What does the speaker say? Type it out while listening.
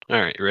All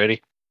right, you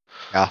ready?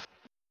 Yeah.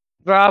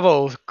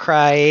 Bravo,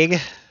 Craig.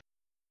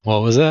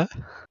 What was that?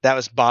 That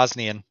was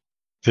Bosnian.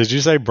 Did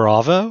you say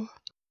Bravo?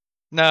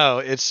 No,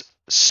 it's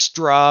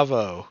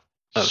Stravo.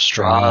 Oh,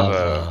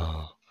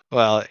 Stravo.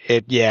 Well,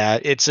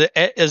 it's a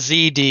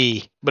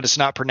ZD, but it's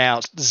not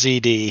pronounced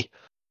ZD.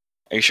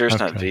 Are you sure it's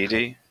not Okay.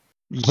 VD?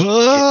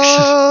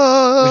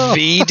 Oh!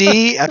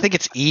 VD? I think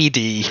it's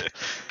ED.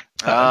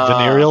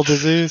 Venereal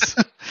disease?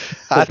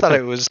 I thought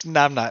it was.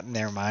 No, I'm not.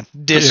 Never mind.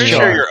 I'm pretty Discharge.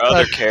 sure your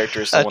other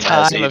character is the A one that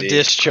has time of ED.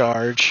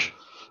 discharge.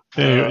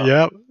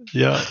 Anyway,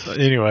 yep.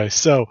 Anyway,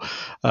 so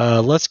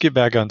let's get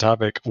back on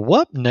topic.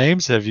 What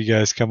names have you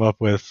guys come up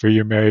with for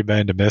your merry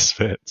band of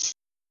misfits?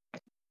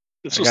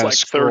 This I was gotta like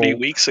 30 scroll.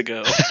 weeks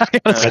ago.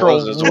 Let's It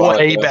scroll was a while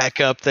way ago. back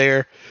up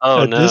there.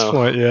 Oh, At no. this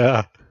point,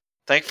 yeah.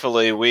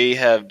 Thankfully, we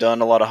have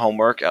done a lot of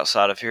homework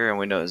outside of here, and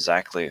we know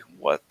exactly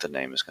what the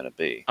name is going to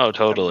be. Oh,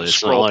 totally.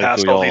 It's not Scroll like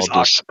past we all all these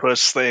just.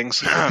 octopus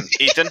things.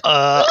 Ethan?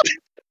 I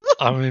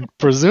mean,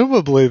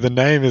 presumably the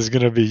name is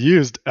going to be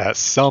used at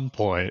some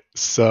point.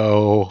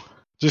 So,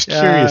 just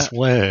curious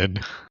when.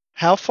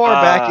 How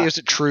far back is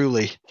it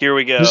truly? Here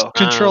we go. Just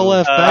Control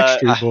F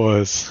Backstreet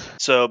Boys.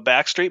 So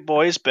Backstreet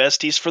Boys,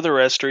 Besties for the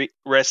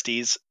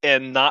Resties,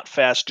 and Not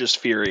Fast Just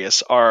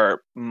Furious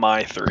are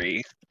my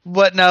three.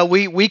 But no,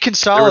 we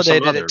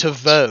consolidated other it to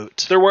ones.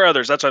 vote. There were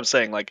others. That's what I'm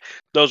saying. Like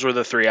those were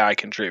the three I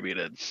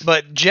contributed.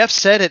 But Jeff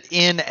said it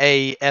in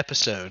a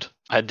episode.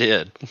 I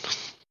did.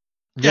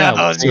 Yeah,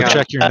 Oh, so yeah.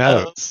 check your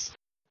notes.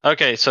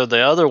 Okay, so the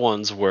other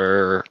ones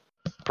were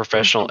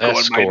professional I'm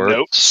going by escorts.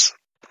 notes.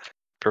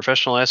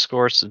 Professional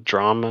escorts,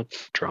 drama?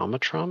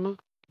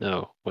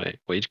 No,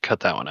 wait,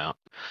 cut that one out.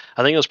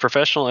 I think it was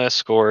professional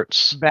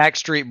escorts,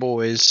 Backstreet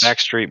Boys.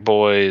 Backstreet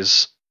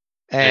Boys,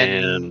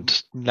 and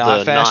the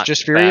Not Fast,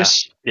 Just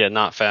Furious. Yeah,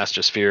 Not Fast,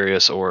 Just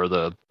Furious, or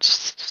the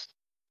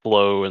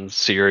Slow and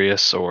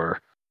Serious,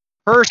 or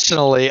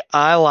Personally,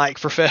 I like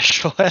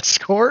professional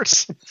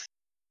escorts.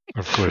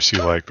 Of course,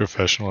 you like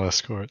professional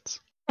escorts.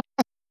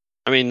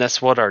 I mean,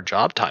 that's what our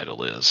job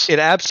title is. It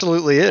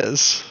absolutely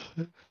is.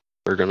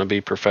 We're going to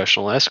be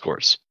professional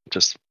escorts,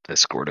 just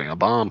escorting a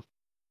bomb.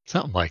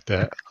 Something like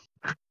that.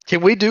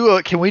 Can we do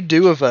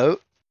a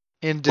vote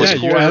in Yeah,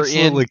 Discord you or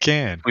absolutely in?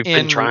 can. We've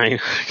been trying.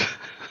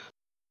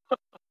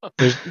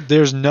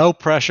 There's no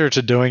pressure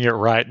to doing it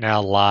right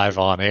now live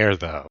on air,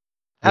 though.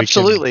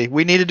 Absolutely,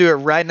 we need to do it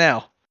right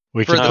now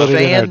We for can the put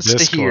it in our fans to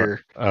Discord.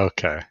 hear.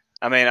 Okay.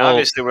 I mean, Well,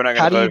 obviously, we're not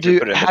How going to do you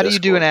vote if we put it in the How do you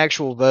do an Discord.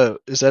 actual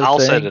vote? Is that a I'll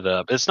thing? set it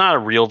up. It's not a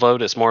real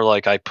vote. It's more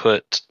like I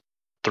put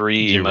 3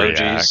 You emojis.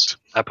 react.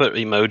 I put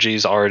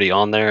emojis already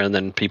on there, and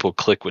then people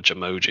click which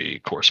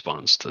emoji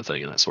corresponds to the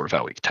thing, and that's sort of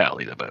how we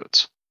tally the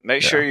votes.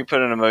 Make sure you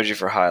put an emoji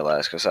for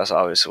Hylax, because that's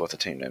obviously what the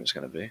team name is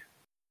going to be.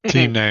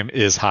 Team name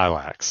is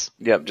Hylax.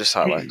 Yep, just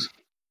Hylax.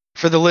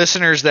 For the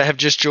listeners that have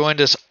just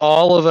joined us,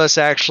 all of us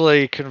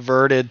actually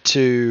converted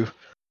to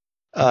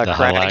The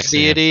Crag's Hylaxian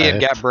deity and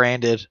faith. got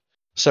branded.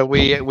 So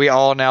we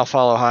all now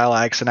follow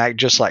Hylax and act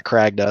just like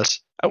Crag does.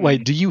 Oh,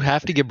 wait, do you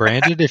have to get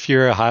branded if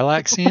you're a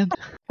Hylaxian?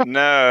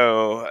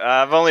 No,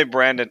 I've only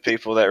branded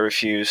people that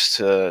refuse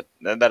to,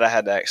 that I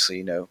had to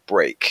actually,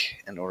 break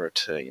in order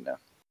to,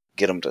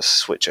 get them to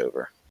switch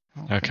over.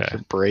 Okay. For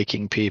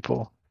breaking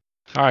people.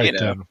 All right, You know.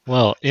 then.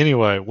 Well,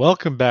 anyway,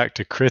 welcome back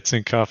to Crits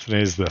and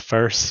Company's The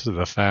First,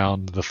 The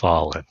Found, The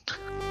Fallen.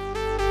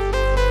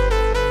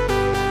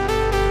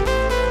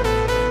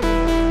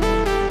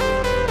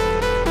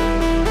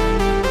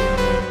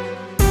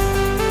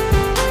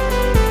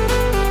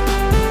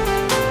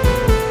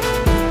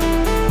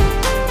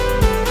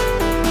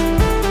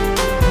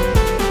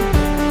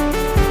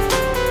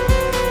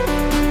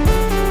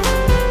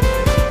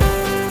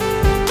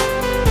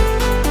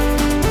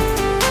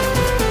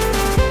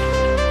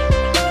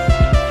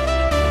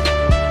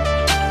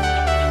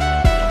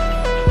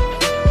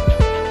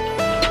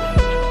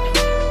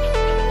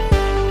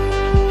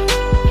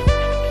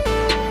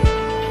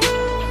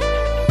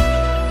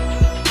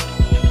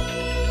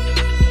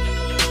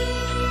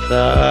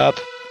 Up.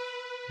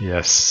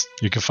 Yes,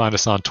 you can find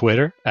us on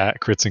Twitter at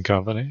Crits and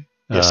Company.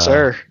 Yes,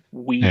 sir.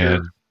 Weird.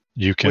 And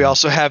you can We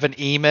also have an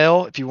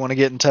email if you want to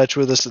get in touch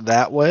with us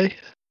that way.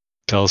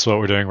 tell us what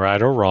we're doing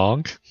right or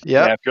wrong.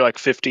 Yep. Yeah, if you're like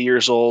 50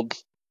 years old.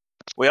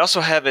 We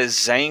also have a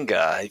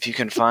Zanga. If you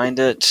can find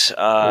it, just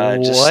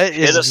What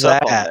hit is us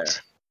up on there.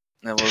 that?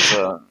 It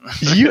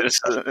was You- it's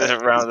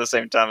around the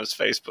same time as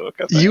Facebook,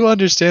 I think. You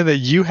understand that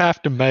you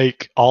have to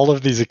make all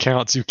of these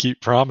accounts you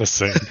keep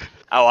promising.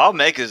 Oh, I'll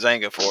make a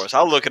Zanga for us.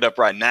 I'll look it up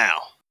right now.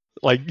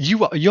 Like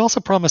you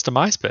also promised a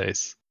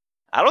MySpace.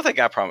 I don't think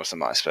I promised a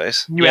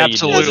Myspace. You Yeah,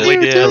 absolutely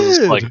did. did. It was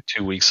Did. like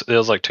 2 weeks. It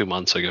was like 2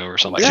 months ago or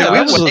something. Yeah, Should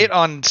that we was- wait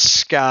on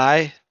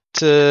Sky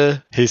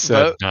to He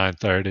said Vote.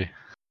 9:30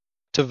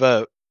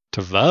 vote?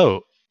 to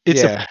vote.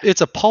 Yeah.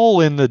 It's a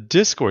poll in the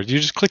Discord. You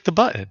just click the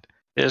button.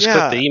 Yeah, just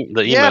Yeah. click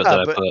the Yeah, emote that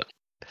I but- put.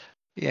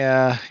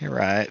 Yeah, you're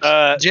right.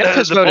 the Jeff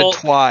has voted poll-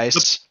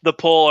 twice. The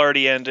poll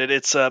already ended.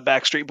 It's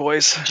Backstreet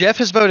Boys. Jeff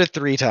has voted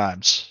 3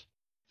 times.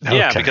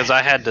 Yeah, Okay. because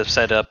I had to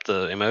set up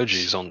the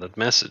emojis on the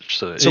message.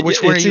 So So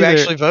which one are it's you either-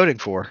 actually voting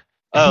for?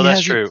 Oh, He that's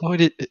hasn't true.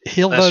 voted.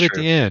 He'll That's vote at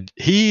true. the end.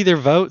 He either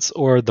votes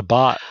or the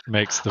bot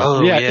makes the.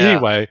 Oh, yeah.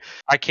 Anyway,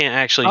 I can't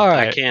actually. All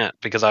I right. can't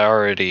because I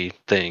already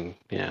thing.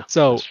 Yeah.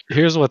 so that's true.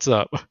 here's what's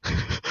up.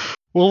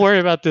 We'll worry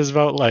about this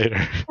vote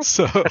later.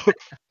 So,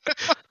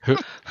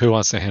 who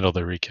wants to handle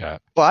the recap?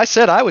 Well, I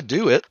said I would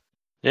do it.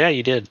 Yeah,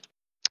 you did.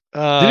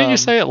 Didn't you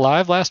say it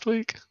live last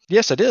week?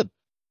 Yes, I did.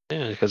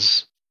 Yeah,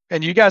 because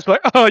And you guys were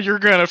like, "Oh, you're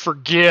gonna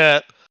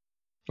forget."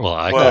 Well,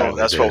 I Well, clearly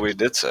that's did. what we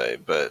did say,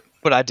 but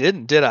But I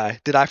didn't, did I?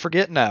 Did I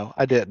forget? No,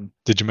 I didn't.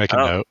 Did you make a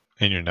Oh. note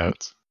in your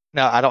notes?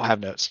 No, I don't have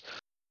notes.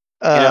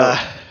 know-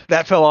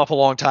 That fell off a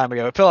long time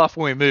ago. It fell off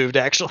when we moved,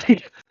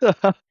 actually.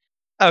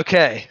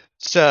 Okay,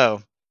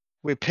 so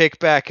we pick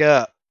back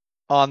up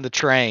on the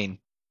train,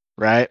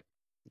 right?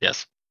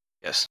 yes,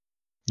 yes.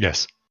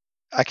 Yes.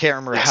 I can't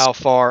remember Yes. how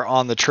far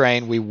on the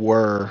train we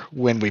were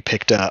when we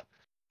picked up.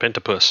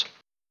 Pentapus.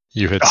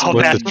 You had Oh, split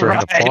the that's train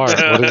right. apart.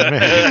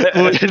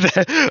 What does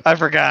it mean? I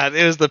forgot.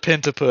 It was the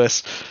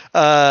Pentapus.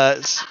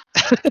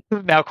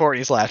 Now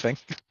Courtney's laughing.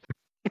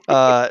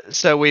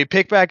 So we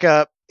pick back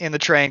up in the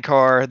train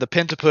car. The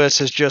Pentapus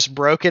has just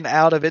broken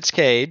out of its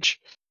cage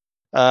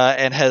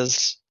and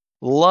has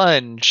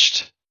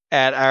lunged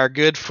at our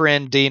good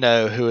friend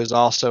Dino, who is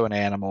also an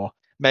animal.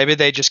 Maybe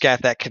they just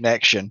got that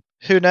connection.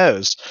 Who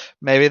knows?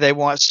 Maybe they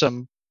want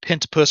some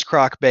Pentapus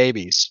croc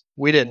babies.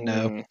 We didn't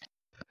know. Mm.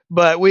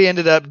 But we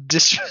ended up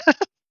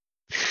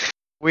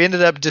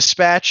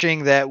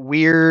dispatching that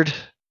weird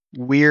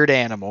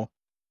animal.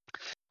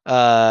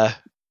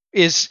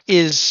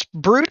 Is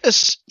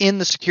Brutus in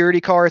the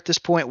security car at this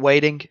point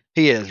waiting?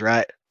 He is,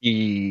 right?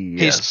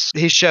 Yes.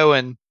 He's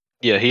showing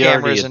Yeah, he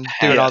cameras already and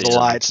doing all the had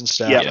lights and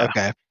stuff. Yeah.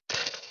 Okay.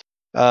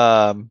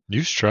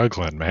 You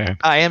struggling, man.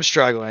 I am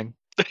struggling.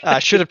 I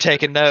should have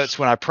taken notes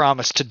when I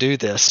promised to do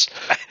this.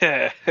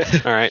 All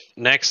right.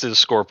 Next is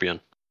Scorpion.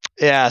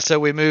 Yeah, so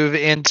we move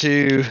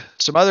into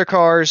some other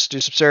cars, do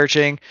some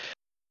searching.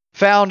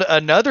 Found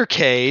another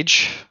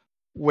cage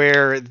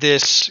where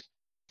this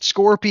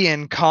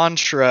scorpion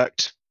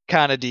construct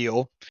kind of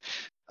deal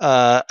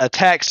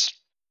attacks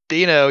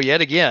Dino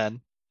yet again,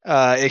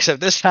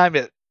 except this time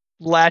it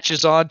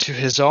latches onto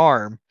his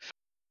arm,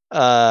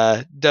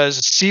 does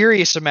a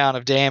serious amount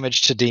of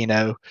damage to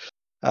Dino.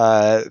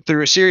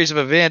 Through a series of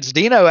events,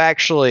 Dino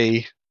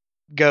actually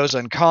goes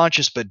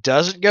unconscious, but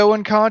doesn't go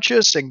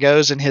unconscious and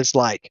goes in his,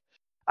 like,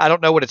 I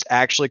don't know what it's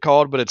actually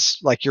called, but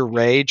it's like your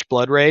rage,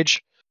 blood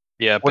rage.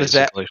 Yeah, What is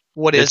that? basically.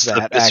 What is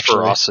that It's actually?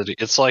 ferocity.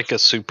 It's like a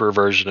super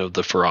version of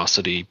the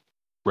ferocity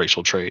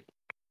racial trait.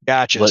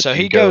 Gotcha. Let So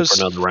you he go goes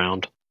for another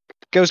round.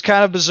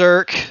 kind of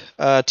berserk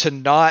to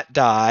not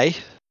die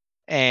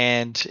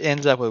and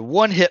ends up with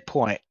 1 hit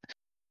point.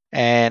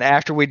 And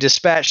after we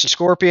dispatch the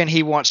scorpion,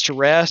 he wants to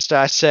rest.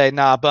 I say,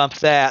 nah, bump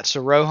that.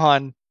 So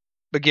Rohan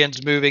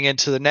begins moving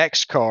into the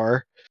next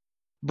car.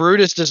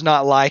 Brutus does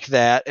not like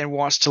that and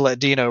wants to let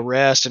Dino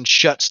rest and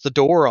shuts the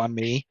door on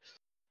me.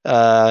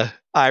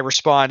 I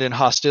respond in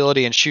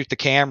hostility and shoot the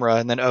camera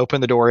and then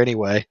open the door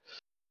anyway.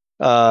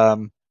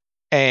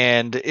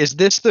 And is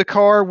this the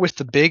car with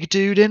the big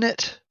dude in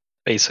it?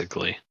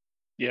 Basically.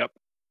 Yep.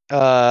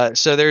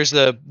 So there's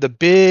the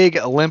big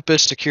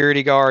Olympus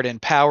security guard in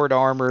powered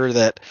armor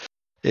that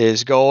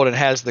is gold and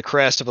has the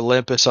crest of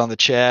Olympus on the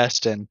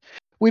chest, and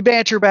we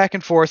banter back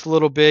and forth a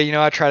little bit. You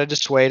know, I try to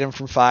dissuade him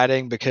from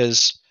fighting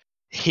because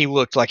he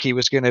looked like he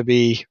was going to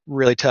be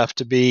really tough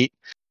to beat.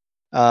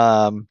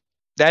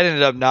 That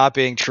ended up not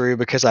being true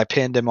because I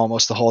pinned him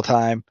almost the whole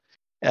time.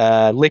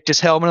 Licked his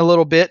helmet a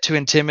little bit to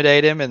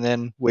intimidate him, and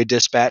then we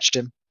dispatched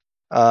him.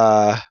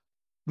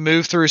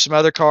 Moved through some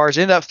other cars,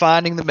 ended up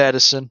finding the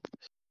medicine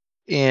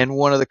in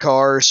one of the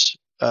cars.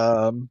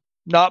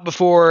 Not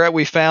before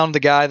we found the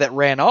guy that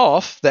ran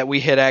off that we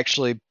had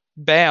actually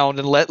bound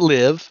and let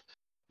live.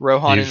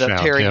 Rohan You ended up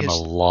found tearing him his...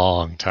 a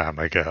long time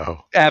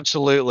ago.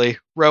 Absolutely.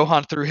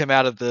 Rohan threw him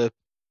out of the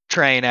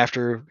train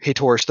after he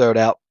tore his throat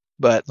out.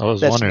 But I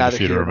was that's wondering neither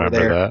if you'd here nor remember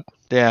there. that.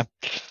 Yeah.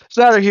 It's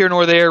neither here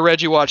nor there.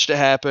 Reggie watched it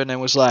happen and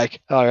was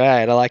like, all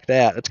right, I like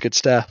that. That's good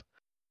stuff.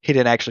 He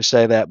didn't actually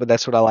say that, but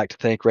that's what I like to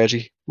think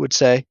Reggie would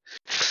say.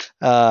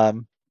 But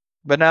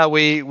now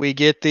we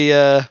get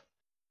the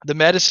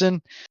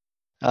medicine.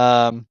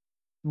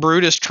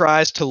 Brutus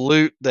tries to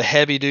loot the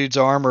heavy dude's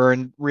armor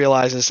and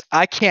realizes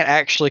I can't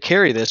actually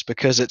carry this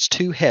because it's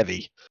too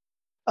heavy.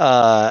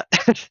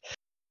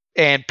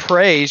 And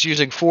prays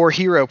using 4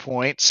 hero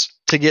points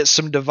to get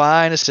some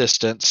divine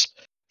assistance.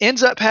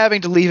 Ends up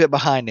having to leave it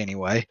behind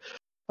anyway.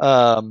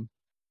 No,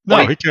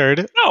 Wait. he carried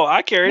it. No,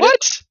 I carried it.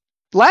 What?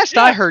 Last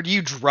Yeah. I heard,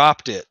 you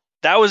dropped it.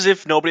 That was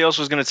if nobody else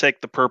was going to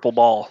take the purple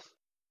ball,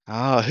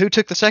 Who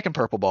took the second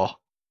purple ball?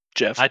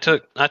 Jeff. I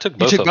took You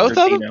both took of both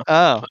them. of them? Dino.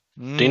 Oh.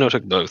 Dino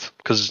took both.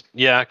 Because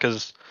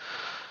Because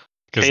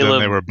then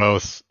Caleb- they were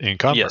both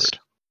encumbered. Yes.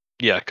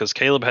 Yeah, because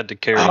Caleb had to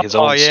carry his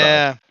own Oh, stuff.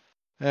 yeah.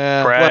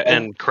 Crag, Well,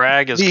 and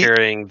Crag is the-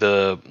 carrying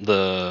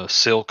the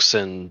silks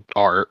and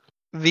art.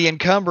 the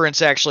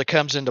encumbrance actually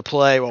comes into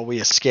play while we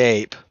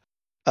escape.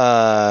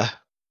 I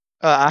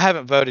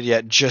haven't voted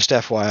yet, just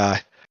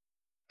FYI.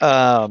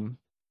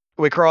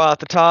 We crawl out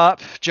the top,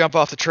 jump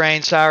off the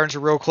train. Sirens are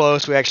real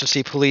close. We actually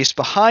see police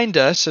behind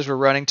us as we're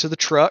running to the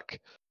truck.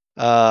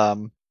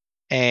 And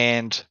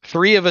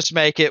 3 of us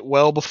make it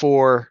well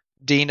before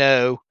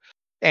Dino.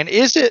 And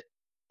is it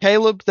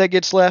Caleb that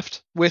gets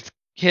left with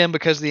him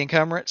because of the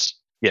encumbrance?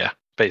 Yeah,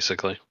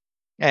 basically.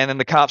 And then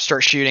the cops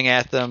start shooting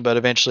at them, but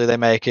eventually they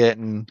make it,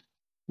 and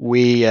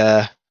we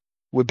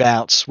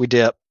bounce, we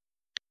dip.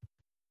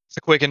 It's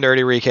a quick and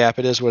dirty recap.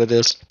 It is what it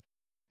is.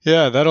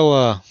 Yeah,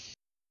 that'll.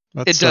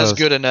 It does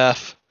good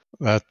enough.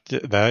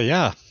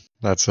 Yeah,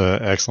 that's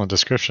an excellent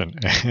description.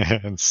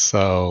 And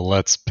so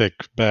let's pick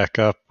back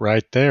up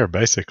right there.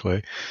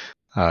 Basically,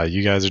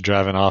 you guys are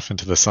driving off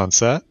into the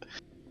sunset,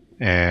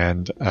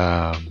 and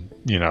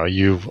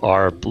you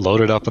are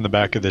loaded up in the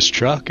back of this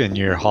truck, and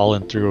you're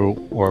hauling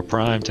through Ora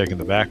Prime, taking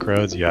the back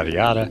roads, yada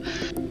yada.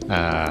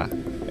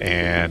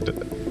 And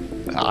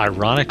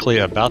ironically,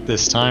 about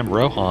this time,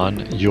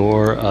 Rohan,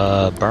 your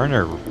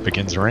burner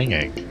begins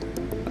ringing.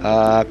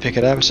 Pick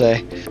it up and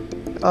say,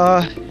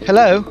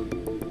 hello?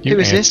 You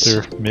Who is this?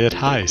 answer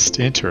mid-heist.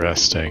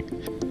 Interesting.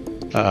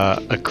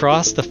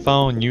 Across the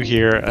phone, you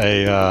hear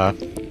a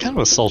kind of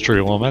a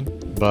sultry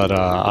woman, but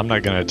I'm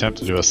not going to attempt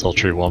to do a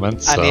sultry woman.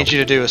 So. I need you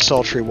to do a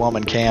sultry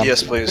woman, Cam.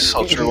 Yes, please,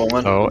 sultry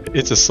woman. Oh,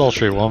 it's a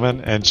sultry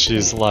woman, and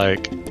she's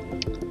like,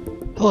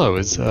 "Hello,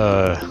 is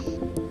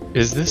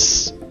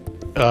this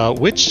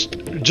which?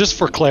 Just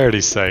for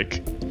clarity's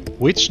sake,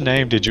 which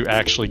name did you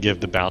actually give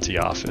the bounty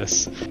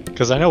office?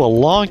 Because I know a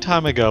long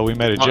time ago we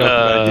made a joke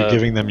about you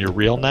giving them your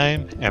real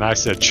name, and I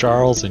said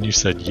Charles, and you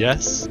said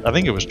yes. I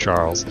think it was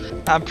Charles.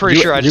 I'm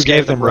pretty sure I just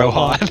gave them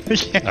Rohan.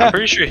 Yeah. I'm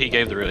pretty sure he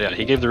gave the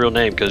real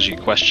name because you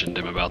questioned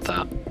him about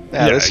that.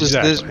 Yeah,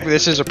 exactly.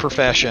 This is a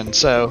profession,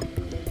 so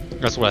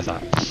That's what I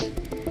thought.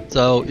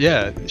 So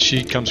yeah,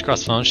 she comes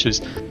across the phone. She's,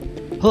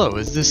 "Hello,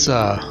 is this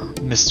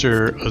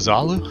Mr.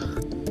 Ozalu?"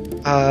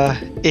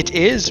 It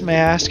is. May I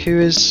ask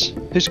who's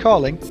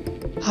calling?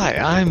 Hi,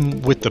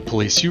 I'm with the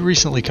police. You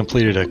recently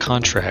completed a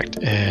contract,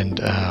 and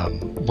I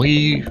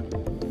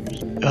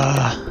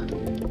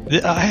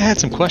had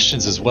some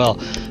questions as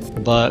well,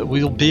 but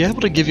we'll be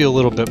able to give you a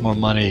little bit more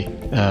money.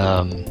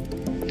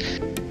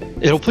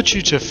 It'll put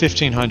you to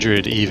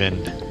 1,500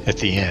 even at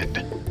the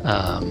end.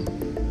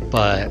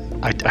 But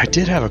I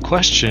did have a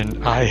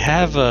question. I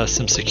have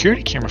some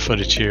security camera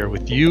footage here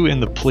with you in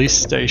the police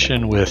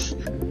station with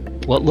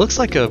what looks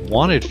like a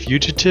wanted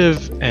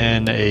fugitive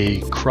and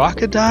a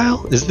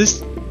crocodile. Is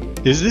this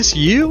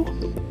you?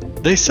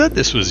 They said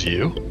this was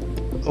you.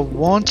 A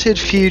wanted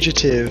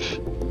fugitive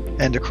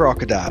and a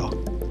crocodile.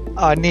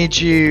 I need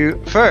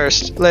you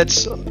first.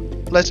 Let's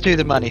do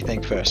the money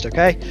thing first,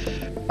 okay?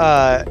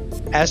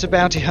 As a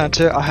bounty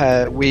hunter,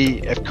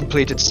 we have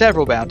completed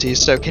several bounties.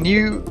 So can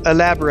you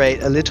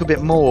elaborate a little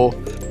bit more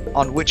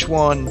on which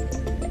one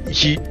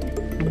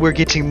we're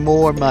getting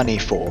more money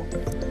for?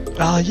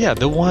 Yeah,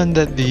 the one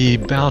that the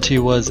bounty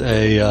was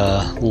a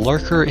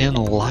lurker in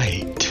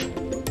light.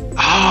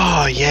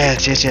 Oh,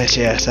 yes.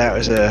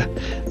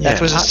 That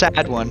was a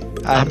sad one.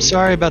 I'm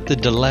sorry about the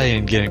delay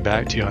in getting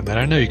back to you on that.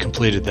 I know you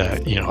completed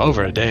that,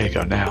 over a day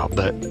ago now,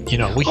 but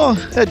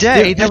a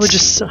day. There were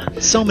just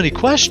so many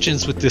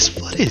questions with this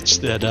footage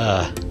that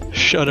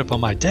showed up on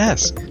my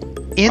desk.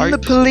 In the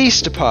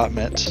police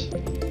department.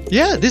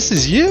 Yeah, this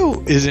is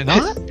you, is it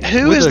not?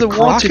 Who is the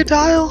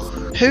crocodile?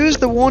 Who is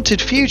the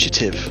wanted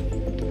fugitive?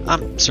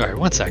 I'm sorry,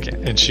 1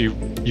 second. And you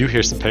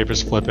hear some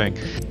papers flipping.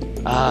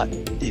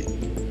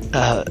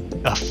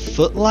 A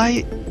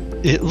footlight?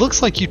 It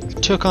looks like you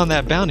took on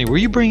that bounty. Were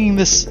you bringing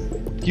this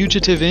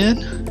fugitive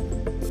in?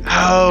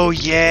 Oh,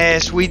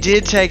 yes, we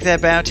did take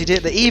that bounty,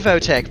 the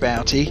Evotech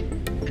bounty.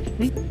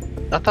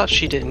 I thought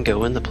she didn't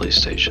go in the police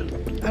station.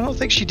 I don't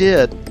think she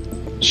did.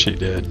 She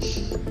did.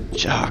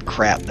 Oh,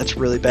 crap, that's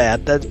really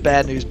bad. That's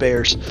bad news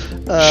bears.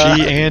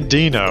 She and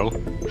Dino,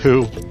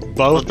 who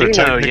both are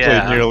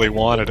technically nearly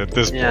wanted at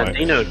this point. Yeah,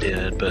 Dino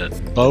did, but...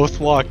 Both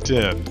walked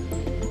in.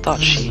 I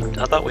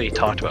thought we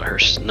talked about her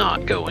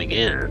not going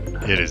in.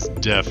 It is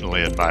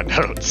definitely in my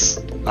notes.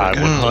 I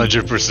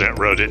 100%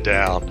 wrote it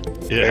down.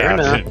 It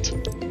happened.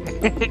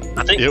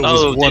 I think it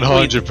was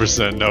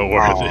 100%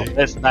 noteworthy.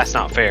 That's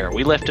not fair.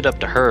 We left it up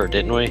to her,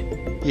 didn't we?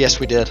 Yes,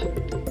 we did.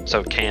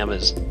 So Cam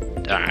is...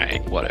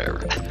 Alright,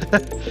 whatever.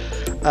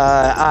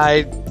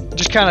 I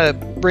just kind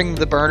of bring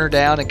the burner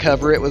down and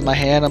cover it with my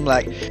hand. I'm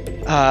like,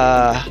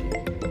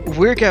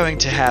 we're going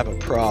to have a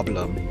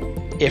problem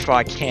if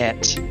I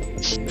can't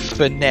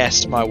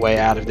finesse my way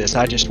out of this.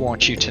 I just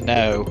want you to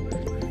know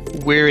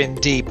we're in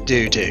deep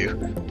doo-doo.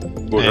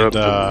 And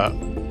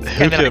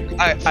Hookip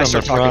from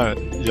the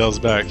front yells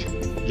back,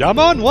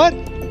 Yaman, what?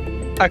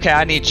 Okay,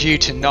 I need you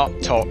to not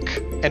talk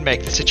and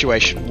make the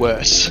situation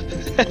worse.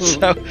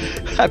 So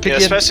I begin... Yeah,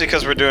 especially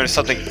because we're doing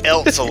something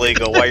else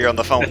illegal while you're on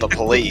the phone with the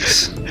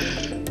police.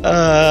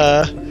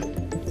 I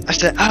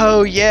said,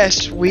 oh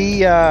yes,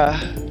 we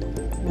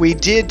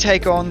did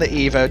take on the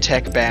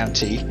Evotech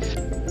bounty.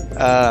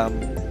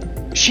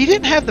 She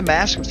didn't have the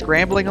mask with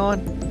scrambling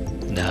on?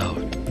 No.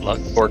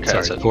 Pork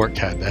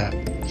had that.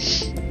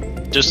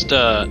 Just,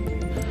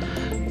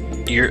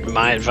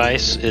 My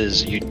advice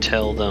is you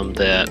tell them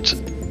that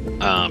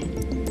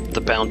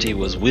the bounty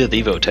was with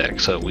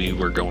Evotech, so we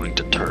were going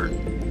to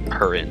turn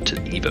her into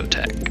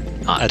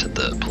Evotech, not to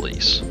the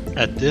police.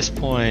 At this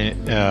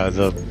point,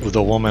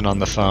 the woman on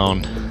the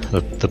phone,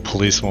 the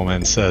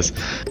policewoman says,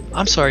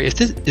 "I'm sorry. Is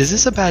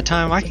this a bad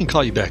time? I can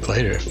call you back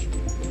later.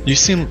 You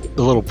seem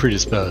a little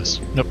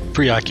predisposed,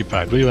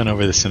 preoccupied. We went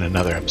over this in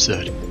another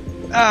episode."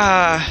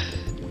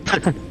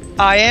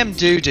 I am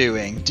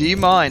doo-dooing. Do you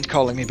mind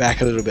calling me back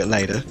a little bit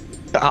later?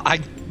 I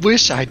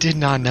wish I did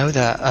not know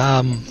that.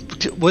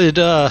 Would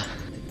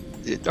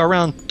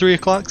around 3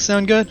 o'clock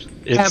sound good?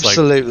 It's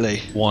Absolutely.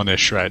 like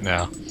 1-ish right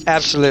now.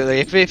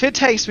 Absolutely. If it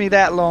takes me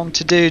that long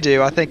to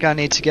doo-doo, I think I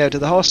need to go to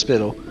the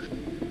hospital.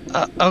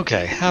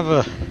 Okay. Have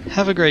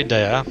a great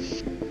day. I'll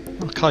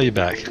call you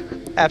back.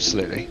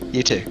 Absolutely.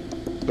 You too.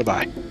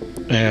 Bye-bye.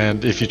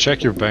 And if you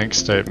check your bank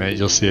statement,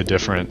 you'll see a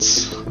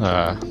difference,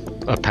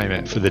 a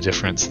payment for the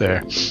difference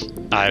there.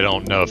 I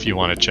don't know if you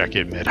want to check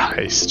it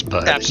mid-heist,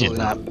 but Absolutely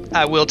not.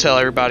 I will tell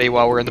everybody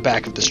while we're in the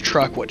back of this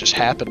truck what just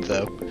happened,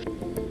 though.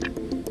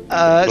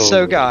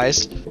 So,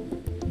 guys,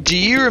 do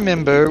you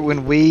remember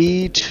when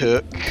we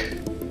took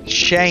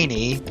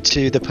Shaney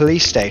to the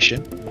police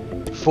station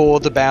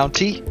for the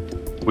bounty?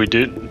 We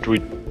didn't go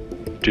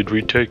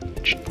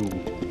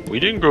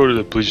to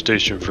the police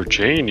station for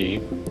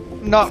Cheney.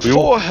 Not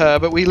for her,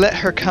 but we let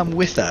her come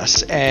with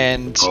us,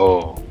 and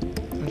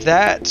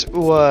that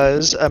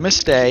was a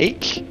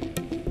mistake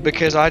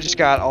because I just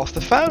got off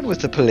the phone with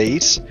the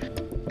police,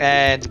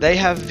 and they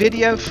have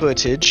video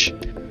footage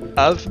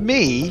of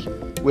me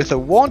with a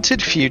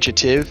wanted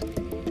fugitive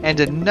and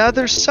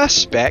another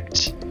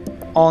suspect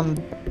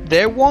on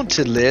their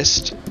wanted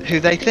list who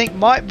they think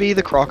might be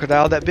the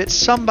crocodile that bit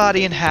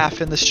somebody in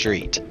half in the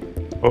street.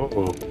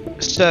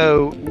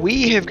 So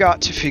we have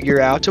got to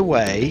figure out a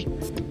way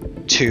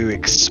to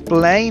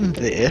explain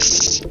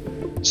this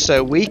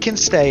so we can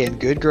stay in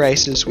good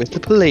graces with the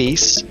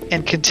police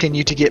and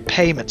continue to get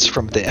payments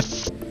from them.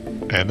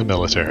 And the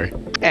military.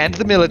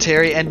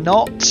 And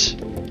not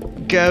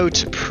go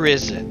to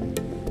prison.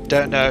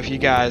 Don't know if you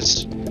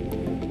guys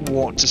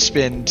want to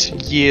spend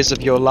years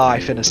of your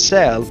life in a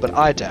cell, but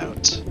I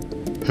don't.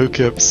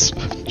 Hookips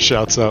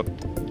shouts up,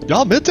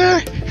 "Y'all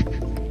military?"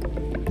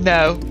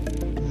 No,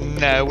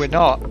 we're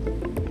not.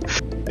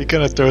 He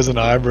kind of throws an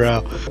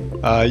eyebrow.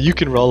 You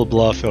can roll a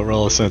bluff, he'll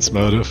roll a sense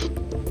motive.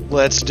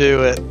 Let's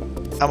do it.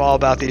 I'm all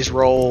about these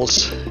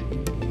rolls.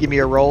 Give me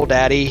a roll,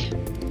 daddy.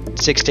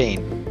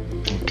 16.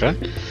 Okay.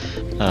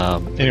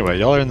 Anyway,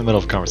 y'all are in the middle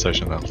of a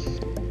conversation, though.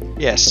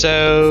 Yeah,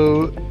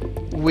 so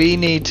we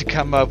need to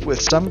come up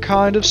with some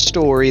kind of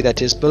story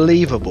that is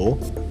believable.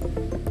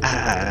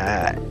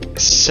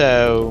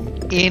 So,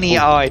 any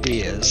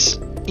ideas?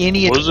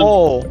 Any at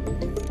all?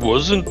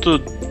 Wasn't the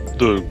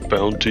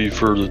bounty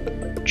for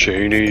the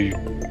Cheney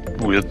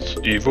with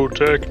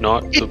Evotech,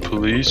 not the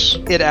police?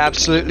 It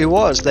absolutely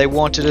was. They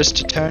wanted us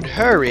to turn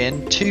her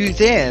in to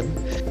them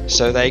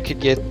so they could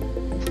get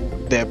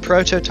their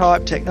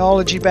prototype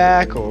technology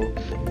back or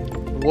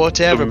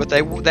whatever, but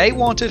they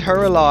wanted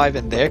her alive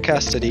in their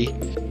custody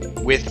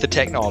with the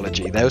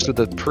technology. Those were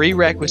the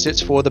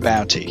prerequisites for the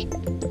bounty.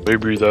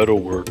 Maybe that'll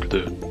work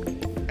then.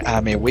 I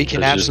mean, we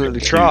can That's just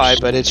absolutely try,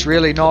 confused. but it's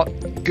really not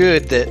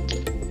good that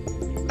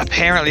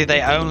apparently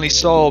they only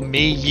saw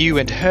me, you,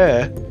 and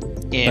her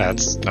in...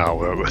 That's not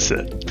what was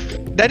said.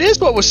 That is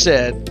what was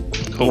said.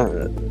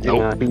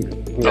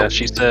 No,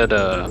 she said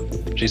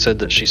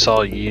that she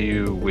saw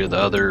you with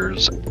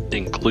others,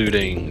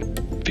 including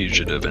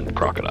Fugitive and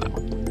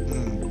Crocodile.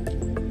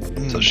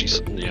 So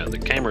the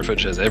camera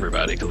footage has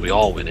everybody because we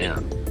all went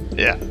in.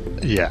 Yeah.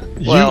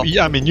 Well-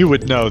 I mean, you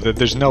would know that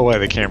there's no way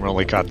the camera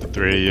only caught the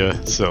three of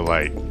you. So,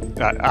 like,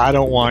 I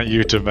don't want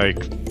you to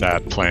make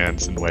bad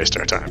plans and waste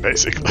our time,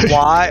 basically.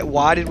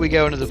 Why did we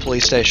go into the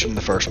police station in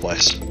the first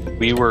place?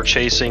 We were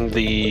chasing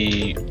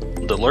the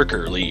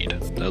lurker lead.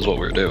 That was what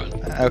we were doing.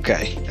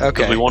 Okay.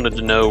 Because we wanted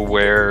to know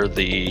where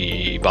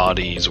the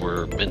bodies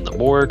were in the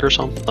morgue or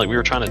something. Like, we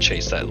were trying to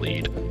chase that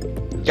lead.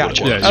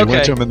 Gotcha. Yeah, you went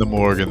Okay. to him in the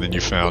morgue, and then you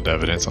found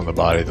evidence on the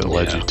body that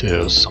led you It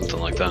to. was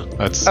something like that.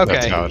 That's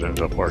Okay. how it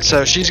ended up working.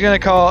 So she's going to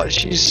call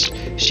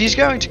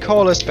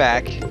us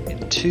back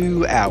in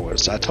 2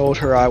 hours. I told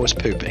her I was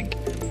pooping.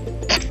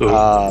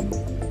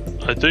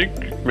 I think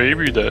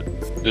maybe that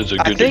is a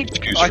good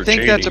excuse for I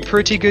think that's a Cheney.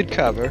 pretty good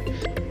cover.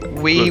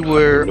 We Look, I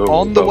were don't know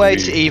on the about way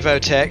me. to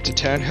Evotech to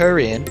turn her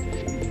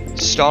in.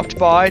 Stopped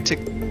by to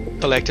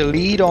collect a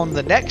lead on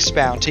the next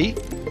bounty,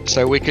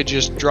 so we could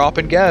just drop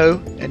and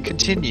go and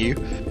continue.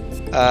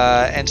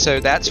 And so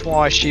that's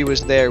why she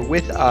was there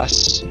with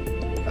us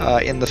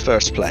in the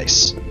first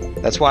place.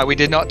 That's why we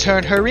did not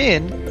turn her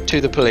in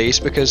to the police,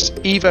 because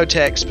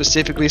Evotech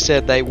specifically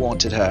said they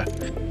wanted her.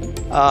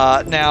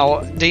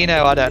 Now,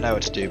 Dino, I don't know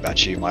what to do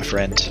about you, my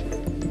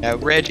friend. Now,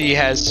 Reggie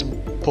has some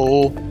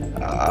pull.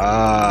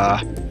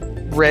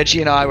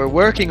 Reggie and I were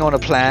working on a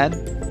plan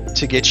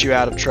to get you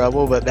out of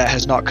trouble, but that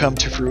has not come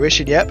to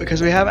fruition yet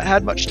because we haven't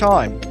had much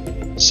time.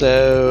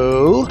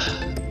 So,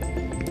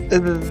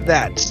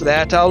 that's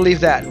that. I'll leave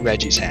that in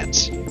Reggie's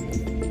hands.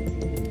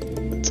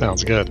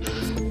 Sounds good.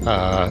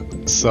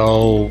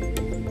 So,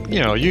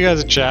 you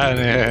guys are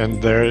chatting,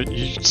 and you're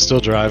still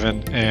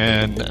driving,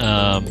 and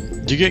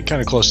you get kind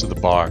of close to the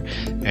bar,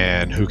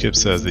 and Hookip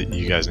says that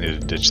you guys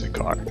need to ditch the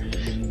car,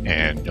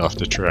 and you'll have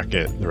to trek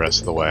it the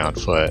rest of the way on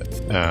foot,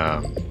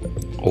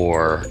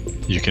 or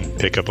you can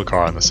pick up a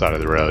car on the side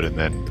of the road and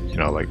then,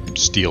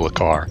 steal a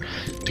car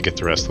to get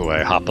the rest of the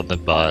way, hop on the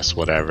bus,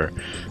 whatever.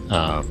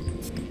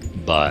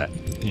 But,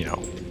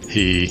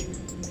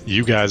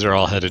 you guys are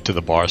all headed to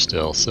the bar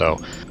still, so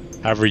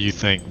however you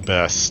think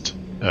best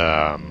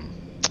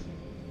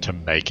to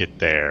make it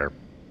there.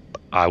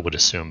 I would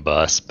assume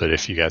bus, but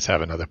if you guys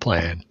have another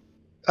plan.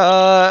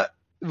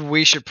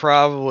 We should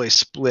probably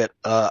split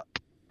up.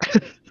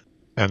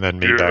 And then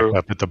meet back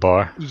up at the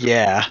bar?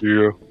 Yeah.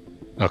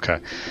 Okay.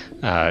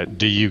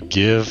 Do you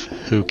give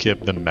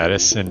Hookip the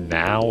medicine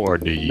now, or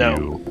do you...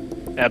 No,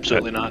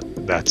 absolutely not.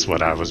 That's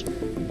what I was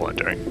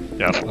wondering.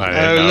 Yep.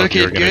 Look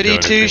at Goody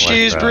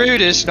Two-Shoes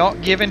Brutus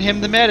not giving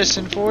him the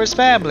medicine for his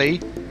family.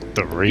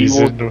 The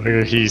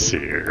reason he's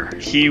here.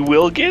 He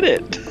will get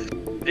it.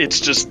 It's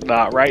just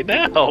not right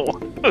now.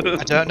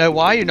 I don't know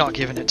why you're not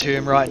giving it to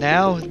him right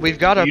now. We've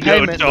got our you know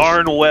payment.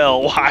 Darn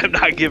well why I'm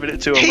not giving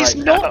it to him He's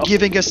right now. not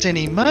giving us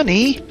any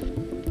money.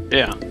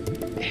 Yeah.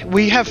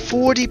 We have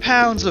 40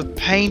 pounds of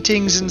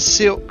paintings and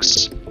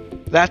silks.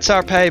 That's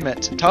our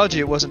payment. I told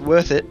you it wasn't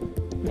worth it.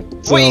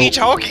 What are you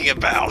talking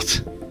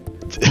about?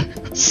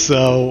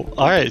 So,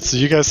 alright, so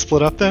you guys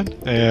split up then?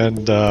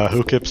 And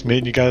Hookip's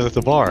meeting you guys at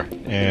the bar.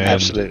 And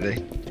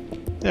Absolutely.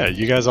 yeah,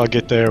 you guys all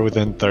get there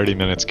within 30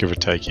 minutes, give or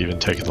take. You even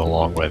take it the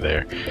long way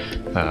there.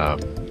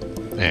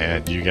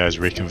 And you guys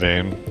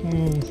reconvene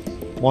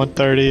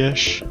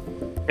 1:30-ish,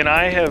 Can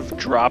I have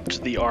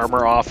dropped the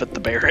armor off at the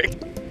barrack?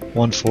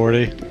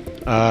 1:40.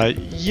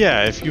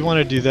 Yeah, if you want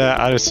to do that,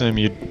 I'd assume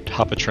you'd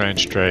hop a train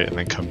straight and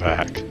then come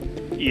back.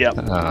 Yep.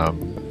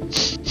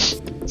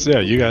 So yeah,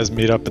 you guys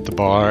meet up at the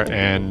bar,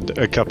 and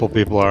a couple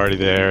people are already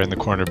there in the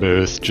corner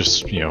booth,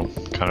 just,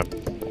 kind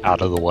of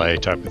out of the way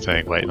type of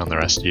thing, waiting on the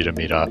rest of you to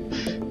meet up.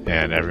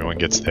 And everyone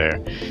gets there,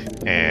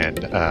 and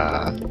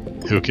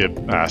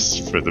Hookip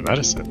asks for the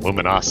medicine.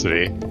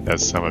 Luminosity,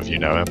 as some of you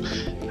know him,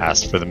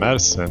 asked for the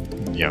medicine,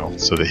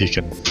 so that he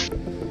can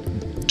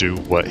do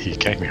what he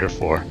came here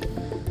for.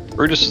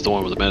 Brutus is the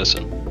one with the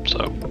medicine,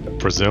 so.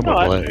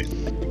 Presumably.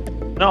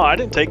 No, I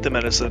didn't take the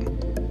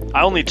medicine.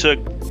 I only took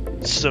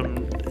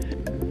some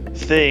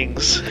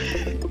things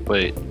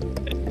Wait.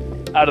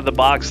 out of the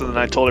box, and then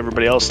I told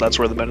everybody else that's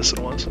where the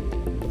medicine was.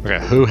 Okay,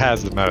 who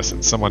has the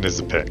medicine? Someone needs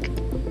to pick.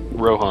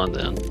 Rohan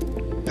then.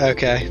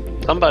 Okay.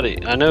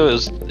 Somebody, I know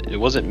it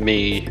wasn't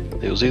me.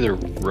 It was either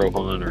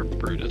Rohan or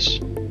Brutus.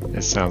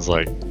 It sounds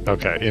like...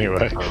 Okay,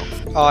 anyway.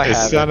 Oh, I It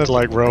have sounded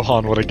like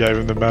Rohan would have gave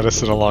him the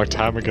medicine a long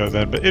time ago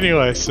then. But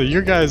anyway, so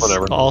you guys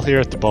Whatever. all here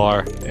at the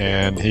bar,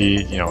 and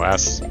he,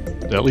 asks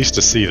at least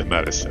to see the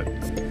medicine.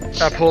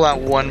 I pull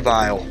out one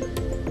vial.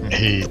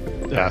 He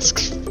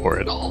asks for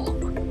it all.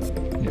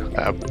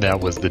 That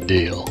was the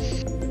deal.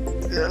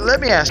 Let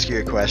me ask you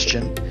a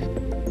question.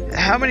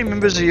 How many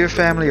members of your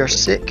family are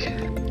sick?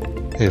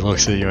 He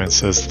looks at you and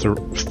says,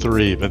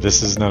 3, but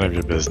this is none of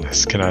your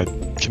business. Can I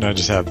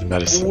just have the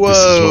medicine? This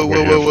is what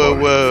we're here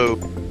for."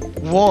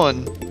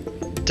 One,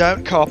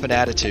 don't cop an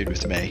attitude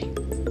with me.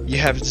 You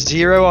have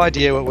zero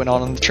idea what went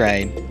on the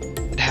train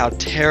and how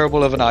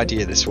terrible of an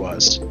idea this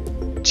was.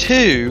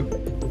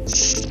 2,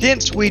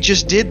 since we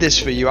just did this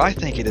for you, I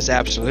think it is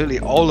absolutely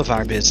all of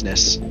our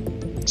business.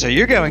 So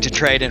you're going to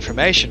trade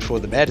information for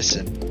the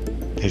medicine.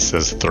 He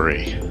says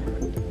 3.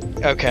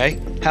 Okay.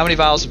 How many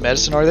vials of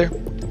medicine are there?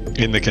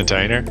 In the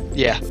container?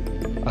 Yeah.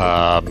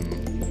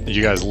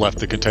 You guys left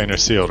the container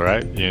sealed,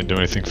 right? You didn't do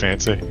anything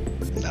fancy?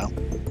 No.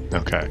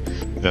 Okay.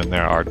 Then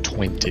there are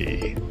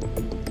 20.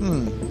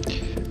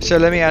 So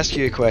let me ask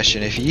you a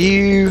question. If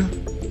you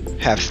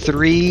have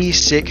 3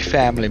 sick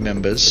family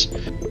members,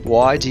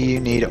 why do you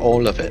need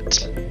all of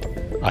it?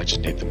 I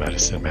just need the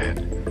medicine,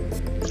 man.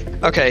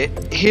 Okay,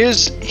 here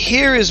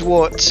is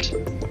what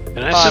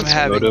And I I'm sense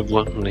having. motive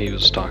when he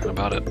was talking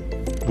about it.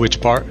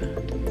 Which part?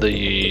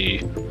 The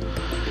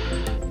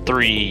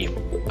 3,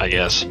 I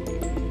guess.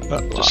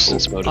 Just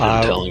sense motive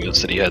in telling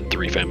us that he had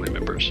 3 family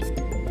members.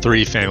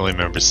 3 family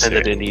members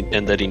sick.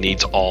 And that he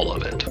needs all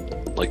of it.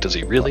 Like, does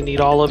he really need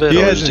all of it?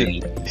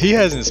 He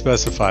hasn't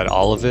specified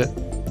all of it,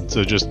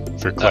 so just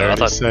for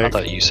clarity's sake. I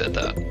thought you said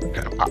that.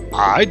 Okay.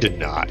 I did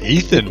not.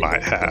 Ethan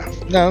might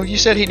have. No, you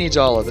said he needs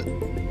all of it.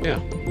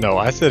 No,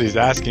 I said he's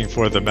asking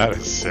for the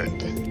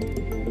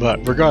medicine.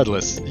 But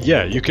regardless,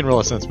 yeah, you can roll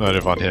a sense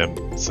motive on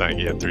him saying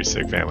he had 3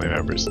 sick family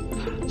members.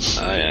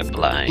 I am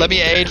blind. Let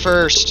me aid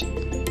first.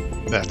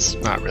 That's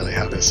not really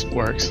how this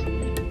works.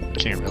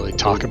 Can't really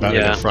talk about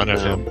it in front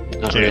of him.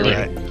 Not Can really.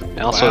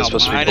 you? Also, it's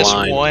supposed to be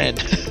blind.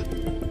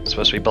 -1. It's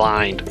supposed to be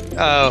blind.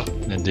 Oh.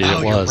 Indeed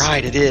Oh, it you're was.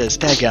 right, it is.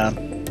 Daggum.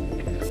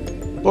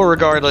 Well,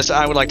 regardless,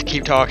 I would like to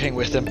keep talking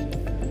with him,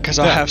 because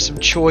I have some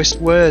choice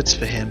words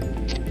for him.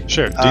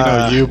 Sure.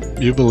 Dino,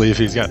 you believe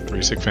he's got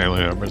 3 sick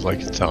family members like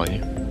he's telling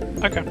you.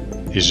 Okay.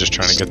 He's just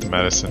trying to get the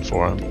medicine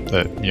for him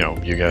that,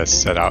 you guys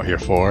set out here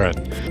for, and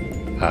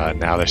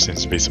now there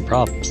seems to be some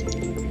problems.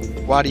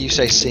 Why do you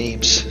say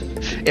seems?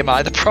 Am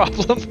I the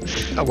problem?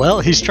 Well,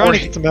 he's trying to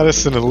get the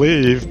medicine and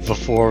leave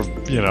before,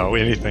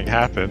 anything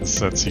happens,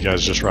 since you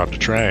guys just robbed a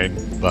train,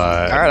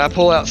 but... Alright, I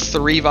pull out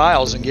 3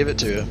 vials and give it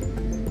to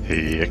him.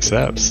 He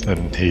accepts,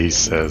 and he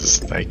says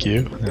thank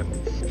you,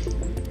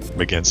 and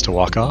begins to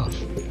walk off.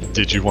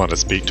 Did you want to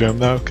speak to him,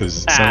 though?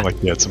 Because it sounded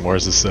like you had some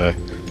words to say.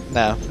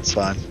 No, that's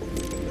fine.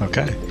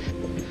 Okay.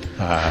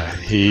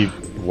 He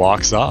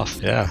walks off,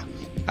 yeah.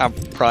 I'm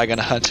probably going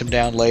to hunt him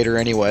down later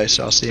anyway,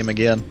 so I'll see him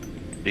again.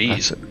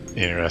 Jeez.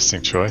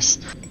 Interesting choice.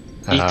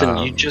 Ethan,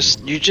 you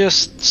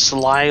just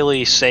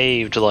slyly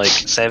saved like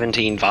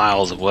 17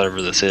 vials of whatever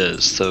this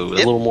is, so a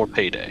little more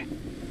payday.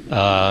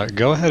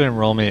 Go ahead and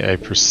roll me a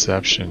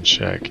perception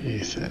check,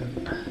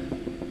 Ethan.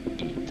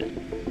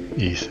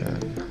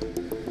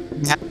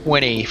 Nat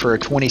 20 for a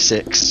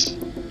 26.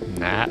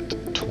 Nat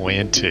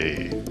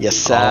 20. Yes,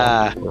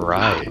 sir.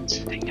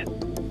 Right. Dang it.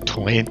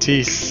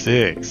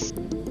 26.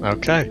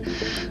 Okay.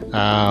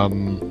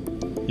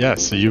 Yeah,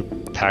 so you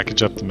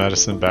package up the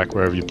medicine back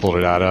wherever you pulled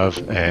it out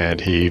of, and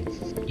he,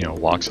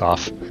 walks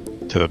off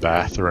to the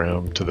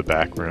bathroom, to the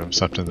back room,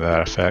 something to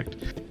that effect.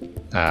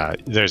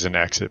 There's an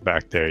exit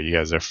back there. You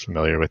guys are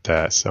familiar with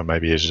that, so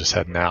maybe he's just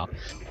heading out.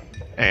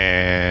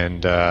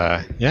 And,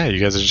 you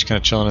guys are just kind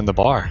of chilling in the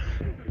bar.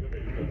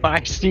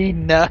 I see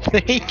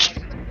nothing.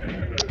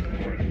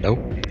 Nope.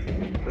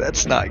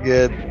 That's not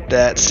good.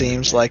 That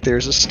seems like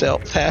there's a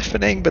stealth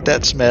happening, but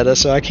that's meta,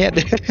 so I can't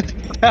do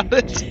anything about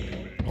it.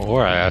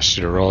 Or I asked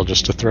you to roll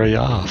just to throw you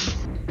off.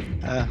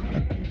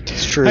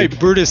 It's true. Hey,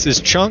 Brutus,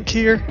 is Chunk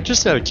here?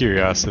 Just out of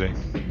curiosity.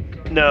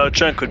 No,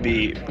 Chunk would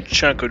be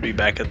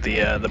back at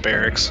the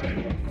barracks.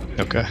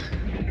 Okay.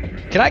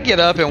 Can I get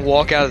up and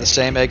walk out of the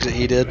same exit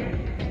he did?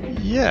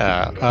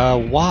 Yeah,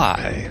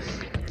 why?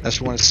 I just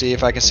want to see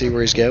if I can see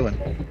where he's going.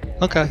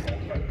 Okay.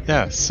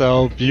 Yeah,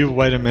 so you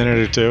wait a minute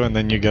or two, and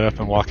then you get up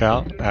and walk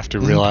out after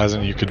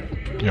realizing you could,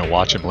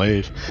 watch him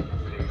leave.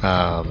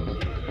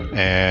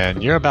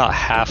 And you're about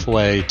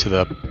halfway to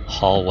the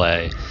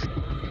hallway,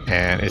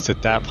 and it's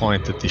at that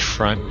point that the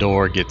front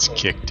door gets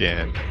kicked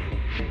in,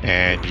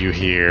 and you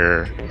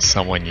hear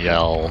someone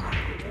yell,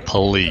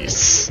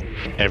 "Police!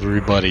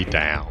 Everybody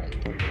down!"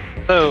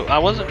 So, I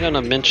wasn't going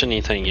to mention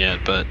anything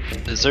yet, but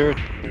is there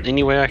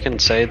any way I can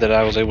say that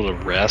I was able to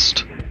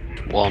rest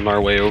while on our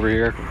way over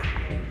here?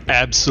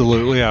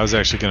 Absolutely, I was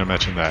actually going to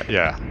mention that,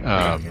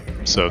 yeah.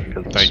 So,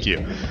 thank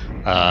you.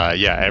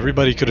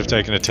 Everybody could have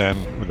taken a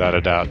 10 without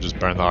a doubt, just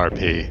burn the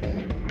RP.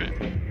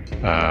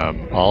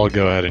 I'll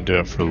go ahead and do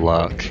it for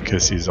Luck,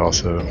 because he's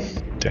also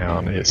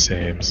down, it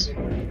seems.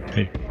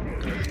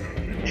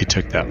 He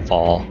took that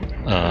fall.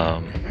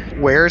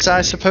 Where is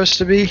I supposed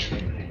to be?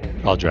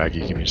 I'll drag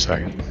you, give me a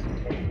second.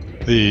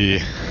 The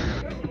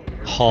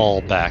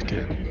hall back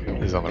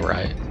is on the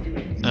right.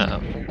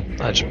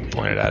 I just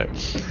pointed at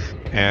it.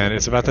 And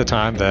it's about the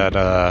time that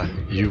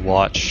you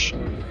watch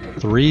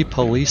 3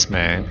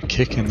 policemen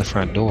kick in the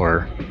front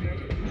door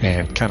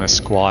and kind of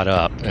squat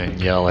up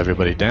and yell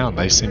everybody down.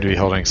 They seem to be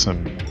holding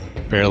some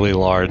fairly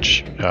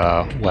large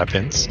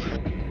weapons.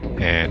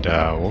 And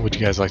what would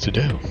you guys like to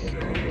do?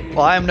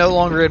 Well, I am no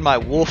longer in my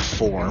wolf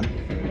form,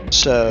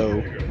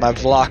 so my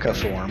Vlaka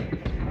form.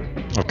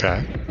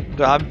 Okay.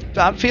 So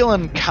I'm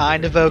feeling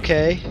kind of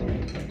okay.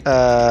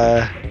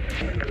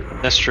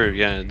 That's true,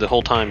 yeah. The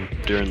whole time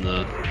during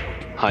the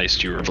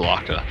heist, you were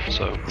Vlaka,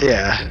 so...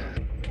 Yeah.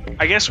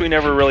 I guess we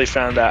never really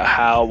found out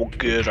how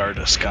good our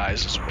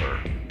disguises were.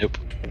 Nope.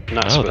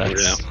 Not Oh,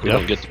 we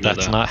don't get to know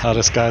that's that. not how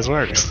disguise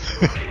works.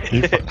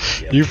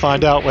 you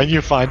find out when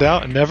you find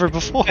out, and never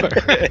before.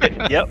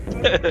 Yep.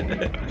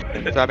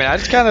 So, I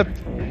just kind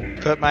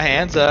of put my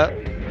hands up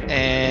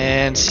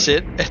and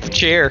sit at the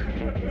chair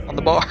on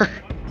the bar.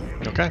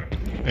 Okay.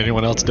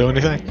 Anyone else do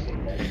anything?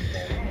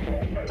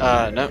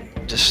 No,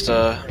 just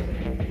I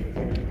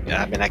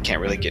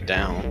can't really get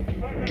down.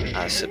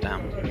 Sit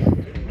down.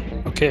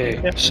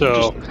 Okay,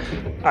 so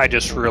I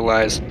just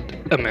realized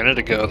a minute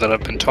ago that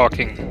I've been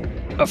talking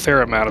a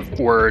fair amount of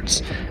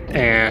words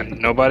and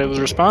nobody was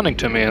responding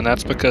to me, and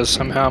that's because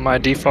somehow my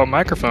default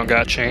microphone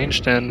got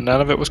changed and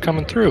none of it was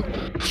coming through.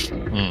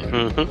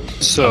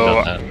 So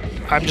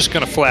I'm just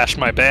going to flash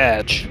my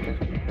badge.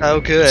 Oh,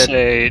 good.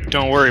 Say,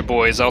 don't worry,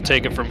 boys, I'll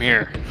take it from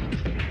here.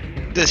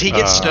 Does he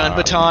get stun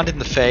batoned in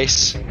the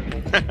face?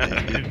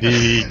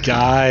 The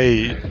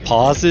guy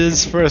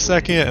pauses for a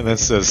second and then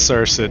says,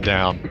 "Sir, sit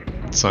down.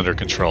 It's under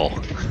control."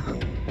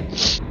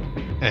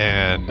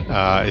 And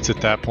it's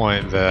at that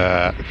point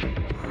that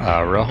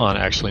Rohan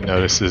actually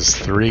notices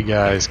 3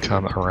 guys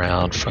come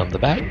around from the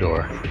back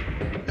door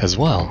as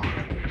well.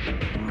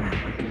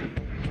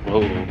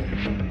 Whoa.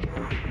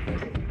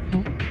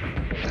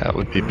 That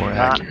would be more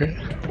Not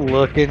accurate.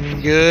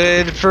 Looking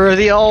good for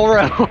the all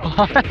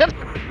Rohan.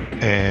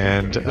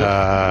 And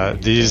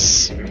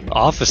these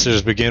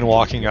officers begin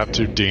walking up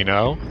to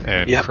Dino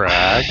and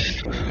Crag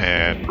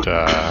and,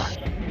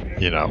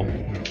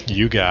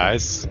 you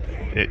guys,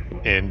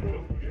 and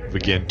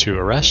begin to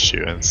arrest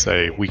you and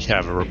say, we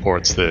have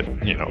reports that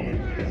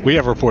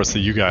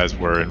you guys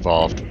were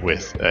involved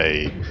with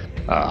a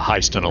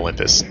heist on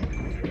Olympus.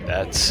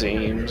 That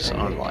seems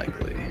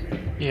unlikely.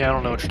 Yeah, I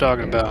don't know what you're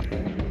talking about.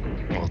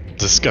 We'll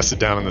discuss it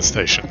down in the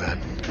station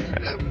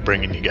then.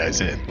 Bringing you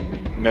guys in.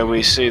 May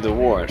we see the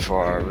warrant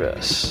for our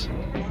arrests?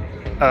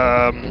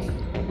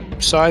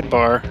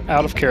 Sidebar,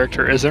 out of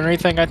character. Is there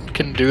anything I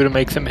can do to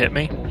make them hit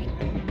me?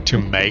 To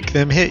make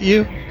them hit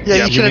you?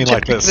 Yeah, You mean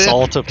like attack them.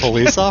 assault a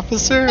police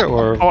officer,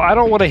 or? Oh, I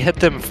don't want to hit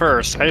them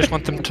first. I just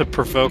want them to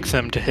provoke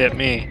them to hit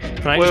me.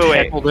 Can I just Wait.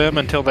 heckle them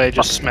until they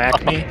just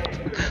smack me?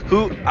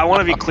 I want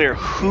to be clear.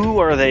 Who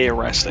are they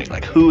arresting?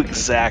 Like, who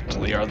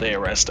exactly are they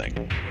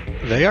arresting?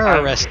 They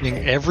are arresting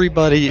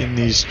everybody in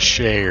these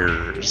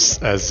chairs,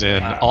 as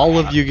in all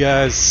of you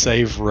guys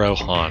save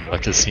Rohan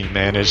because he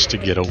managed to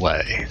get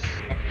away.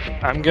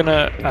 I'm going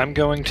to. I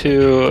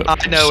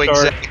know start-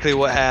 exactly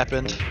what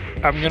happened.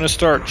 I'm gonna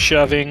start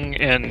shoving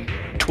and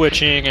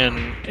twitching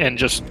and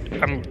just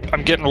I'm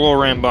getting a little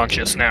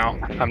rambunctious now.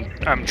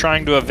 I'm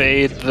trying to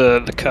evade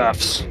the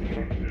cuffs.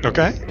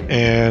 Okay.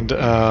 And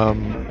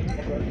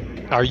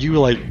are you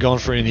like going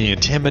for any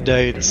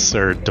intimidates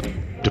or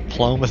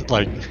diplomacy?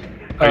 Like,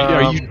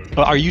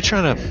 are you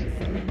trying to?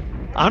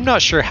 I'm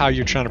not sure how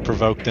you're trying to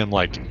provoke them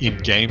like in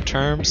game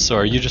terms. So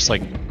are you just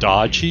like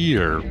dodgy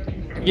or?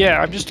 Yeah,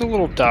 I'm just a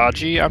little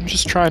dodgy. I'm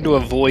just trying to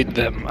avoid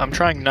them. I'm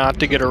trying not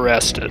to get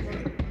arrested.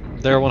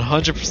 They're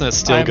 100%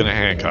 still I'm- going to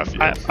handcuff you.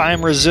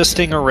 I'm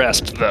resisting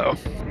arrest though.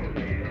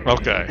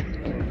 Okay.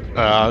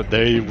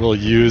 They will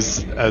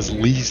use as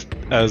least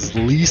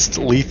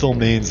lethal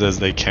means as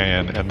they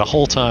can, and the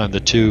whole time the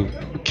two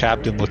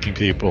captain-looking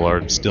people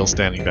are still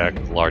standing back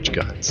with large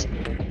guns,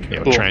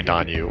 Cool. trained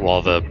on you,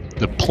 while the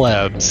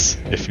plebs,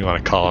 if you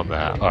want to call them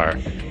that,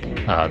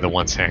 are the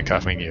ones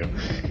handcuffing you.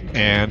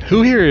 And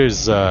who here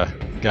is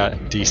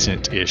got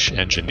decent-ish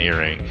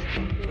engineering,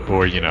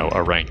 or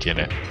a rank in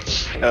it?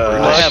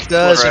 Life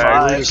does, and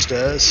Craig. Brutus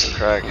does.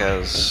 Craig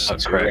has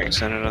two Craig.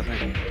 ranks in it, I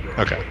think.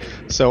 Okay,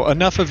 so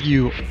enough of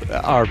you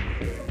are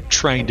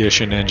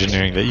trained-ish in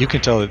engineering that you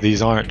can tell that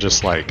these aren't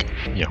just like,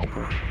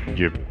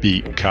 your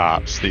beat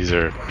cops. These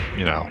are,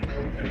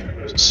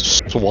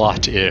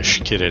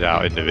 SWAT-ish kitted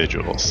out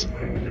individuals.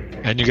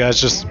 And you guys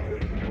just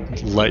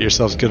let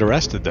yourselves get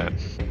arrested then.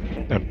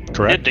 Yeah,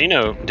 Correct?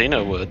 Dino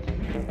would.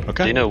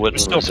 Okay. Dino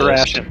wouldn't Still resist.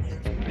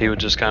 thrashing. He would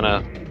just kind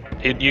of.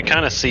 You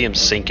kind of see him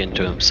sink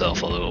into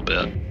himself a little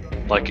bit,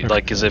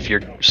 like as if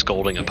you're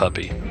scolding a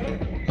puppy,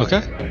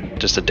 Okay.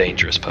 just a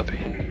dangerous puppy.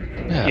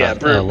 Yeah,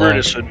 well,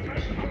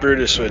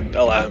 Brutus would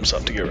allow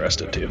himself to get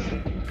arrested too.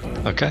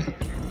 Okay.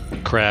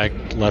 Crag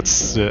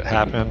lets it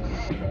happen.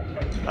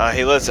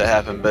 He lets it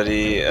happen, but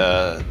he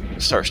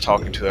starts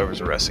talking to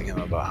whoever's arresting him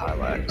about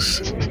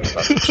Hylax,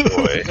 about the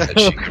joy that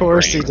she Of can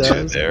course he bring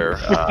does.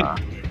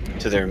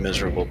 to their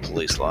miserable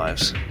police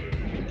lives.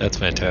 That's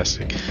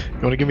fantastic. You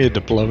want to give me a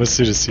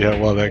diplomacy to see how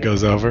well that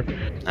goes over?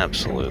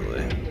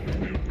 Absolutely.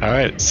 All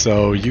right,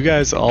 so you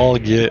guys all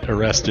get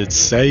arrested,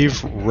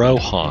 save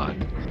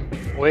Rohan.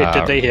 Wait,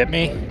 did they hit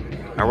me?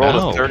 I rolled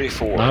No. a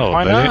 34. No,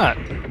 Why they not?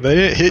 They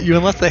didn't hit you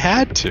unless they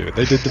had to.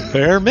 They did the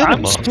bare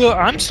minimum.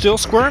 I'm still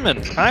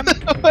squirming. I'm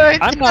My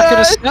not gonna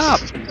God. stop.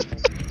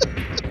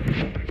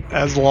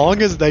 As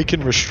long as they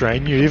can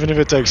restrain you, even if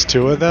it takes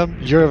two of them,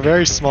 you're a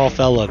very small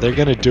fella. They're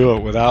gonna do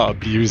it without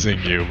abusing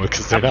you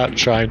because they're not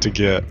trying to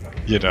get,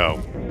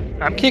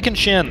 I'm kicking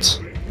shins.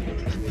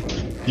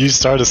 you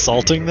start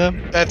assaulting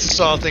them. That's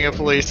assaulting a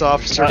police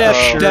officer. That's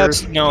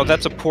Sure.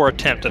 that's a poor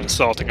attempt at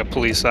assaulting a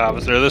police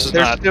officer. This is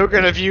They're not still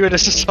going to view it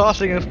as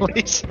assaulting a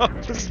police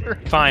officer.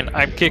 fine.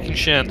 I'm kicking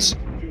shins.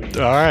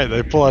 All right,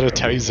 they pull out a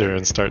taser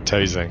and start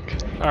tasing.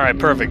 All right,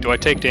 perfect. Do I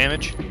take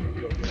damage?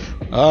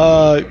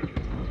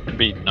 It'd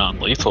be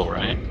non-lethal,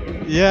 right?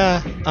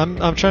 Yeah,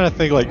 I'm trying to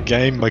think like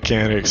game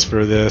mechanics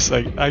for this.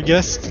 I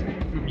guess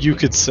you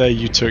could say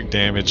you took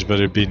damage, but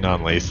it'd be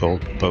non-lethal.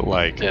 But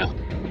like, Yeah.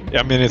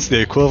 I mean, it's the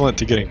equivalent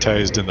to getting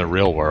tased in the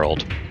real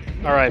world.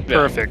 All right,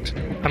 perfect.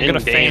 I'm gonna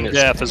In-game feign is-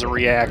 death as a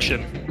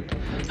reaction.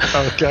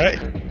 Okay.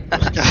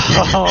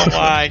 Oh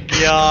my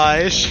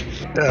gosh.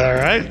 All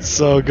right,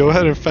 so go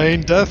ahead and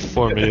feign death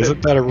for me.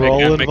 Isn't that a roll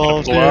Make a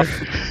involved here? bluff.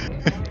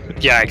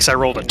 Yikes! I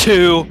rolled a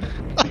 2.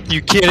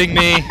 You kidding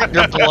me?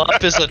 Your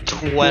bluff is a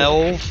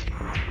 12.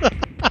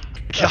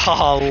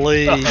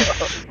 Golly.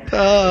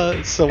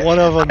 So one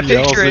of them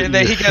yells Picture it, at and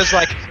then you. he goes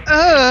like,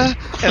 and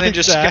then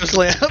just goes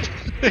limp.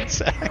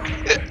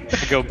 Exactly.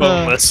 I go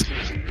boneless.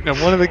 And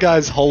one of the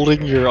guys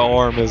holding your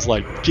arm is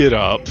like, "Get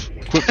up,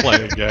 quit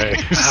playing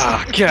games."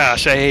 Ah,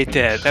 gosh, I hate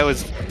that. That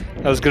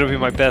was gonna be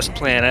my best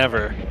plan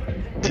ever.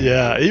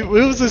 Yeah, it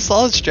was a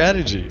solid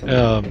strategy.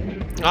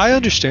 I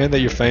understand that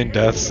your feign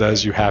death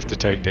says you have to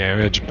take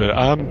damage, but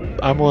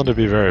I'm willing to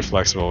be very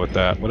flexible with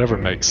that. Whatever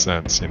makes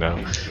sense,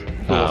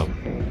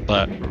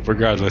 But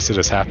regardless, it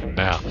has happened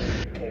now.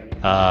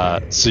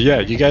 So yeah,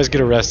 you guys get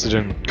arrested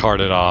and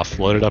carted off,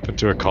 loaded up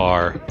into a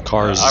car.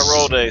 Cars. I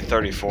rolled a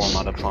 34 on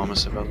my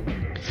diplomacy,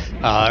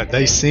 brother.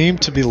 They seem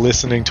to be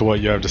listening to what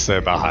you have to say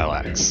about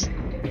Hylax.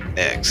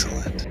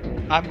 Excellent.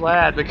 I'm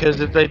glad, because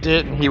if they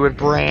didn't, he would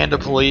brand a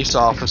police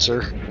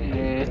officer.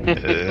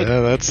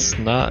 Yeah, that's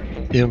not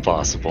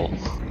impossible.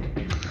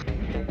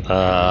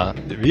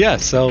 Yeah,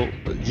 so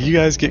you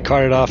guys get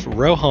carted off.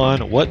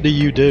 Rohan, what do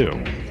you do?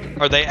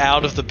 Are they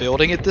out of the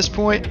building at this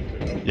point?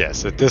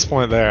 Yes, at this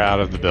point they're out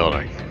of the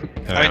building.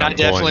 And I mean, I I'm pulling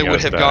definitely you would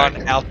guys have back.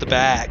 gone out the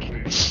back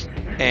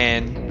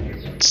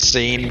and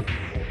seen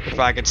if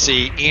I could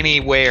see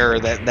anywhere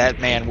that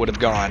man would have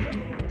gone.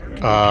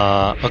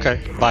 Okay.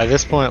 By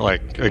this point,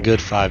 like a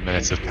good 5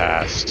 minutes have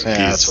passed. Yeah, He's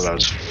that's what I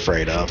was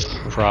afraid of.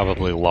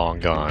 probably long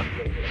gone.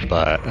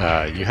 But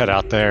you head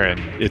out there, and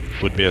it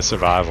would be a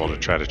survival to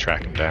try to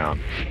track him down.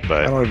 I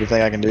But don't even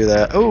think I can do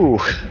that. Oh,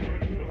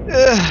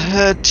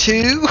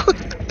 2.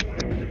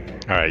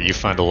 all right, you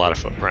find a lot of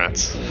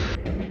footprints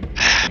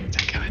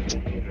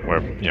where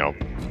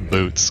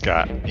boots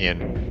got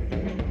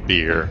in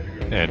beer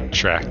and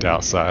tracked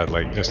outside,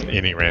 like just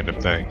any random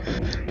thing.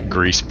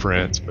 Grease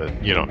prints,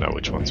 but you don't know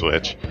which one's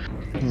which.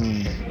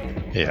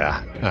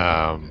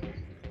 Yeah.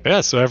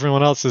 Yeah, so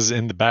everyone else is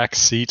in the back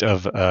seat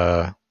of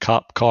a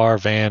cop car,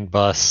 van,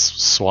 bus,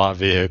 SWAT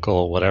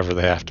vehicle, whatever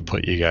they have to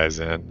put you guys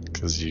in,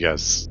 because you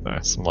guys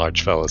are some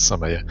large fellas,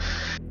 some of you.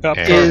 Cop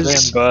And- Car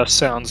Van Bus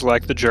sounds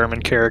like the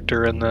German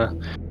character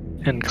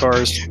in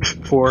Cars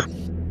 4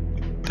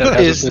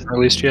 that Is- hasn't been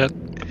released yet.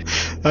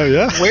 Oh,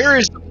 yeah? Where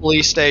is the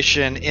police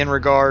station in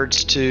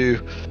regards to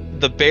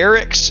the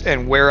barracks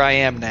and where I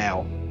am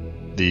now?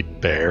 The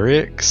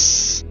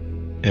barracks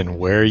and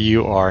where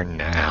you are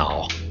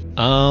now.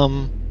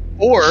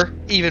 Or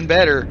even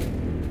better,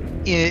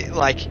 is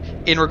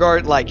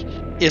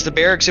the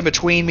barracks in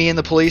between me and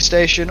the police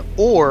station,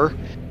 or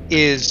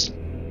is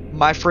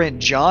my friend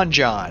John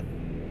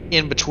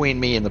in between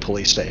me and the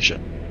police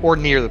station, or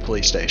near the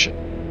police station?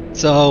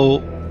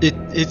 So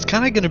it's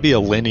kind of going to be a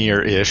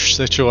linear-ish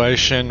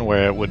situation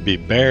where it would be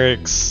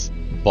barracks,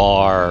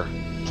 bar,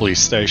 police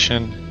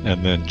station,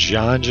 and then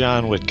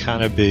John would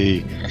kind of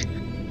be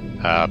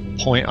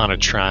point on a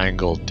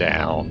triangle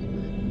down,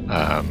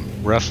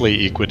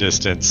 roughly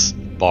equidistance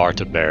bar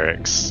to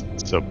barracks.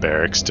 So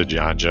barracks to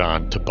John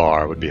to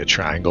bar would be a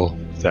triangle.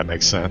 If that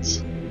makes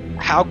sense.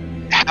 How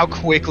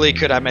quickly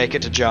could I make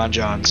it to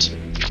John's?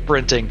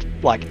 Sprinting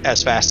like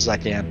as fast as I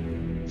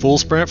can. Full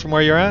sprint from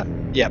where you're at?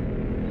 Yep.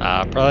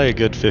 Probably a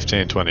good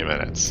 15-20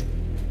 minutes.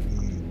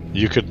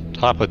 You could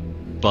hop a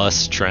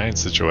bus train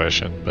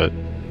situation, but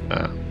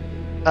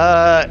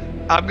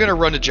I'm gonna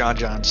run to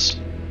John's.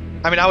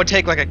 I mean, I would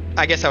take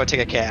I guess I would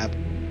take a cab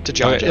to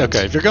John's.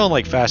 okay. If you're going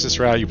like fastest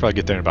route, you probably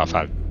get there in about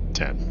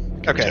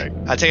 5-10. Okay.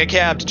 I take a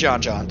cab to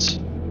John's.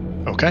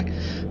 Okay.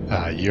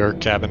 You're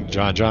cabbing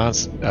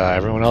John's.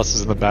 Everyone else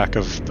is in the back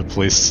of the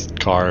police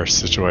car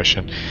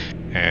situation,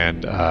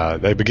 and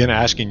they begin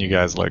asking you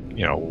guys, like,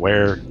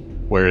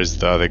 where is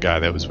the other guy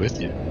that was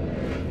with you?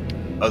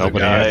 Other Nobody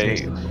guy.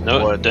 answers.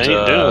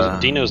 No,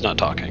 Dino's not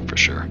talking for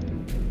sure.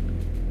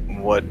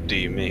 What do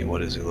you mean?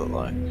 What does he look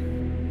like?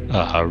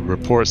 A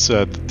report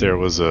said that there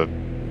was a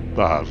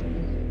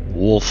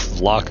Wolf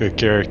Vlaka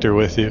character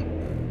with you.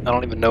 I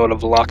don't even know what a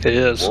Vlaka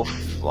is. Wolf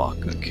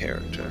Vlaka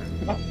character.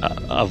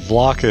 A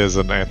Vlaka is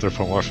an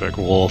anthropomorphic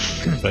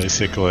wolf,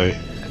 basically. I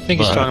think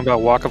he's But- talking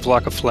about Walk of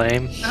Vlaka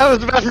Flame. I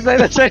was about to say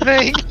the same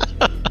thing.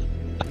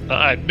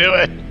 I knew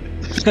it.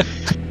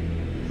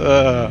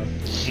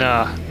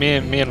 Nah, me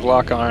and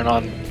Vlaka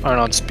aren't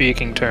on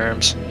speaking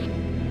terms.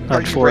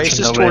 Are you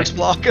racist Unfortunately, towards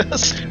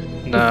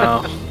Blockus?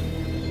 no.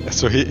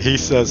 So he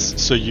says,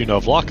 so you know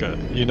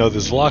Vlaka. You know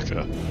this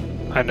Vlaka.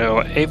 I know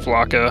a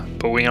Vlaka,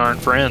 but we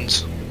aren't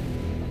friends.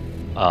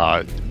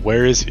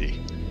 Where is he?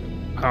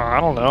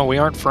 I don't know. We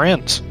aren't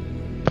friends.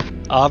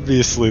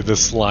 Obviously,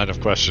 this line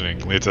of questioning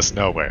leads us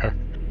nowhere.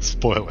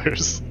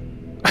 Spoilers.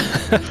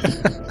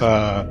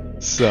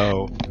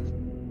 So,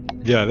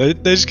 yeah, they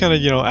just kind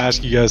of,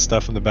 ask you guys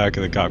stuff in the back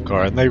of the cop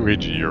car, and they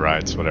read you your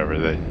rights, whatever,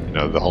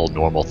 the whole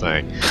normal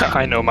thing.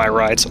 I know my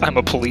rights. I'm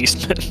a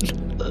policeman.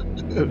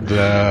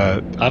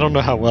 I don't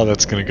know how well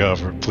that's going to go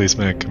for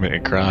policemen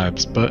committing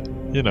crimes, but,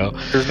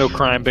 There's no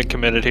crime been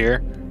committed here.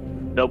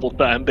 Double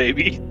time,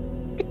 baby.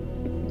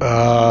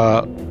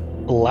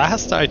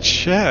 Last I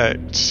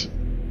checked,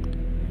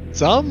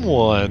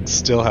 someone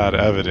still had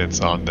evidence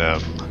on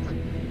them.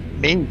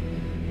 Me.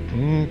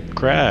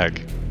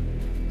 Crag.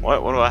 What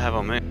do I have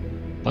on me?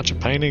 Bunch of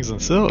paintings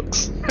and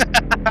silks.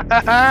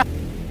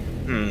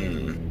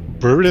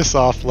 Brutus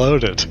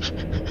offloaded.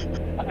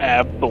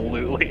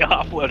 Absolutely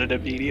offloaded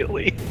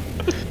immediately.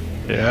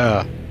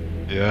 Yeah.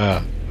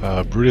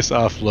 Brutus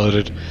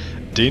offloaded.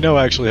 Dino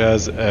actually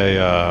has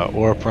a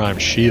Aura Prime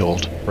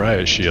shield,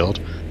 riot shield.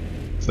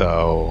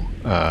 So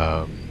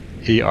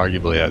he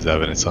arguably has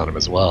evidence on him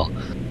as well.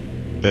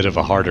 Bit of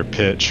a harder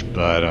pitch,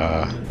 but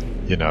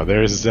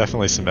there's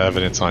definitely some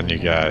evidence on you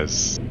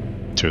guys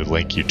to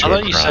link you to I a thought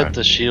crime. you said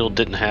the shield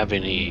didn't have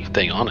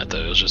anything on it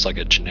though. It was just like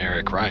a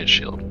generic riot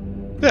shield.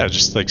 Yeah,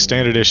 just like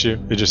standard issue.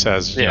 It just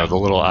has Yeah. the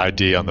little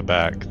ID on the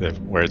back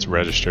where it's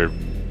registered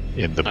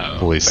in the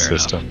police fair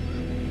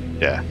system.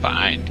 Yeah.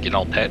 Fine, get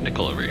all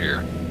technical over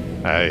here.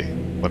 Hey,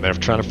 when they're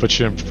trying to put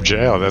you in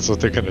jail, that's what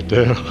they're gonna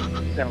do.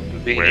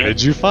 Where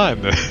did you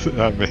find this?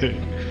 I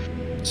mean,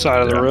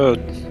 Side of the Yeah.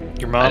 road.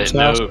 Your I mom's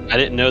didn't house? know. I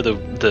didn't know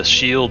the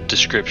shield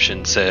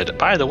description said.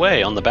 By the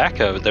way, on the back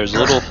of it, there's a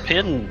little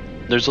pin.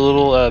 There's a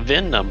little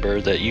VIN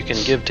number that you can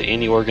give to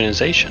any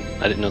organization.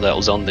 I didn't know that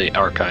was on the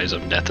archives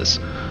of Nethys.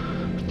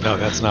 No,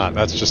 that's not.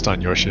 That's just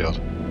on your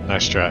shield.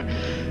 Nice try.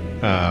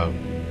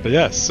 But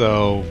yeah,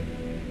 so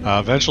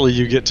eventually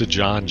you get to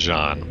John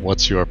John.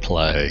 What's your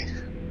play?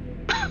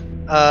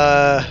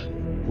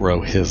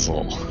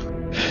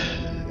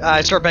 Rohizzle.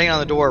 I start banging on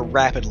the door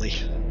rapidly.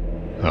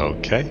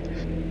 Okay.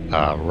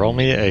 Roll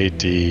me a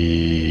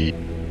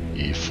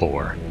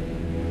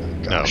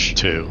D4. Gosh. No,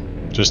 2.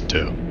 Just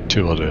 2.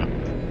 2 will do.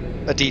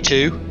 A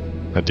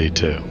D2. A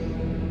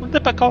D2.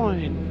 Flip a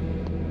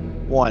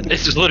coin. 1.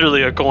 It's just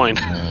literally a coin.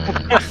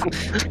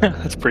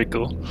 That's pretty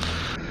cool.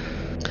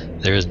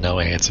 There is no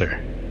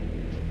answer.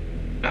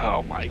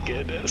 Oh my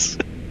goodness.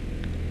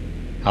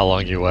 How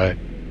long you wait?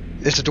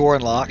 Is the door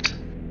unlocked?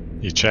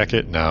 You check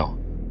it? No.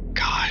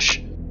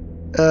 Gosh.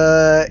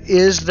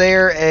 Is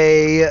there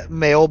a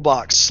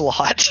mailbox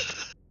slot?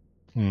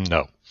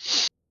 No.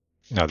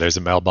 No, there's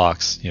a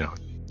mailbox,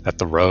 at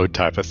the road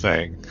type of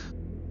thing.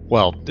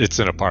 Well, it's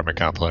an apartment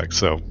complex,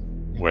 so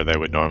where they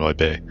would normally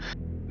be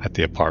at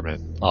the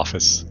apartment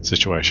office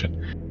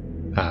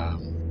situation.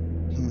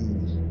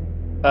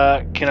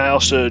 Can I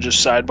also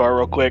just sidebar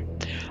real quick?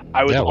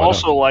 I would Yeah, why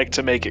also like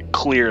to make it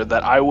clear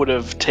that I would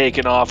have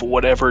taken off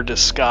whatever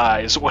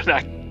disguise when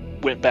I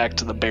went back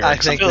to the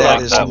barracks. think I feel that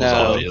like is that was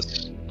no.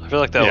 obvious. I feel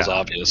like that was Yeah.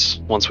 obvious.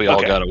 Once we all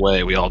Okay. got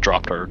away, we all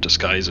dropped our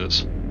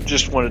disguises.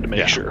 Just wanted to make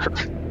Yeah. sure.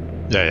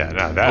 Yeah, no,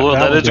 Well, that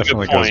one is a good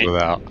definitely goes point.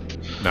 without.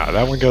 No,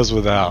 that one goes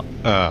without.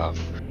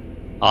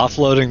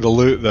 Offloading the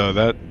loot, though,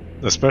 that,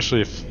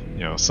 especially if,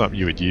 something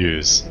you would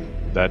use,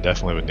 that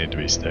definitely would need to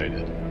be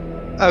stated.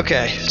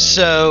 Okay,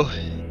 so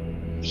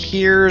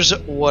here's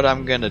what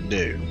I'm gonna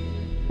do.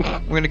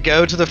 I'm gonna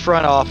go to the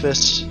front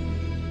office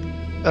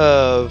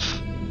of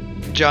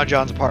John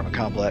John's apartment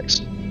complex.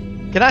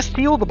 Can I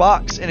steal the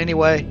box in any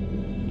way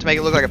to make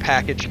it look like a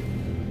package?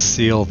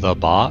 Seal the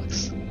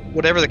box?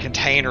 Whatever the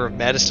container of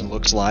medicine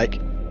looks like.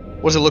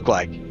 What does it look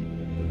like?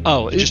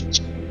 Oh,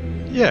 Just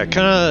yeah,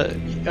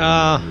 kind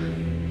of.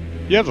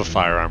 You have a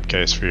firearm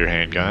case for your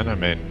handgun. I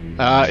mean,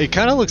 it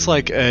kind of looks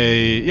like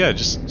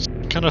just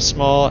kind of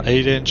small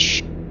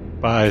 8-inch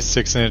by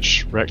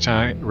 6-inch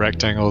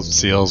rectangle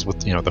seals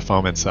with the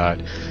foam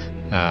inside.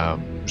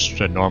 Just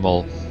a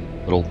normal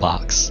little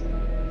box.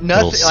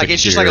 nothing. little Like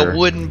it's just like a secure,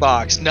 wooden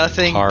box.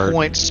 Nothing hard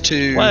points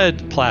to.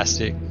 Lead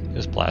plastic.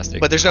 Just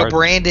plastic. But there's no Hard-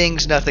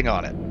 brandings. Nothing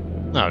on it.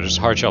 No, just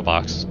a hard shell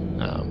box.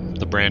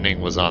 The branding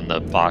was on the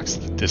box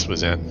that this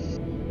was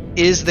in.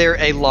 Is there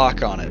a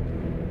lock on it?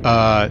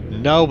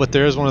 No, but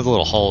there is one of the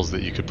little holes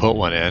that you could put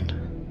one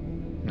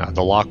in. No,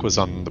 the lock was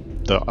on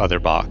the other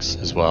box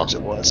as well.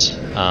 It was.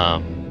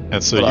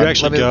 And so Hold you on,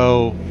 actually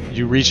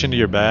you reach into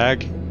your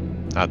bag.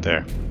 Not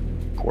there.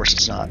 Of course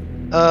it's not.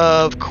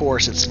 Of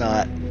course it's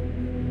not.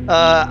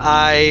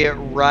 I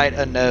write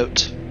a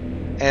note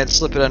and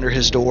slip it under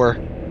his door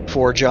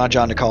for John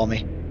to call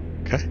me.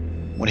 Okay.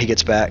 When he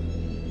gets back.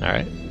 All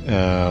right.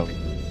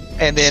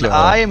 And then So-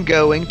 I am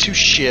going to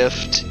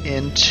shift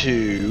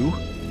into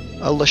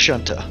a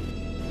Lashunta.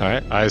 All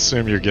right. I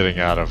assume you're getting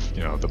out of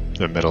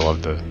the middle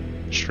of the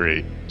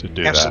street to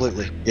do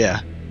Absolutely. Yeah.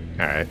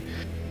 that.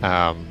 All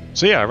right.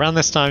 So yeah, around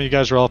this time, you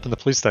guys roll up in the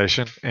police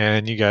station,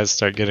 and you guys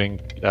start getting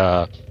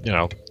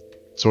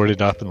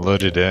sorted up and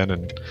loaded in,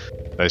 and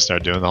they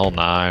start doing the whole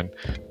 9.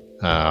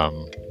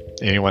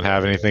 Anyone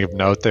have anything of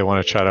note they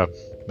want to try to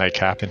make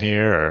happen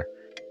here, or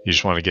you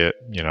just want to get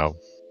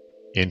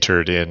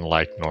entered in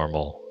like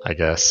normal, I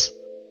guess?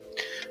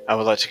 I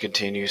would like to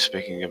continue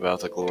speaking about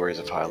the glories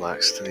of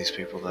Hylax to these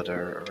people that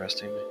are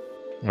arresting me.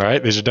 All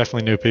right, these are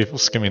definitely new people,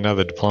 so give me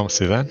another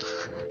diplomacy then.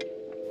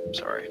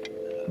 Sorry,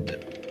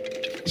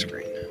 different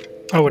screen.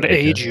 I would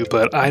aid you,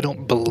 but I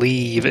don't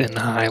believe in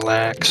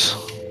Hylax.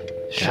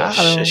 Got Shush,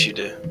 'em. yes you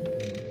do.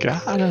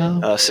 Got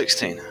him.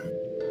 16.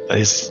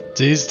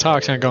 These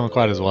talks aren't going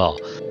quite as well.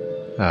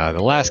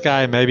 The last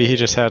guy, maybe he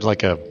just had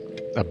like a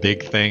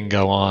big thing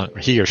go on.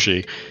 He or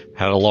she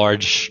had a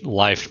large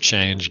life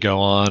change go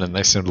on, and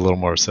they seemed a little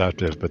more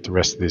receptive. But the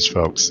rest of these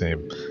folks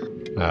seem,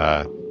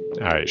 all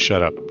right,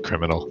 shut up,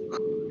 criminal.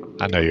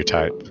 I know your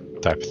type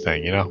of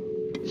thing,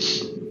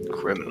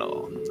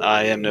 Criminal.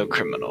 I am no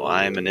criminal.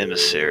 I am an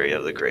emissary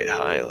of the great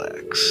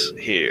Hylax.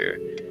 Here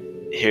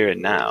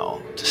and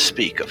now, to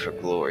speak of her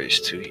glories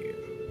to you.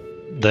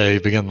 They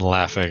begin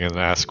laughing and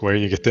ask where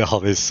you get all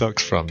these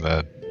silks from.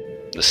 Then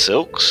The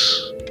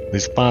silks?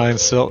 these fine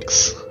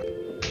silks.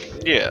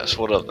 Yes,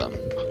 what of them?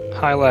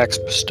 Hylax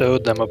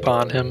bestowed them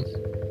upon him.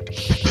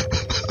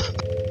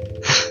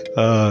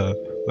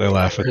 They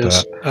laugh at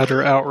His that.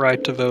 utter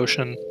outright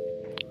devotion.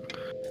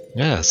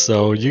 Yeah,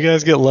 so you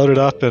guys get loaded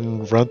up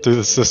and run through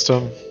the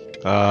system.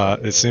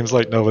 It seems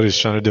like nobody's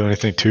trying to do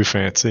anything too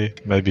fancy.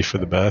 Maybe for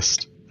the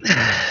best.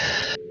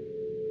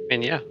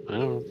 And yeah, I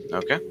don't,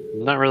 Okay.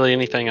 not really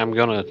anything I'm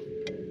gonna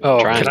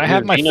Oh, try and can I do.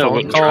 have my Dino phone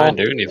wouldn't try call? and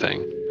do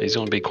anything. He's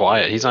gonna be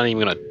quiet. He's not even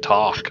gonna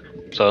talk.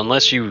 So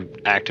unless you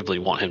actively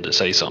want him to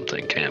say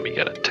something, Cam, you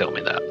gotta tell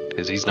me that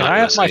because he's not. Can I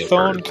gonna have my say a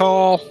phone word.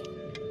 call?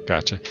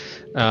 Gotcha.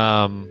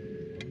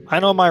 I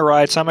know my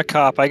rights. I'm a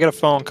cop. I get a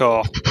phone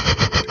call.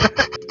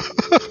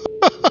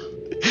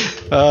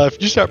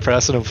 If you start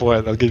pressing them for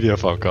it, they'll give you a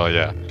phone call.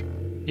 Yeah.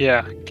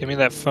 Yeah, give me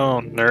that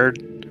phone, nerd.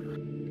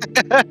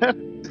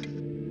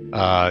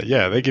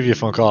 Yeah, they give you a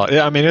phone call.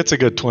 Yeah, I mean, it's a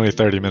good 20,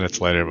 30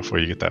 minutes later before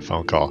you get that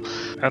phone call.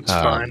 That's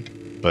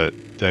fine. But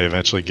they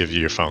eventually give you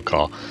your phone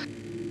call.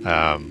 Who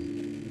are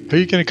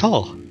you going to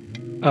call?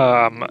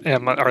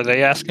 Are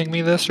they asking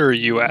me this, or are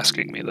you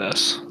asking me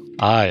this?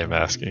 I am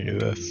asking you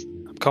this.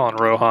 I'm calling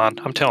Rohan.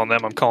 I'm telling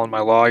them I'm calling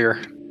my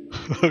lawyer.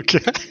 Okay.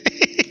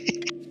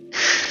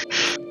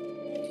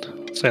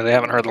 Say they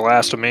haven't heard the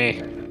last of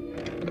me.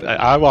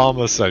 I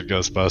almost said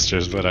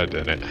Ghostbusters, but I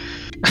didn't.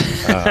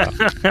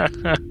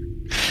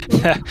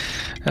 That'd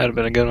have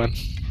been a good one.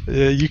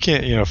 Yeah, you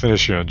can't,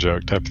 finish your own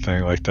joke type of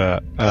thing like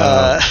that.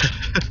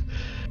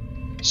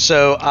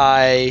 So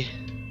I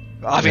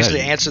obviously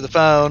Yeah, answer the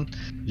phone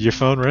your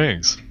phone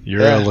rings.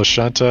 You're Yeah. at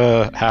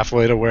Lashunta,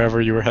 halfway to wherever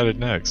you were headed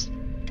next.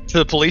 to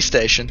the police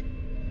station.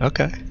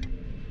 Okay.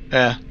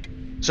 Yeah.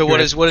 So You're what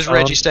in does the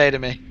Reggie phone? say to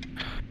me?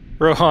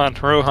 Rohan,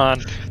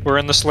 we're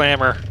in the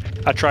slammer.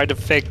 I tried to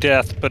fake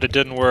death, but it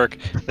didn't work.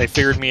 They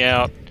figured me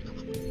out.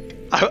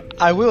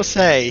 I will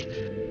say,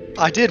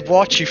 I did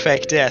watch you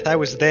fake death. I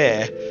was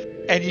there,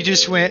 and you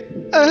just went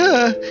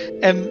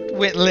and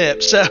went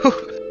limp. So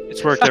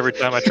It's worked every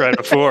time I tried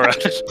before. I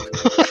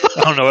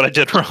don't know what I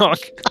did wrong.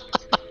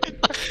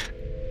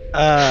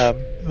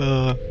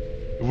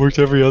 It worked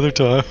every other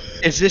time.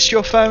 is this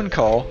your phone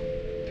call?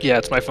 Yeah,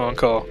 it's my phone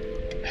call.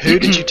 Who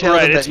did you tell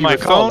right, them that it's you my were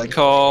phone calling?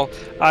 call.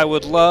 I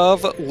would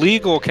love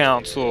legal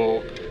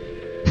counsel,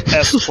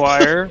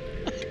 Esquire.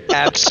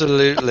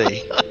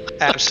 Absolutely,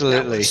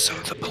 absolutely. So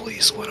the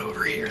police would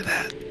overhear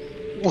that.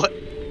 What?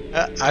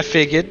 I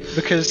figured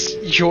because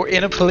you're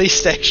in a police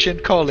station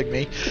calling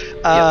me.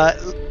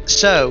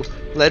 So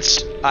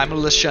I'm a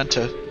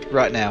Lashunta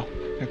right now.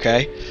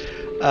 Okay.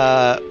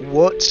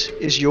 What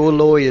is your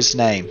lawyer's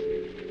name?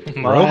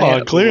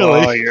 Rohan,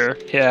 clearly. Lawyer.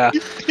 Yeah.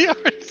 He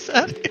already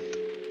said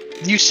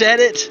it. You said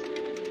it.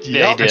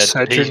 Yeah, he I did.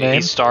 said your He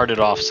name? started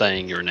off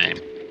saying your name.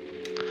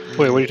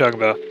 Wait, what are you talking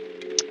about?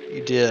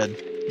 You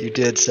did. You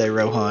did say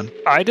Rohan.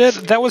 I did.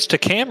 That was to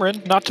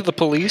Cameron, not to the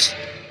police.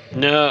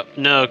 No,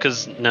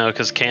 because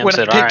Cam When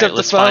said, I "All picked right, up the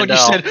let's phone, find you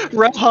out." said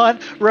Rohan.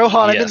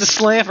 I'm in the Yes.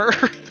 slammer.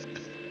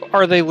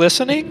 Are they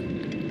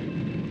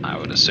listening? I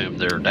would assume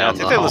they're down Yeah, I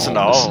think the they listen to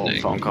hall all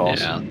listening. phone calls.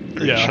 Yeah,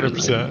 Yeah, sure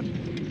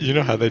 100%. You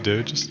know how they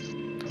do. Just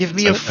Give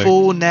me a Okay.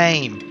 full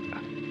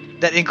name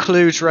that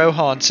includes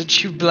Rohan,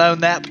 since you've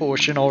blown that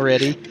portion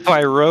already.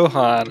 By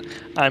Rohan,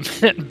 I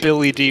meant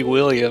Billy D.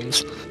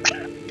 Williams.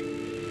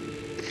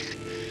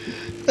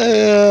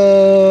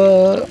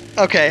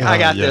 Okay, I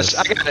got this. yes.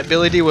 I got it.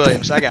 Billy D.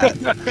 Williams. I got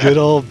it. Good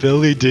old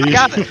Billy D. I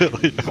got it.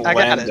 I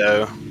got it.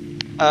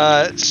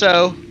 Lando.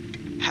 So,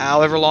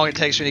 however long it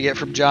takes me to get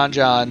from John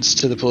John's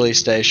to the police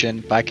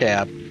station by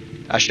cab,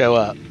 I show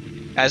up.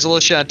 As a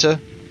Lashunta,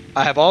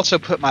 I have also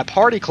put my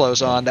party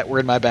clothes on that were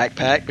in my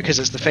backpack because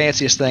it's the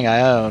fanciest thing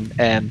I own,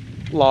 and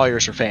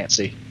lawyers are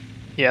fancy.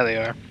 Yeah, they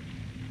are.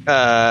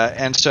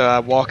 And so I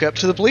walk up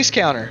to the police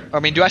counter. I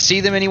mean, do I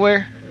see them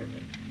anywhere?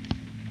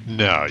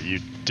 No, you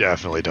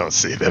definitely don't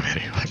see them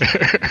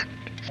anywhere.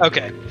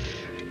 Okay.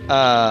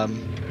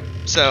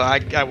 So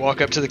I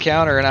walk up to the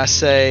counter and I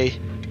say,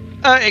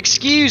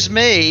 excuse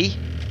me,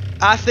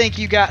 I think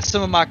you got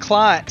some of my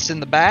clients in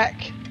the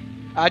back.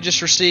 I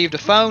just received a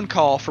phone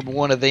call from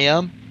one of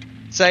them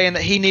saying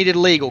that he needed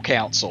legal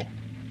counsel.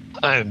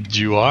 And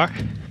you are?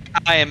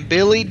 I am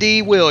Billy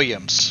D.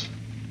 Williams,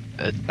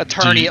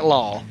 attorney at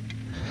law.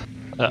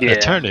 Yeah.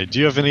 Attorney. Do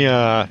you have any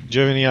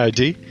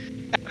ID?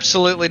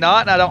 Absolutely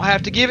not, and I don't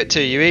have to give it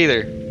to you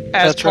either.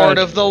 As That's part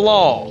right. of the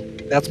law.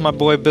 That's my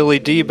boy Billy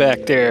D.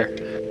 back there.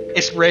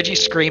 It's Reggie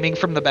screaming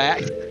from the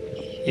back.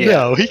 Yeah,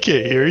 No, he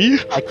can't hear you.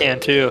 I can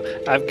too.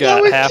 I've got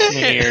No, he half an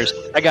can't. ears.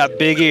 I got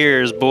big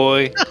ears,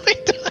 boy.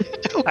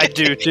 I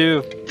do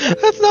too.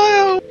 That's not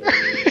how it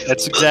works.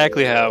 That's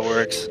exactly how it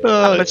works.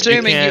 I'm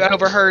assuming you can't-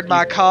 overheard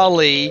my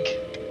colleague.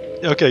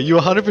 Okay, you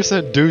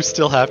 100% do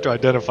still have to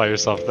identify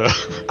yourself, though.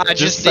 I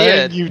just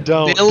saying did. you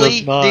don't Billy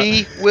does not.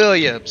 D.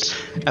 Williams.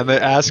 And they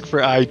ask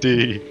for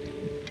ID.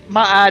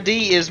 My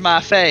ID is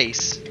my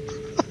face.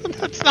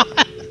 That's not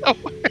how that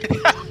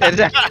works. And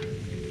that-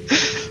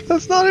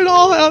 That's not at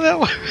all how that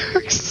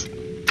works.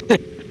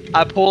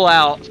 I pull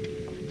out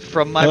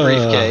from my Uh.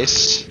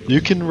 briefcase.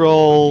 You can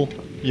roll,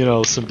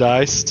 some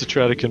dice to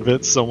try to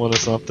convince someone of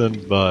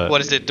something, but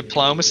What is it?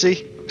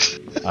 Diplomacy?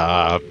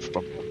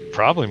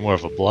 probably more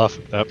of a bluff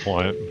at that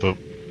point. But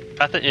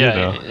I think,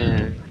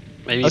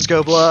 maybe. Let's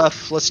go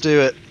bluff. Let's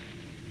do it.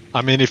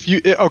 I mean, so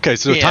Yeah.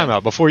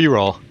 timeout before you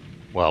roll.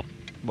 Well,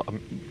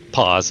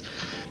 pause.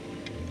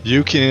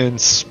 You can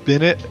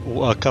spin it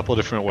a couple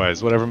different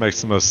ways, whatever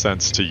makes the most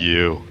sense to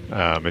you.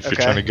 If you're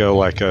Okay. trying to go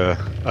like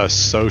a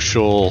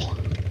social,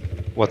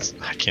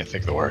 I can't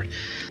think of the word.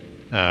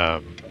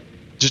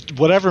 Just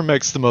whatever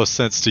makes the most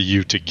sense to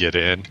you to get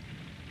in.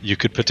 You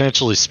could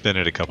potentially spin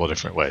it a couple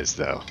different ways,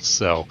 though.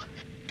 So,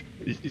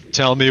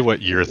 tell me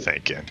what you're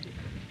thinking.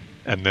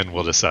 and then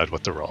we'll decide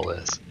what the role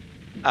is.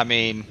 I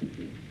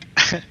mean,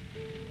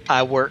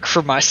 I work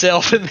for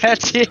myself, and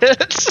that's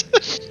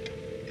it.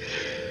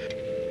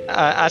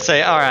 I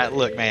say, all right,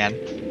 look, man,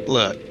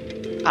 look,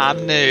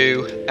 I'm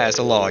new as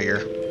a lawyer,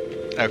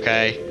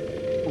 okay?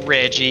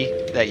 Reggie,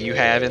 that you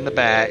have in the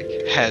back,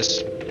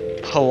 has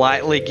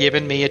politely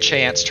given me a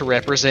chance to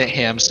represent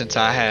him since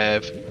I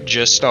have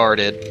just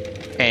started,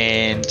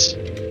 and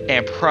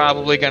am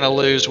probably going to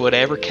lose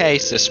whatever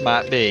case this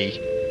might be.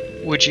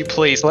 Would you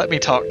please let me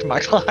talk to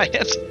my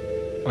client?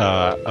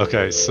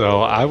 Okay,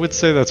 so I would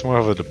say that's more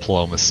of a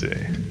diplomacy.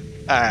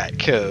 All right,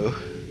 cool.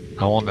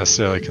 I won't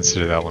necessarily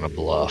consider that one a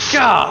bluff.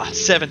 Gah,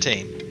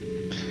 17.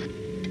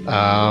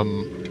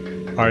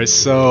 Alright,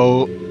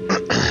 so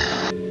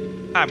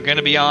I'm going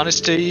to be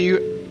honest to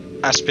you.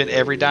 I spent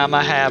every dime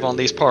I have on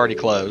these party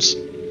clothes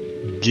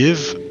give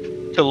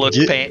to look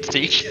Gi-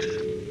 fancy.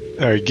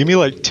 Alright, give me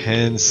like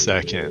 10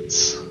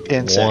 seconds.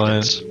 10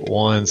 seconds.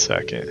 1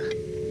 second.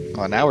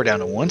 Well, now we're down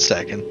to 1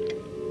 second.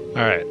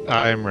 Alright,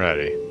 I'm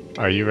ready.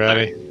 Are you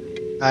ready?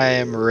 I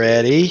am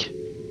ready.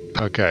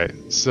 Okay,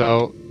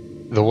 so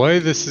the way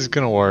this is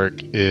gonna work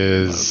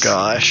is... Oh,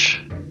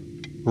 gosh.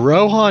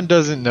 Rohan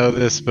doesn't know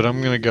this, but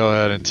I'm gonna go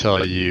ahead and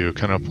tell you,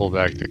 kind of pull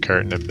back the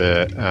curtain a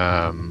bit.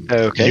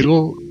 Okay.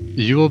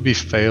 You will be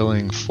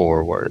failing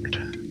forward.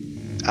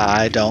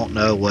 I don't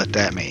know what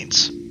that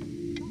means.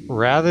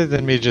 Rather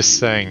than me just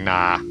saying,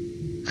 nah,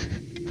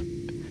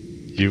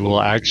 you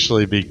will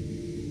actually be...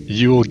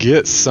 You will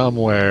get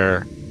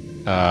somewhere...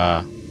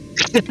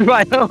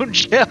 My own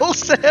jail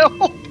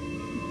cell?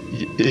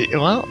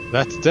 Well,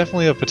 that's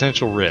definitely a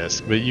potential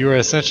risk, but you are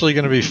essentially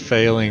going to be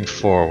failing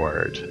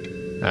forward.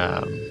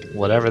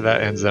 Whatever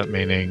that ends up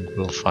meaning,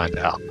 we'll find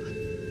out.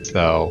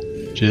 So,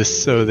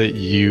 just so that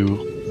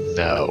you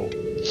know.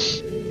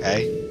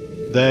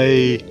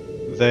 Okay.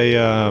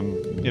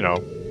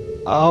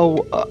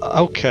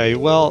 Okay,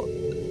 well,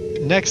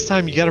 next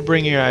time you got to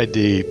bring your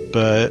ID,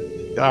 but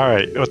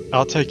alright,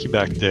 I'll take you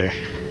back there.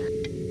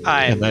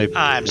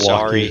 I'm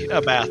sorry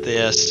about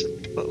this.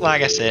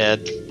 Like I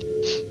said,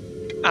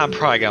 I'm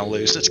probably going to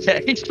lose this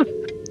case.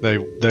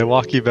 They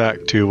walk you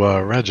back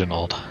to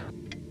Reginald.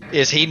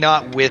 Is he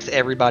not with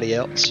everybody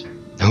else?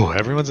 Oh,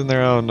 everyone's in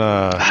their own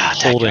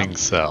holding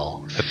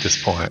cell at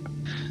this point.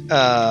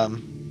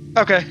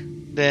 Okay,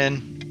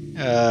 then.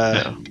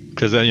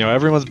 Because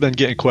everyone's been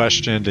getting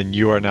questioned, and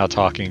you are now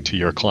talking to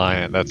your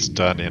client. That's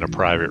done in a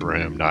private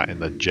room, not in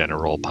the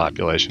general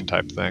population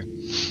type thing.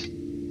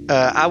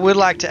 I would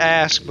like to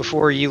ask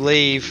before you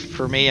leave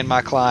for me and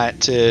my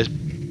client to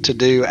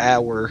do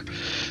our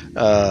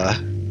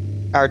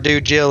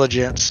due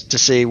diligence to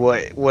see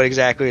what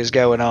exactly is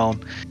going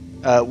on.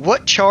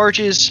 What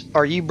charges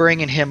are you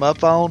bringing him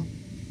up on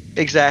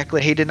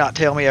exactly? He did not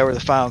tell me over the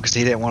phone because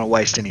he didn't want to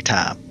waste any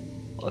time.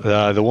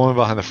 The woman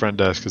behind the front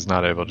desk is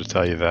not able to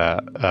tell you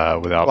that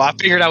without... Well, I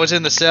figured I was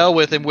in the cell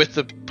with him with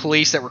the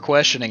police that were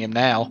questioning him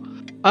now.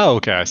 Oh,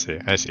 okay, I see.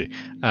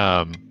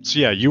 So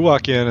yeah, you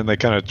walk in and they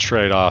kind of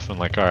trade off and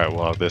like, all right,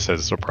 well, this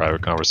is a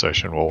private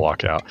conversation. We'll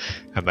walk out.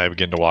 And they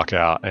begin to walk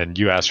out and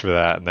you ask for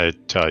that and they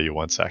tell you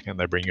 1 second.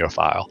 They bring you a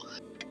file.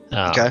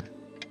 Okay.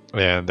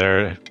 And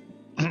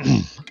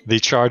the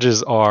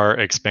charges are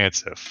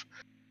expansive.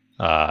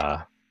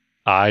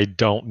 I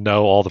don't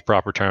know all the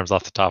proper terms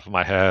off the top of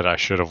my head. I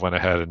should have went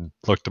ahead and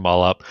looked them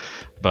all up.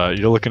 But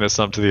you're looking at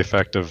something to the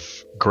effect of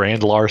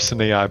grand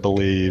larceny, I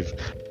believe,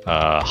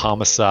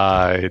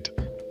 homicide,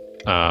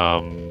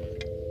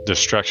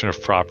 destruction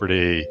of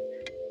property,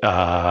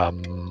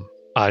 and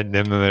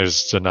then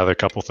there's another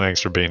couple things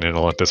for being in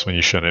Olympus when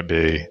you shouldn't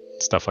be,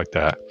 stuff like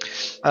that.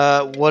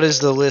 What is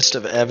the list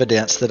of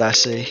evidence that I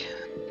see?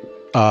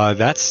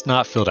 That's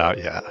not filled out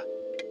yet.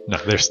 No,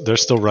 they're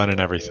still running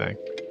everything,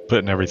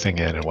 putting everything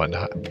in and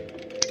whatnot.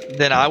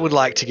 Then I would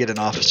like to get an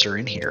officer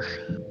in here.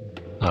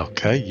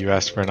 Okay, you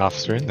asked for an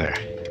officer in there.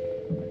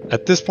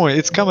 At this point,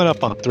 it's coming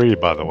up on 3,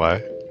 by the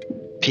way.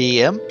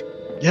 PM?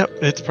 Yep,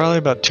 it's probably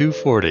about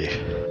 2:40.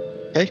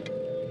 Okay.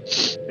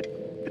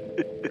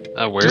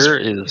 Where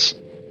is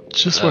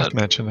Just worth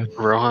mentioning.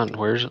 Rohan?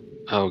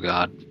 Oh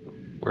God,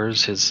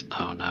 where's his?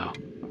 Oh no.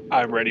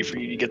 I'm ready for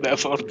you to get that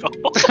phone call.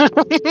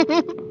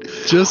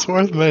 Just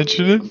worth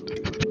mentioning.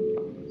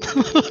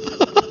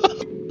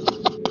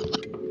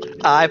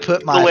 I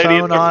put my The lady at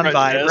phone the on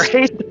front desk.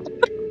 vibrate.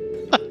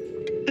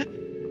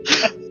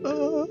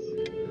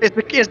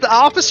 Is the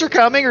officer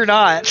coming or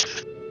not?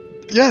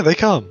 Yeah, they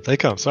come.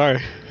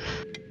 Sorry.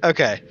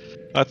 Okay.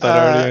 I thought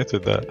I already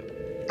answered that.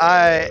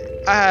 I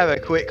have a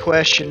quick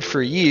question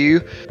for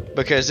you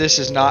because this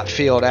is not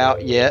filled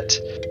out yet.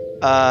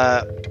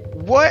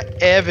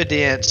 What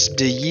evidence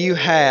do you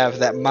have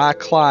that my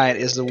client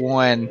is the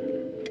one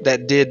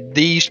that did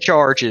these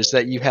charges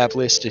that you have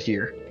listed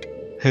here?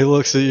 He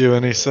looks at you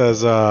and he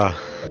says,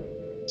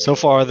 so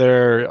far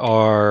there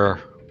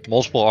are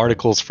multiple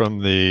articles from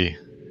the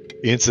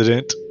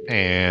incident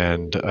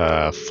and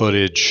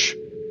footage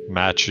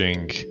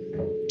matching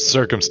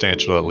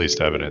circumstantial, at least,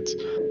 evidence.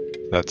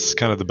 That's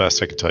kind of the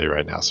best I can tell you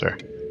right now, sir.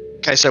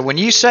 Okay, so when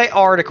you say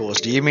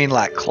articles, do you mean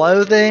like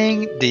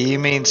clothing? Do you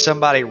mean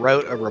somebody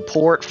wrote a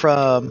report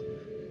from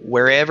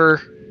wherever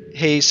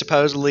he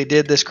supposedly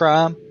did this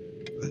crime?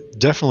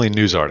 Definitely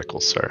news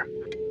articles, sir.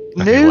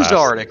 And he News laughs.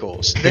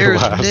 articles. He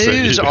There's laughs at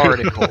news you.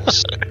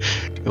 articles.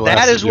 He laughs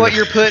That at is what you.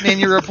 you're putting in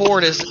your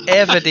report as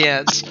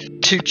evidence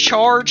to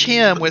charge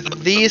him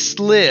with this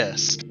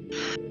list.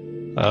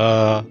 He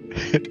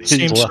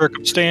Seems la-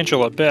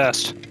 circumstantial at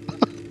best.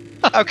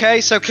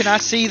 Okay, so can I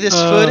see this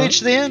footage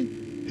then?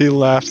 He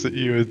laughs at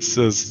you and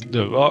says,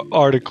 no,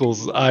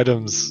 articles,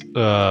 items,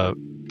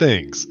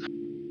 things.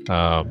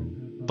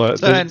 But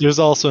Son. there's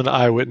also an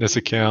eyewitness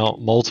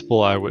account,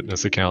 multiple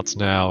eyewitness accounts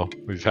now.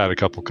 We've had a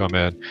couple come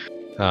in.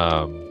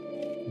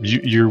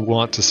 You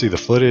want to see the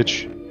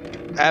footage?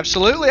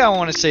 Absolutely, I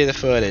want to see the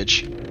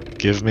footage.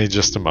 Give me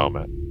just a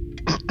moment.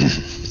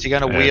 Is he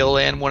going to wheel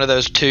in one of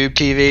those tube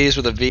TVs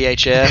with a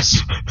VHS?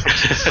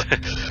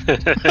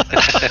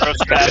 Throw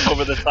static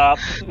over the top.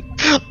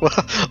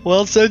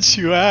 well, since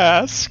you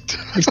asked.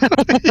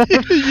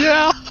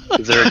 Yeah.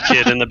 Is there a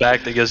kid in the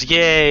back that goes,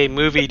 "Yay,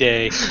 movie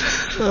day"?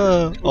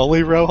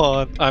 Only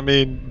Rohan. I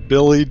mean,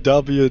 Billy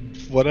W.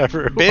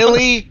 Whatever.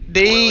 Billy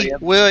D.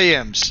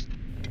 Williams.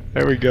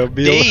 There we go.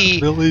 D.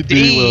 Billy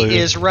D. D Williams.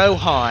 is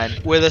Rohan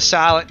with a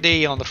silent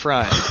D on the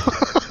front.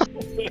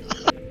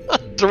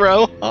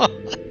 Rohan.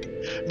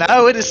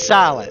 No, it is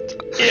silent.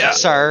 Yeah.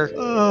 Sir.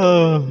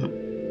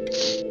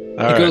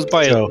 He goes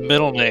by his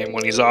middle name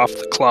when he's off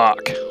the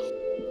clock.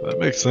 That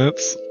makes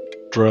sense.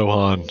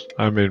 Rohan.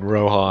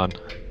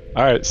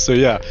 All right, so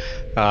yeah.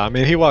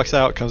 He walks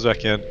out, comes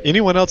back in.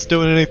 Anyone else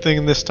doing anything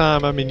in this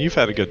time? I mean, you've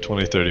had a good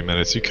 20, 30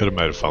 minutes. You could have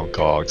made a phone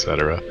call,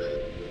 etc.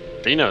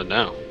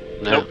 No,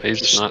 Nope, he's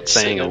just not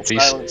sitting saying in a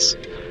piece. silence.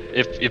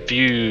 If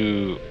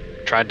you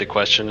tried to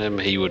question him,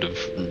 he would have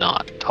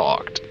not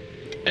talked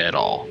at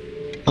all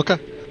Okay.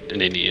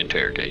 in any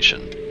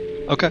interrogation.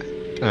 Okay.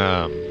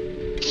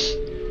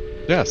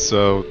 Yeah,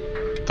 so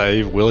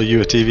they will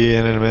you a TV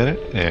in a minute,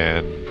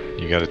 and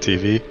you got a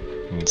TV,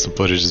 and some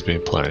footage is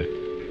being played.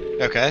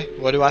 Okay,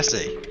 what do I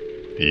see?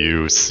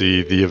 You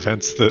see the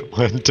events that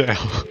went down.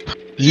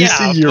 You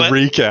Yeah, see your but-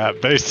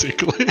 recap,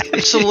 basically.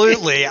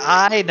 Absolutely,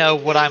 I know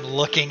what I'm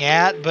looking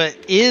at, but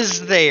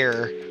is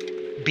there,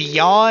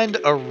 beyond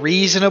a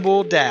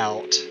reasonable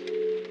doubt,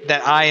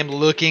 that I am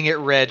looking at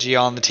Reggie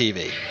on the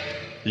TV?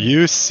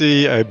 You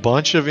see a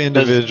bunch of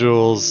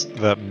individuals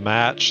that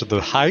match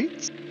the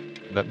heights,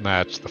 that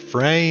match the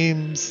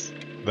frames,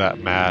 that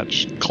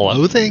match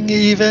clothing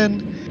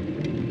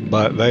even,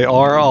 but they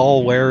are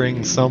all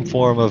wearing some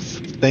form of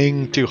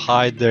thing to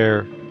hide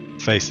their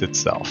face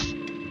itself.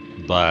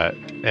 But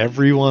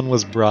everyone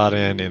was brought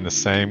in the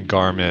same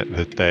garment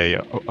that they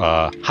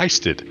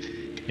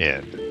heisted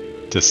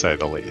in, to say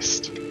the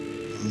least.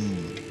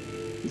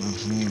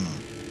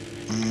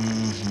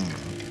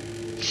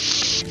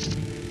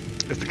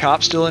 Is the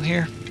cop still in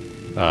here?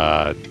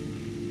 Yeah,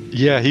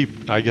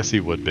 I guess he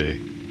would be,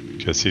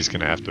 because he's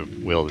gonna have to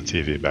wheel the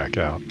TV back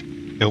out,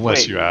 unless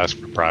Wait. you ask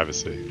for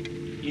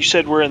privacy. You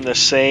said we're in the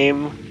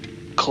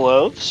same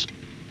clothes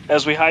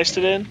as we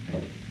heisted in?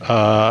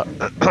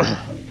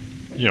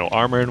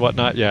 Armor and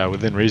whatnot. Yeah,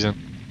 within reason.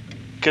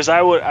 Because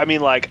what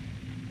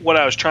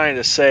I was trying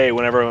to say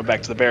whenever I went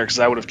back to the barracks is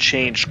I would have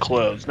changed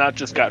clothes, not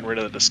just gotten rid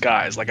of the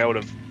disguise. Like, I would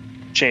have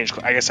changed.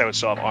 I guess I would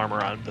still have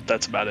armor on, but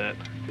that's about it.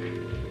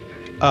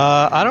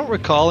 I don't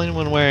recall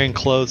anyone wearing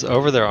clothes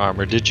over their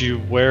armor. Did you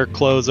wear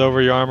clothes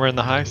over your armor in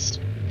the heist?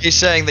 He's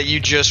saying that you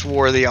just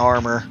wore the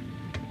armor.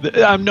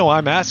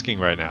 I'm asking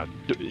right now.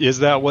 Is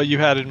that what you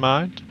had in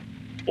mind?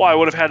 Well, I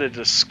would have had a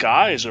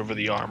disguise over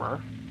the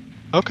armor.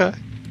 Okay.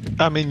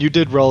 I mean, you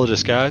did roll a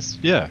disguise.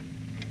 Yeah.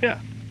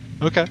 Yeah.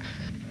 Okay.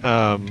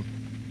 Dino,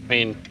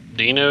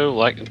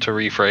 to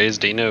rephrase,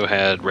 Dino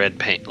had red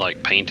paint,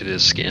 painted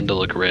his skin to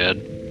look red,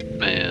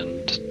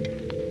 and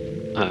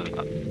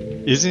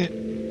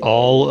Isn't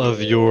all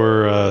of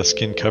your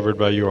skin covered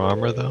by your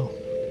armor though?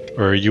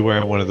 Or are you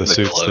wearing one of the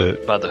suits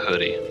that by the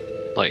hoodie.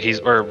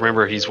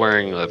 Remember he's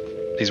wearing a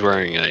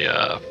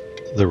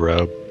the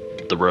robe?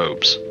 the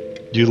robes.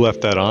 You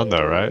left that on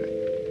though, right?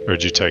 Or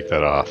did you take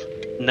that off?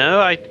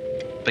 No,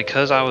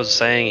 because I was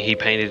saying he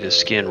painted his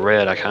skin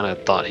red, I kind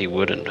of thought he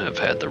wouldn't have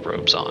had the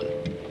robes on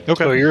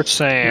Okay. So you're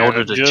saying in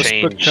order to just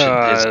change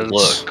because his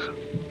look.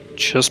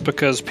 just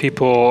because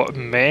people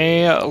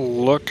may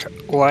look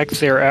like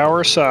they're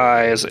our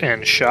size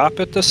and shop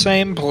at the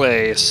same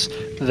place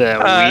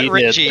that we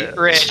Reggie, did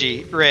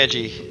this.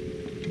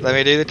 Reggie. Let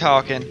me do the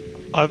talking.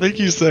 I think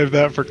you saved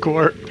that for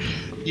court.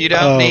 You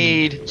don't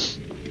need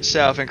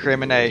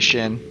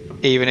self-incrimination,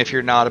 even if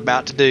you're not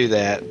about to do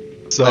that.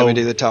 So Let me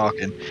do the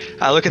talking.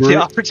 I look at the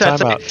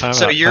opportunity.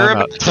 So you're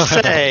about to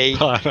say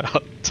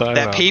time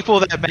that out.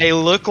 people that may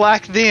look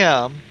like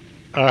them.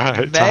 All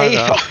right, They-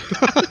 time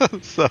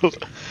out. So,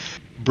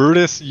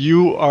 Brutus,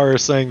 you are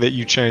saying that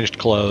you changed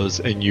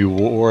clothes and you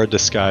wore a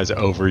disguise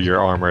over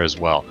your armor as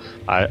well.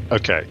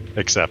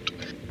 Except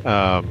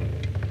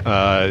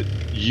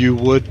you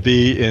would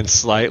be in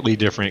slightly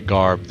different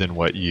garb than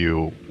what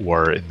you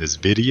were in this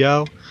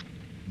video,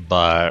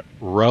 But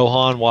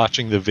Rohan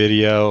watching the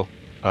video,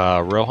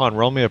 Rohan,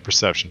 roll me a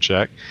perception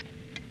check.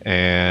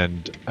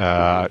 And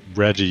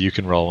Reggie, you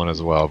can roll one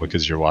as well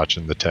because you're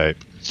watching the tape.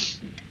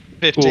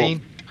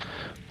 15.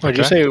 What'd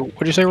you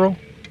say? Roll.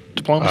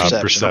 Diplomacy.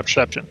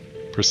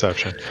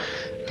 Perception.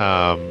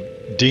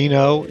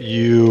 Dino,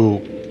 you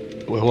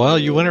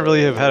wouldn't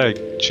really have had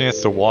a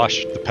chance to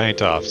wash the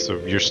paint off, so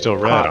you're still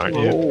red, aren't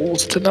you?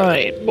 Rolls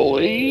tonight,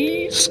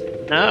 boys.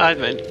 No, I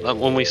meant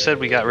when we said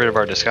we got rid of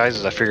our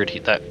disguises, I figured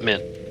that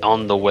meant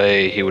on the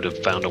way he would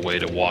have found a way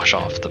to wash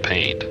off the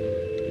paint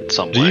in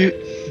some way.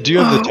 Do you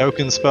have the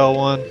token spell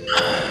one?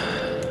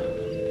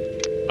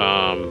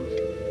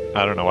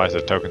 I don't know why I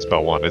said token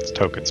spell one. It's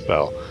token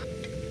spell.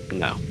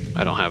 No,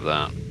 I don't have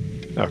that.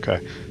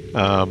 Okay.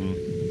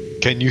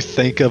 Can you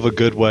think of a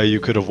good way you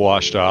could have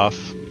washed off?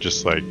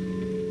 Just like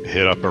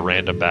hit up a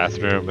random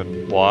bathroom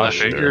and wash?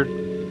 I figured.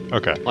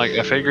 Okay.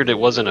 I figured it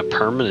wasn't a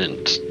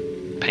permanent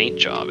paint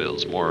job. It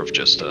was more of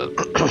just a.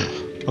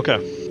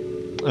 Okay.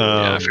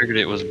 Yeah, I figured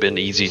it was been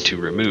easy to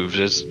remove.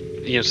 Just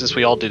since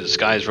we all do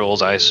disguise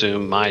rolls, I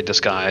assume my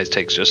disguise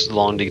takes just as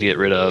long to get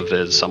rid of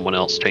as someone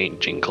else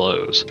changing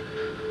clothes.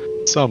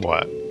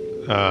 Somewhat.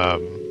 I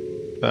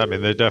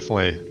mean, they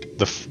definitely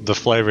the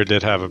flavor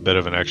did have a bit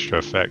of an extra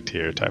effect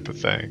here, type of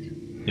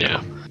thing.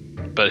 Yeah,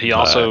 but he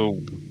also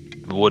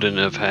wouldn't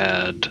have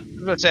had.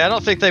 I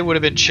don't think they would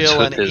have been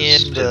chilling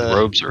in the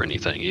robes or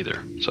anything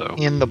either. So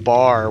in the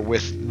bar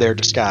with their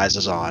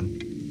disguises on.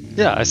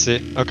 Yeah, I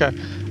see. Okay.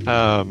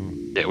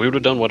 Yeah, we would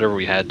have done whatever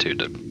we had to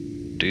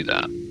do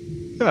that.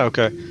 Yeah.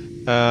 Okay.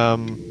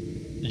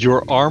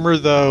 Your armor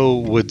though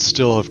would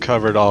still have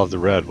covered all of the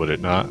red, would it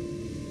not?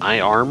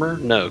 My armor?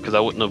 No, because I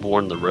wouldn't have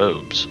worn the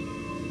robes.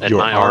 And Your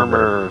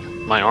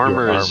my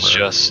armor is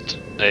just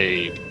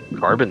a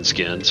carbon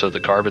skin, so the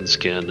carbon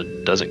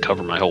skin doesn't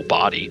cover my whole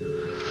body.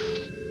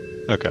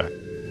 Okay.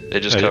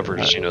 It just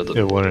covers, it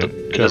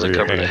doesn't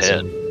cover the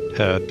head.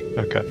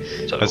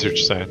 Okay. So, that's what you're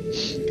saying.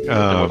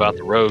 And without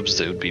the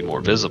robes, it would be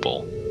more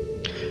visible.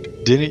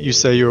 Didn't you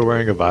say you were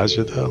wearing a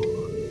visor though?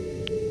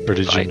 Or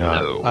did you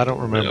not? No. I don't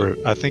remember.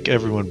 No. I think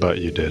everyone but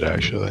you did,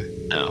 actually.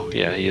 No,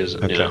 yeah, he is.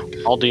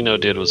 Okay. All Dino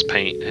did was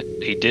paint.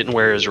 He didn't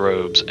wear his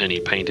robes, and he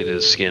painted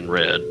his skin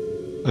red.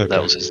 Okay.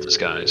 That was his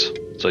disguise.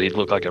 So he'd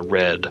look like a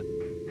red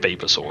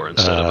Venusaur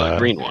instead of a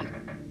green one.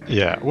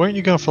 Yeah. Weren't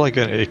you going for like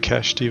an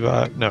Ikeshti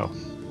vibe? No.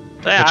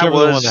 Yeah, Whichever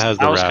one that has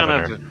the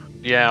Ravener.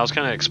 I was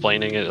kind of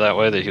explaining it that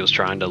way, that he was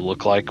trying to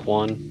look like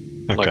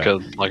one. Okay.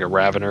 Like a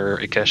Ravener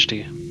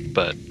Ikeshti.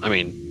 But, I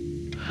mean...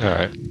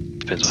 Alright.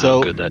 Depends on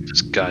how good that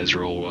disguise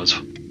roll was.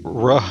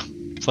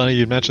 Funny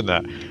you mentioned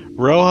that.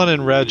 Rohan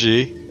and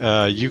Reggie,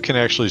 you can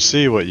actually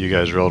see what you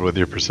guys rolled with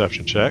your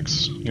perception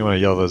checks. You want to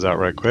yell those out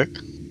right quick?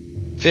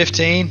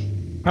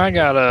 15. I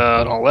got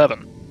an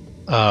 11.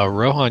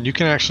 Rohan, you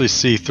can actually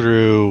see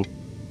through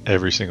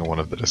every single one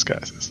of the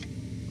disguises.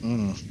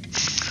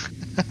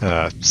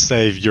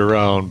 Save your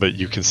own, but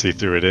you can see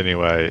through it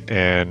anyway.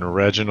 And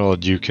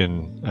Reginald, you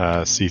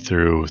can see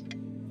through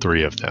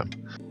 3 of them.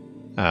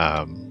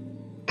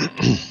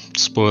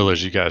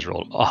 Spoilers, you guys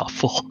rolled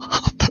awful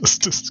on those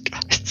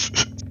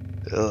disguises.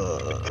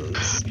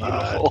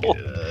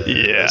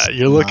 Yeah,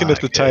 you're looking at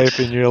the tape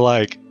and you're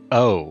like,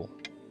 oh,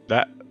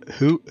 that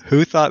who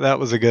thought that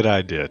was a good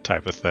idea,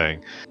 type of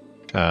thing.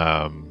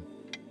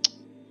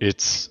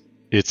 It's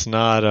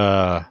not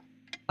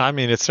I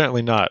mean, it's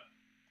certainly not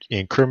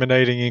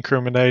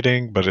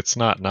incriminating, but it's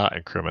not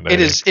incriminating.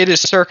 It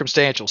is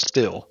circumstantial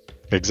still.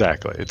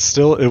 Exactly.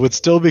 It would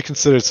still be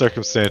considered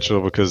circumstantial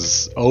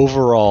because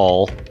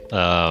overall,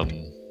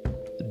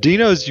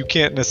 Dino's you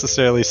can't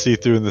necessarily see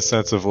through in the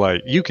sense of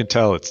like, you can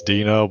tell it's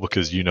Dino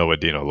because you know what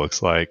Dino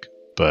looks like,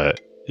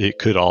 but it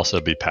could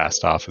also be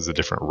passed off as a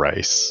different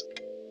race.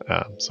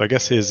 So I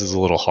guess his is a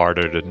little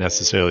harder to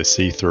necessarily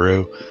see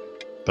through,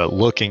 but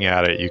looking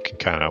at it, you can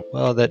kind of,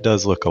 well, that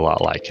does look a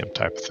lot like him,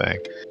 type of thing.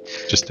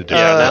 Just to do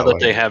now that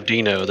they have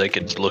Dino, they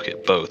can look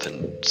at both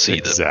and see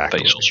the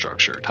facial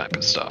structure type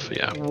of stuff.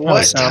 Yeah.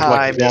 What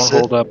time is it?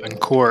 Hold up in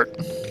court.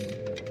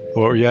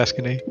 What were you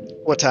asking, E?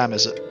 What time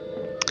is it?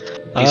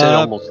 He said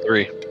almost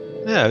 3.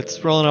 Yeah,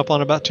 it's rolling up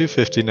on about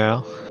 2:50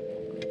 now.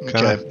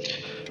 Okay.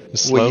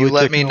 Will you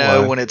let me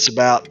know when it's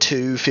about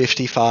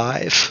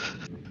 2:55?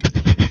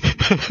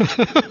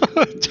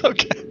 It's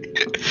okay.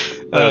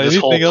 This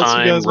whole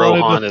time,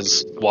 Rohan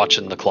is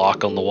watching the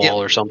clock on the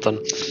wall or something.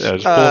 Yeah,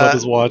 just pulling up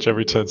his watch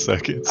every 10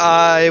 seconds.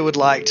 I would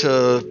like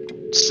to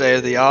say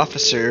to the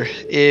officer,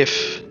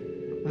 if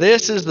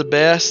this is the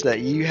best that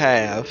you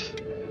have,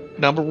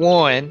 number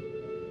one,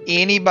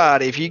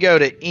 anybody, if you go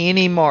to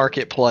any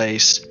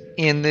marketplace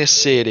in this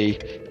city,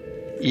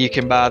 you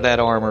can buy that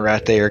armor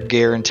right there,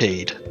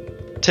 guaranteed.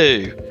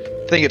 2,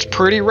 I think it's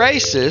pretty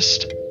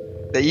racist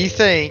that you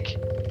think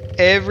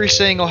every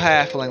single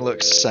halfling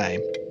looks the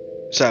same.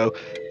 So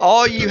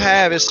all you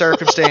have is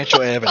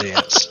circumstantial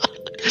evidence.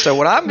 So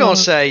what I'm going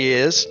to say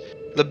is,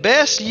 the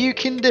best you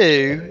can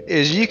do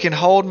is you can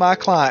hold my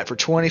client for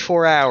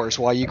 24 hours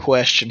while you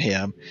question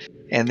him,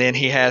 and then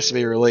he has to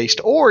be released.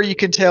 Or you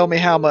can tell me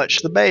how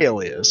much the bail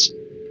is.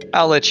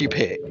 I'll let you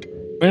pick.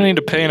 We don't need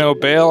to pay no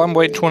bail. I'm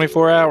waiting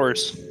 24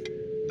 hours.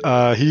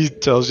 He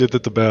tells you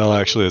that the bail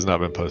actually has not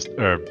been posted.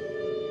 Or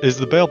is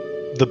the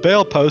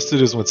bail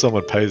posted is when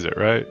someone pays it,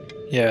 right?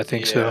 Yeah, I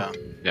think so.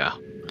 Yeah.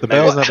 The Maybe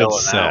bail's not been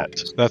Helen out.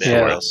 set. That's Yeah,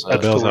 the word. that's The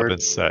bail's the not word.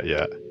 been set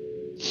yet.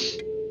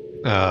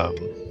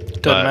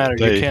 Doesn't But matter.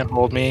 You can't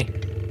hold me.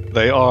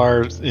 They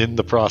are in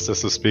the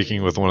process of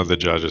speaking with one of the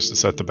judges to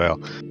set the bail.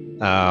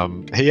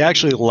 He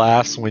actually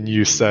laughs when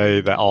you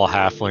say that all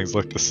halflings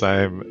look the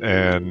same,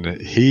 and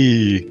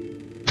he,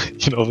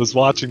 was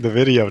watching the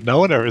video. No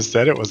one ever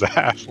said it was a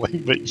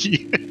halfling, but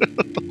you.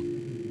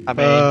 I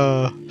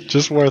mean,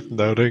 Just worth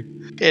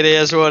noting. it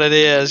is what it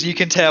is. You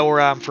can tell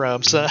where I'm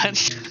from, son.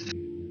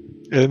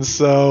 And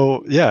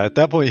so, yeah, at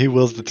that point, he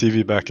wheels the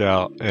TV back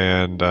out,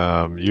 and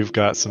you've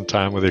got some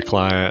time with your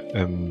client,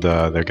 and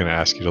they're going to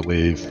ask you to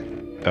leave,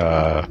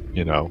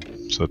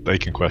 so they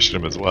can question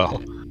him as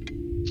well.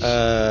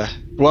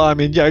 Well, I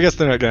mean, yeah, I guess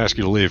they're not going to ask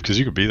you to leave because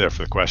you could be there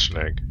for the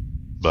questioning,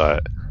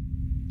 but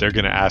they're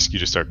going to ask you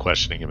to start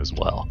questioning him as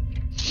well.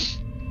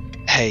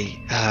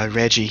 Hey,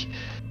 Reggie,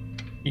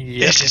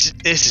 Yep.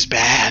 this is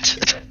bad.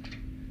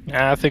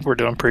 I think we're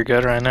doing pretty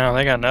good right now.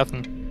 They got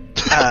nothing.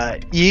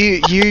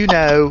 You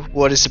know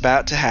what is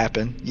about to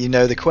happen. You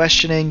know the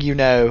questioning. You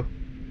know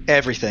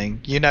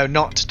everything. You know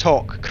not to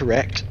talk.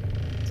 Correct?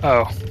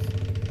 Oh,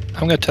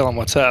 I'm gonna tell them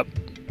what's up.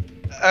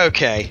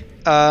 Okay.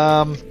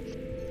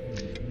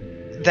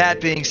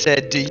 That being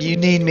said, do you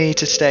need me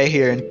to stay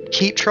here and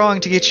keep trying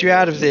to get you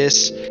out of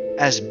this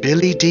as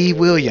Billy D.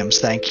 Williams?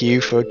 Thank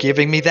you for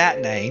giving me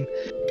that name.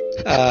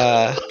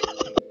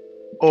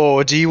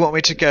 Or do you want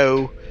me to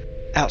go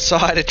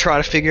outside and try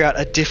to figure out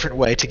a different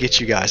way to get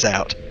you guys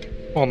out?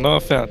 Well, no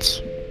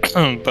offense,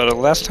 but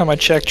last time I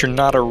checked, you're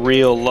not a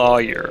real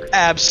lawyer.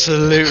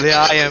 Absolutely,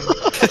 I am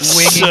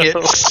winging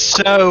it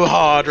so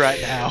hard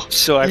right now.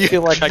 So I You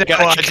feel like I have no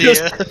got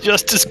idea.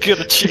 just as good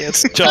a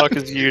chance to talk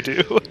as you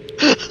do.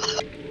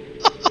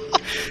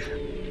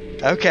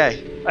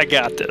 Okay, I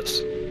got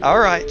this. all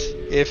right.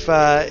 If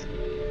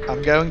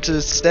I'm going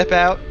to step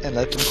out and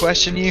let them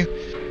question you,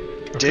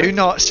 do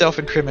not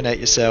self-incriminate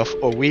yourself,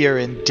 or we are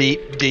in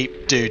deep,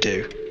 deep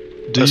doo-doo.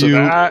 Listen,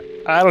 I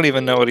don't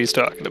even know what he's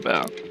talking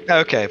about.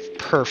 Okay,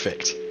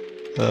 perfect.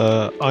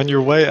 On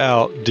your way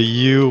out, do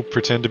you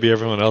pretend to be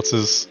everyone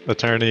else's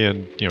attorney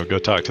and go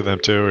talk to them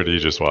too, or do you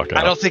just walk out?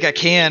 I don't think I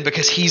can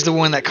because he's the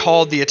one that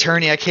called the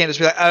attorney. I can't just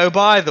be like, oh,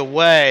 by the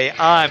way,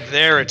 I'm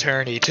their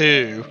attorney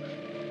too.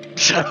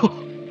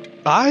 So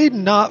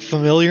I'm not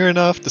familiar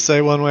enough to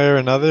say one way or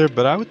another,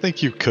 but I would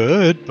think you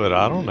could, but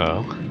I don't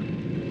know.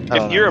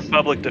 If you're a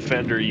public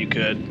defender, you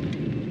could.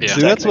 Yeah.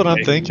 See, that's what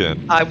I'm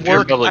thinking. I you're a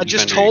work. public I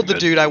just defender, told you the could.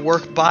 dude I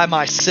work by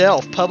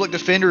myself. Public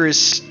defender is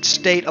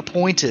state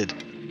appointed.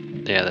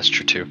 Yeah, that's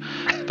true too.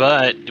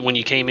 But when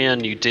you came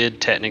in, you did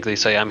technically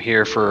say, "I'm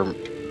here for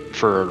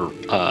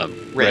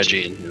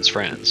Reggie and his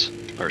friends,"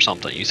 or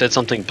something. You said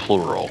something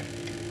plural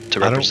to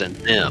I don't- represent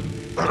them.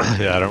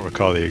 Yeah, I don't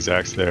recall the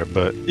exacts there,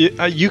 but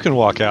you can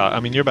walk out. I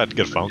mean, you're about to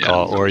get a phone Yeah,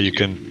 call, so or you you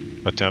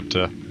can attempt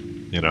to,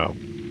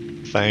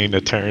 feign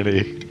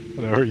attorney,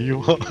 whatever you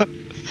want.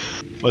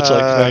 Much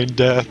like feign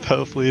death.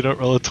 Hopefully, you don't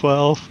roll a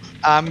 12.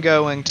 I'm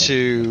going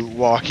to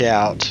walk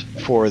out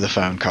for the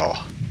phone call.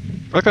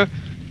 Okay.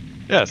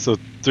 Yeah, so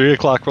 3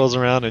 o'clock rolls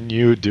around, and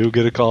you do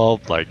get a call.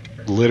 Like,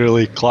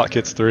 literally, clock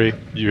hits 3,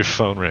 your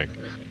phone ring.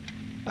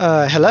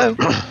 Hello.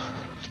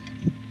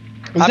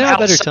 Was I'm there a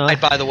better outside,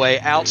 time? by the way,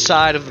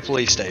 outside of the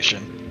police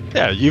station.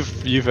 Yeah,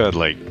 you've had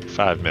like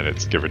 5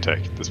 minutes, give or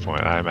take, at this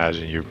point. I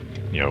imagine you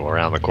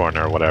around the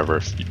corner or whatever,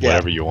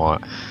 whatever you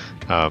want.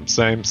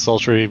 Same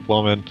sultry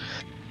woman.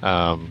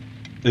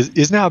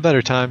 Is now a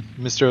better time,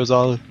 Mr.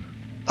 Ozalu?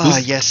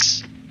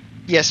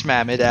 Yes,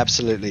 ma'am. It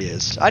absolutely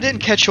is. I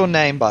didn't catch your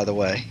name, by the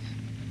way.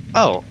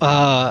 Oh,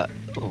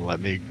 let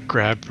me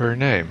grab her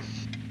name.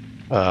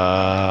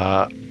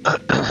 Dun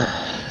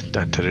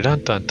dun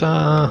dun dun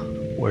dun.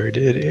 Where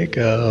did it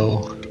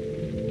go?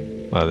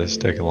 Wow, this is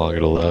taking longer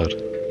to load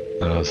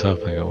than I was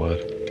hoping it would.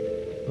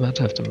 I'm about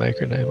to have to make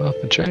her name up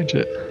and change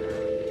it.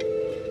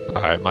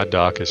 Alright, my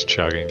dock is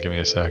chugging. Give me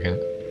a second.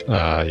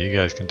 You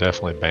guys can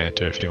definitely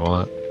banter if you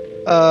want.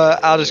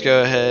 I'll just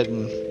go ahead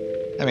and.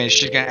 I mean,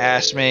 she's gonna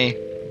ask me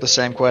the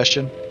same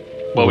question.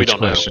 Well, we Which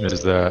don't know. question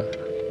is that?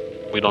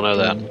 We don't know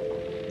that.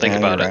 Think Yeah,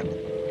 about you're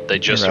it. They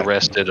just You're right.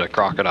 arrested a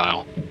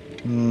crocodile.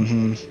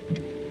 Mm-hmm.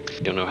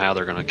 You don't know how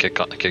they're going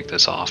to kick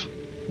this off.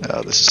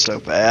 Oh, this is so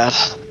bad.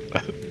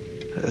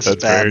 This is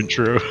That's bad very in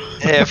true.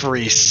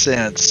 every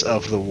sense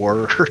of the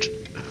word.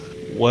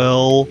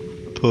 Well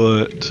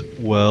put.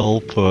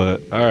 Well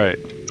put. Alright.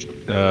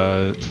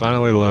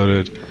 Finally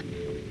loaded.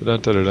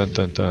 Dun, dun, dun,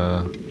 dun,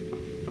 dun.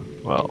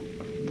 Well,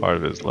 part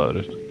of it is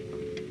loaded.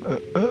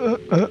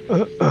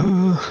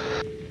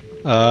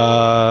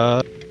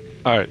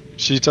 Alright.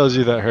 She tells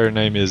you that her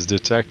name is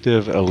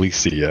Detective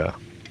Alicia.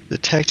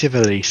 Detective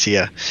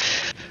Alicia.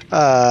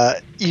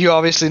 You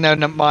obviously know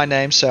my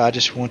name, so I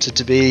just wanted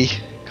to be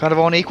kind of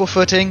on equal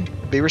footing,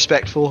 be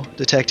respectful,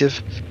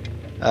 detective.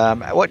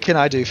 What can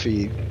I do for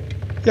you?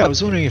 Yeah, I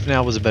was wondering if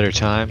now was a better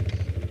time.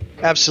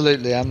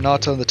 Absolutely, I'm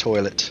not on the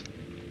toilet.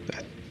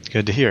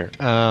 Good to hear.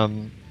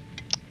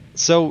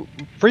 So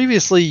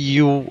previously,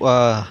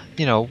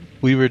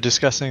 we were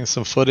discussing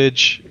some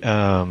footage.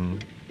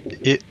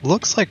 It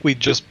looks like we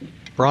just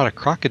brought a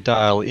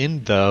crocodile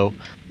in, though.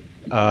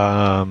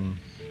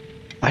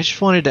 I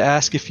just wanted to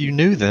ask if you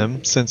knew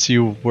them, since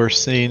you were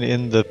seen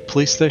in the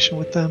police station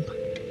with them.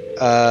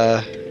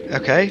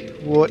 Okay.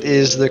 What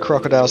is the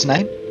crocodile's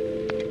name?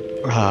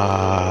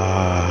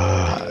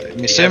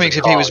 I'm assuming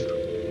if he was.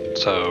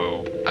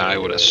 So I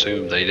would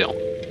assume they don't.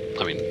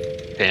 I mean,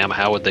 damn,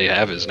 how would they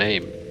have his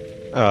name?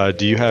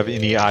 Do you have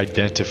any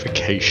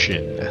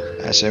identification?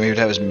 I assume he would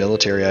have his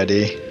military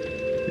ID.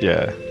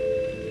 Yeah.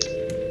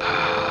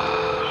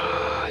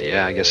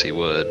 Yeah, I guess he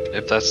would.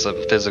 If that's a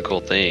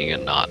physical thing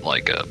and not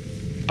like a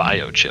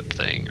biochip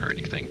thing or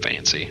anything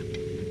fancy.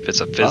 If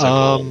it's a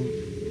physical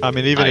I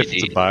mean, even ID. if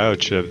it's a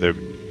biochip,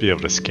 they'd be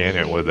able to scan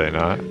it, would they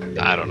not?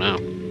 I don't know.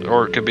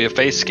 Or it could be a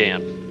face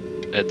scan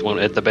at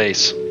the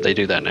base. They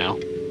do that now.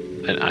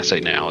 And I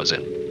say now as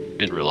in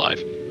real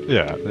life.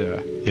 Yeah,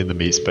 in the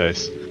meat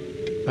space.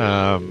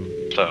 So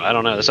I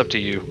don't know. It's up to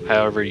you.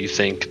 However you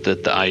think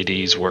that the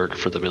IDs work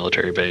for the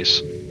military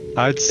base.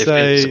 I'd If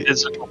say, it's a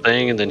physical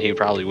thing, then he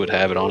probably would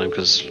have it on him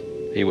because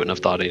he wouldn't have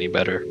thought any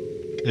better.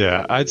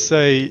 yeah, I'd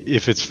say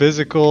if it's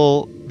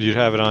physical, you'd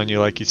have it on you,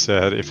 like you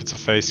said. If it's a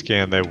face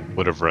scan, they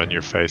would have run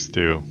your face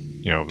through,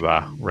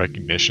 the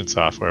recognition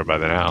software by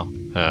now.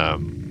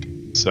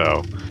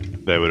 So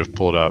they would have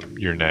pulled up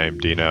your name,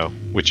 Dino,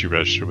 which you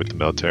registered with the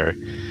military.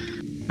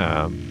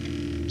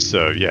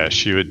 So yeah,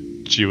 she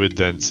would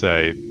then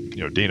say,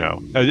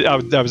 Dino.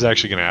 I was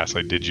actually going to ask,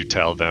 like, did you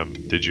tell them?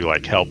 Did you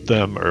help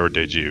them, or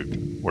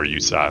were you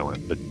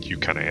silent? But you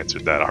kind of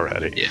answered that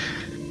already.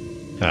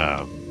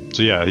 Yeah.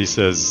 So yeah,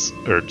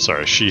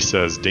 she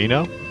says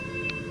Dino.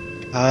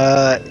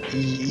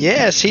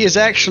 Yes, he is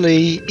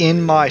actually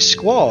in my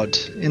squad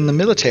in the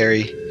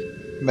military.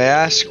 May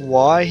I ask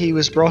why he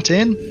was brought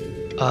in?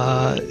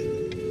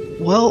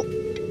 Well,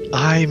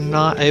 I'm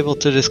not able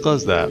to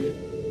disclose that,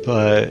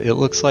 but it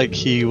looks like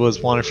he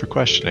was wanted for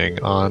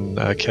questioning on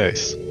a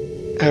case.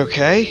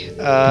 Okay.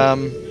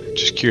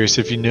 Just curious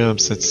if you knew him,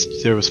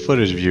 since there was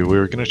footage of you. We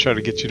were going to try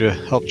to get you to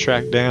help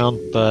track down,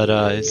 but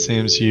it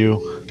seems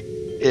you.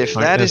 If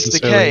aren't that is the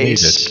necessarily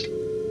case,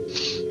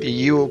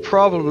 you will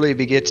probably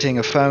be getting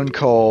a phone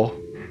call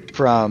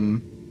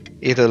from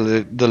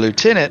either the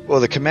lieutenant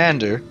or the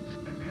commander.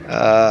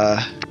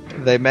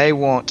 They may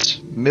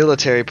want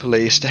military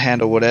police to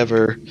handle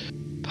whatever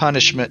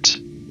punishment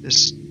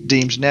is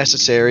deemed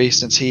necessary,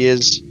 since he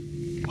is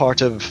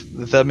part of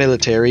the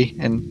military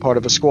and part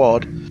of a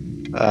squad.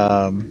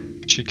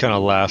 She kind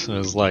of laughs and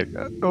is like,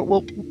 oh,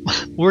 well,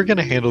 we're going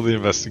to handle the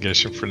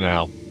investigation for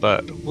now,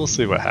 but we'll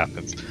see what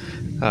happens.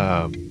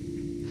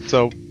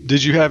 So,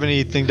 did you have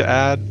anything to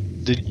add?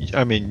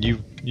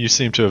 You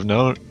seem to have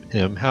known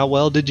him. How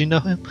well did you know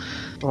him?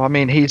 Well, I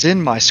mean, he's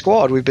in my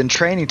squad. We've been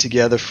training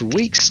together for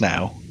weeks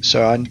now,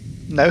 so I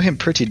know him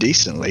pretty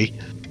decently.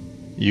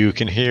 You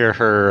can hear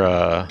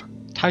her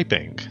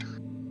typing,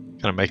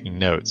 kind of making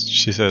notes.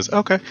 She says,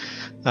 okay,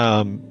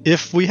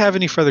 if we have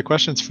any further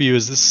questions for you,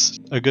 is this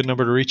a good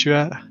number to reach you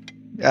at?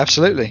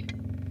 Absolutely.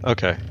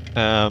 Okay.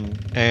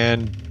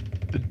 And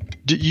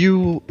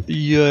you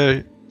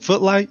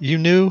Footlight, you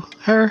knew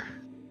her?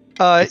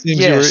 It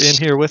seems yes. you were in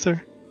here with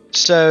her?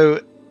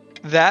 So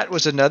that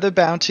was another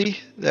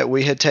bounty that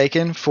we had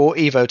taken for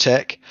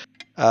Evotech,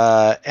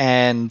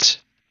 and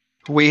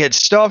we had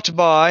stopped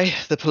by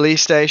the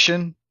police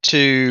station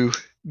to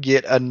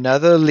get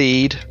another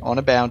lead on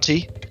a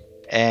bounty,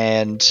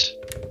 and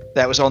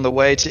that was on the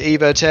way to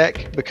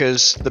Evotech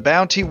because the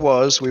bounty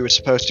was we were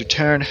supposed to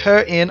turn her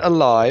in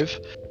alive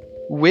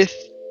with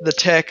the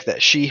tech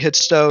that she had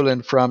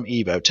stolen from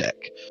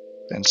Evotech.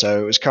 And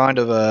so it was kind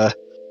of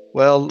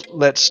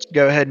let's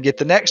go ahead and get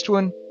the next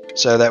one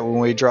so that when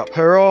we drop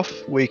her off,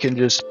 we can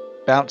just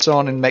bounce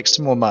on and make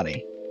some more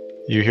money.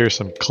 You hear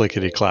some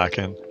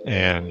clickety-clacking,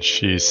 and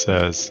she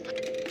says,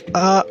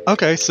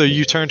 okay, so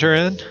you turned her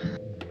in?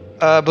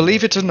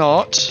 Believe it or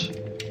not,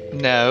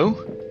 no.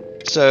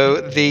 So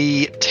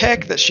the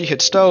tech that she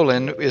had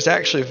stolen is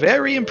actually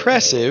very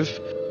impressive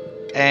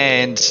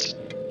and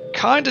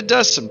kind of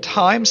does some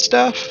time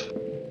stuff,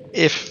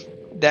 if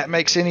that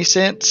makes any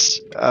sense.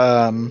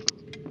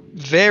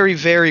 Very,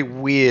 very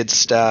weird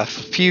stuff,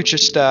 future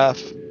stuff.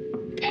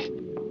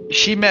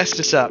 She messed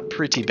us up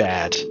pretty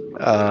bad.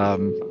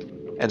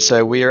 And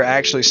so we are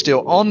actually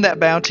still on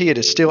that bounty. It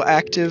is still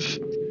active.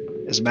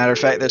 As a matter of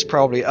fact, there's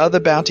probably other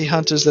bounty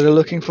hunters that are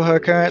looking for her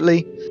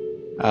currently.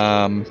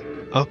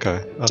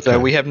 Okay. So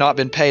we have not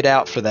been paid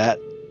out for that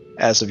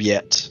as of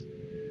yet,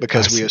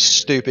 because I we are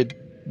stupid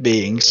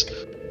beings.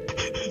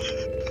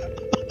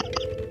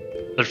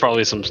 There's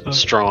probably some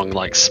strong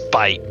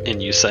spite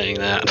in you saying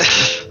that.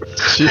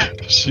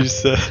 she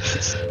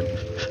says,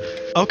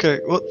 okay,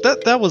 well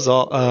that was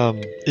all.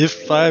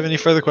 If I have any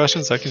further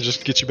questions, I can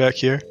just get you back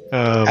here.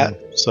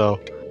 So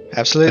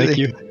Absolutely. thank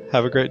you.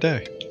 Have a great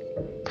day.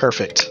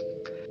 Perfect.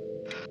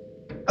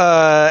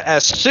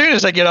 As soon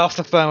as I get off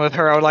the phone with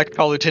her, I would like to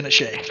call Lieutenant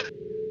Shea.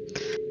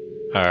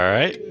 All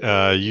right.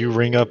 You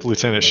ring up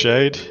Lieutenant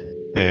Shade,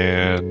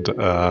 and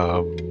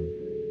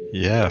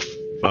yeah,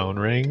 phone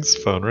rings.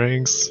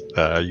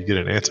 You get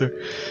an answer.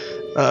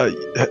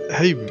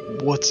 Hey,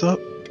 what's up?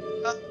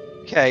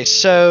 Okay,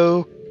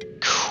 so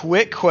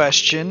quick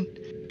question.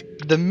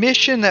 The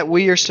mission that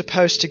we are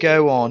supposed to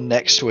go on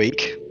next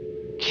week,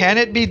 can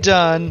it be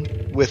done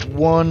with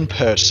one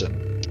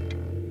person?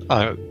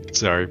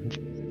 Sorry.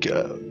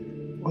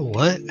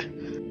 What?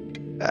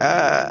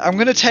 I'm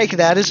going to take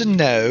that as a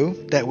no,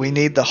 that we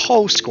need the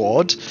whole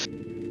squad.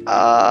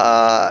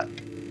 The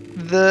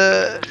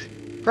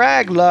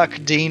Crag, Luck,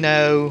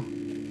 Dino,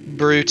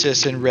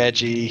 Brutus, and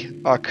Reggie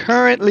are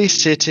currently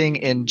sitting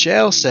in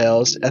jail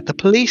cells at the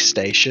police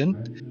station.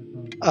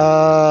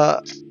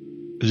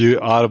 You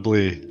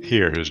audibly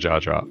hear his jaw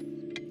drop.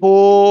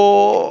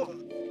 For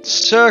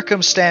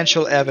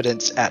circumstantial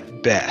evidence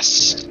at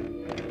best.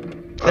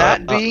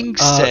 That being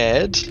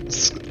said,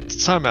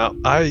 time out.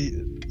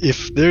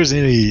 If there's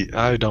any,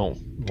 I don't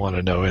want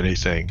to know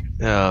anything.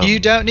 You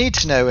don't need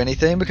to know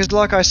anything because,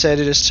 like I said,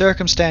 it is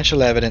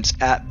circumstantial evidence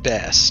at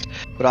best.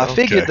 But I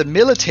figured the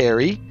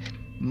military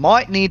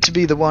might need to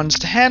be the ones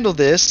to handle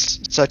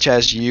this, such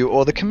as you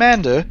or the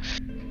commander,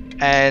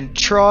 and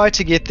try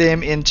to get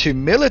them into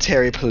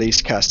military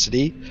police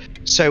custody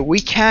so we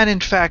can, in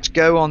fact,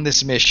 go on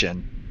this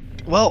mission.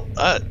 Well,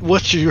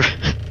 what you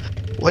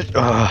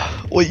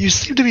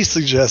seem to be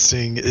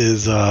suggesting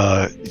is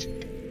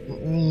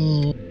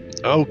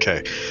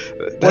okay.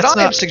 What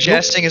I am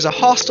suggesting is a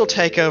hostile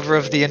takeover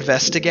of the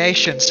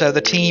investigation so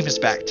the team is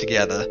back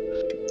together.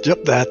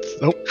 Yep,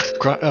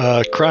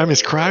 crime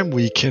is crime.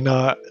 We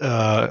cannot.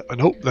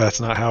 Nope,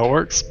 that's not how it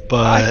works.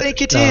 But I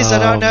think it is. I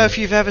don't know if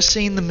you've ever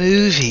seen the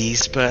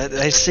movies, but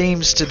it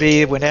seems to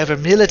be whenever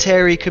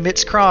military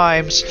commits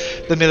crimes,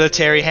 the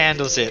military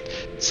handles it.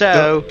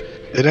 So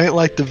it ain't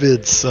like the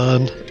vids,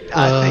 son.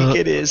 I think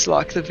it is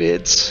like the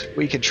vids.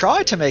 We can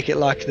try to make it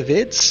like the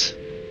vids.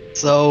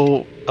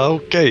 So,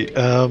 okay,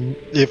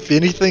 if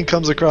anything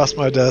comes across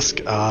my desk,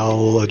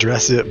 I'll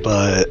address it,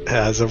 but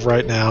as of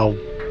right now,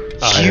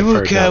 you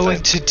are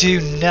going to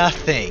do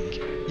nothing.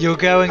 You're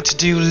going to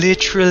do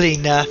literally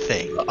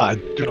nothing.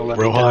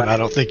 Rohan, I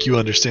don't think you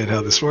understand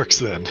how this works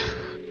then.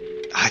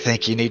 I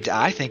think you need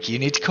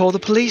to call the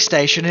police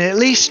station and at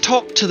least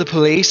talk to the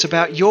police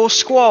about your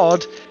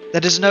squad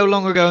that is no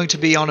longer going to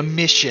be on a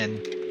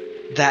mission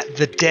that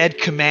the dead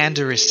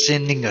commander is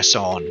sending us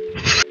on.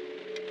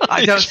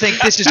 I don't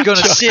think this is going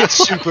to sit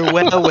super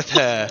well with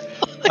her.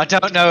 I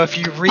don't know if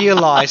you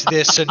realize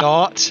this or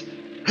not.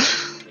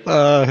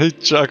 He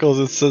chuckles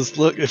and says,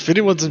 "Look, if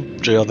anyone's in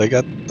jail,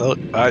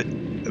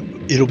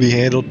 it'll be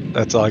handled.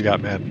 That's all I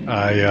got, man.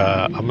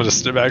 I'm gonna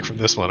step back from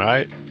this one. All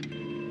right,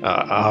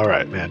 all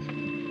right, man."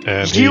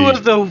 And you are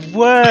the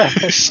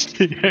worst.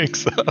 He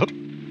hangs up.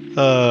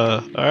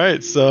 All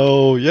right,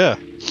 so yeah.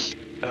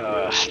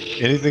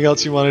 Anything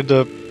else you wanted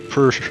to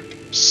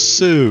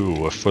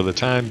pursue for the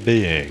time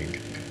being?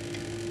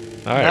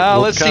 All right. Now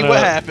let's see what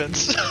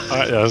happens. All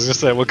right, I was gonna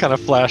say we'll kind of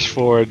flash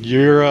forward.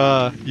 You're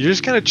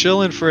just kind of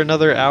chilling for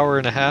another hour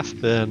and a half,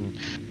 then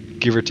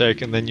give or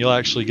take, and then you'll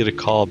actually get a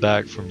call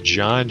back from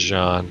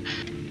John.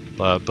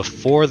 But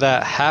before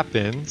that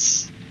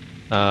happens,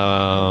 you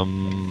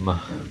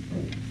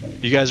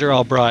guys are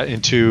all brought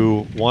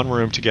into one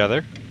room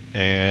together,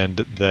 and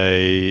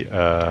they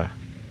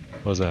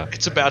what was that?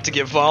 It's about to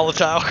get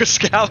volatile because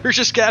Skylar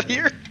just got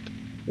here.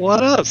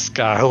 What up,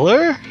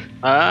 Skylar?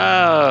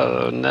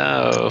 Oh,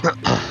 no.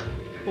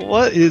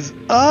 What is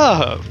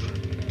up?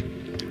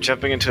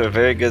 Jumping into a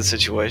very good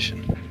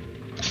situation.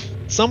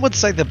 Some would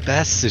say the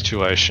best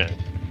situation.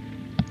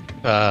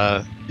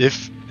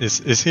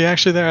 Is he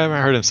actually there? I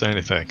haven't heard him say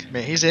anything.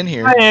 Man, he's in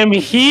here. I am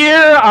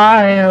here.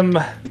 I am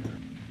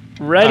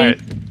ready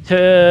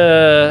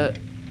to.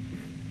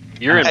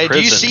 You're in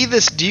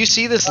prison. Do you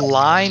see this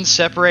line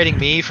separating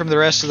me from the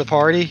rest of the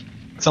party?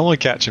 Someone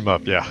catch him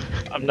up, yeah.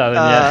 I'm not in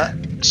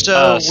yet.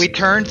 So we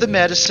turned the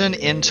medicine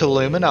into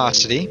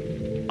luminosity.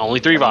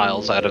 Only 3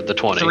 vials out of the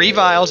 20. 3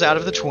 vials out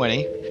of the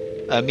 20.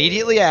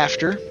 Immediately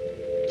after,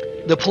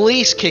 the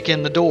police kick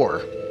in the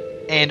door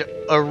and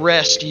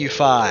arrest you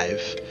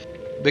 5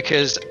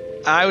 because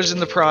I was in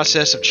the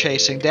process of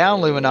chasing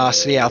down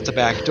luminosity out the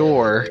back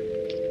door.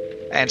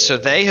 And so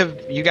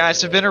you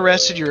guys have been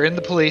arrested. You're in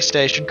the police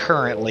station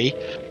currently.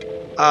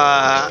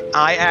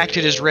 I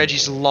acted as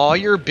Reggie's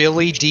lawyer,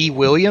 Billy D.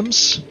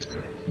 Williams.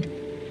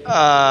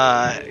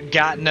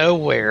 Got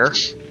nowhere.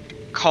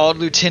 Called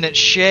Lieutenant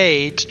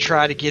Shade to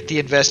try to get the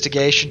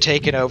investigation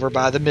taken over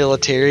by the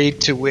military,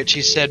 to which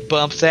he said,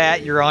 "Bump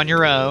that, you're on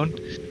your own."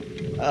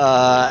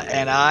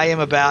 And I am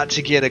about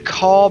to get a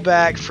call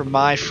back from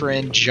my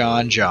friend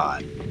John.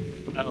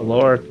 Oh,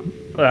 Lord.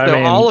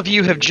 So all of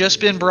you have just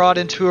been brought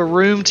into a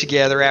room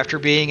together after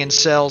being in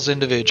cells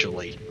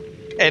individually.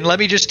 And let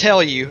me just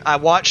tell you, I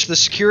watched the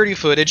security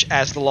footage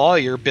as the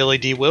lawyer, Billy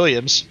D.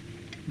 Williams.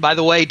 By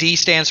the way, D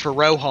stands for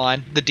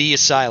Rohan. The D is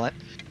silent.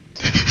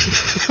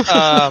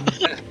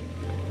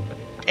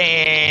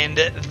 And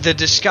the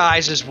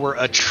disguises were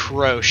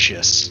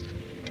atrocious.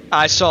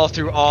 I saw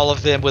through all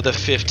of them with a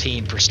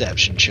 15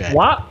 perception check.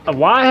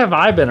 Why have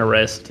I been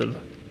arrested?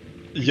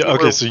 Yeah, You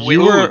okay, were so with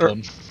you were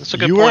them. That's a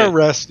good you point. were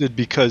arrested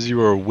because you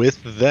were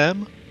with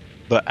them,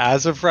 but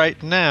as of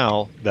right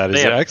now, that is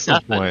They an have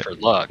excellent nothing point. for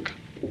luck.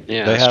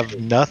 Yeah, They that's have true.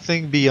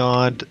 nothing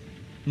beyond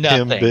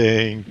him Nothing.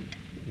 being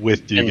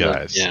with you And the-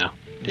 guys. yeah.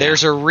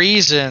 There's a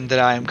reason that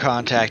I am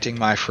contacting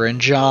my friend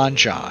John.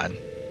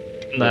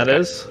 And that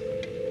is?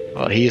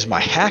 Well, he is my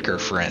hacker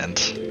friend.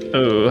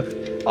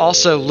 Ooh.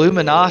 Also,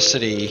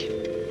 Luminosity,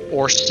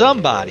 or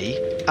somebody,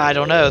 I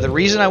don't know. The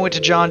reason I went to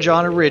John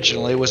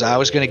originally was I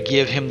was going to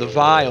give him the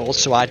vials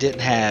so I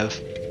didn't have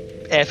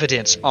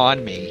evidence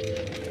on me,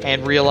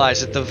 and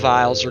realized that the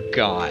vials are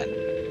gone.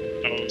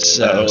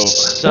 So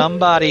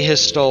somebody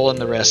has stolen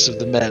the rest of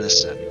the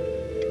medicine.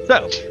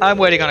 So I'm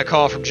waiting on a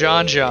call from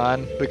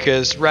John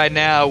because right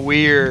now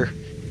we're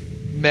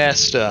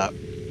messed up.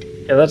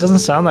 Yeah, that doesn't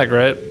sound that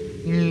great.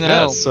 No.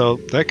 Yeah, so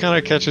that kind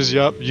of catches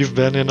you up. You've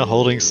been in a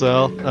holding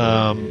cell.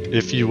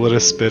 If you would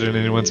have spit in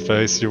anyone's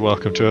face, you're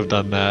welcome to have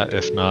done that.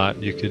 If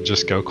not, you could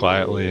just go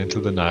quietly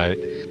into the night.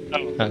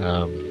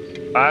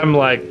 I'm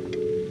like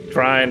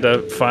trying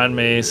to find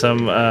me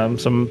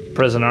some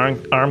prison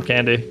arm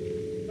candy.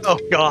 Oh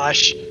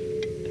gosh.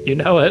 You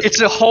know it.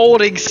 It's a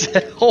holding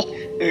cell.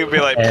 It would be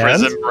like And?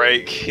 Prison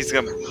Break. He's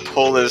gonna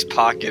pull his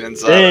pocket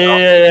inside.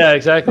 Yeah,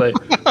 exactly.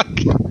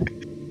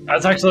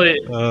 That's actually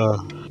Uh,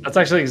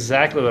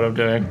 exactly what I'm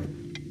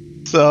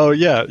doing. so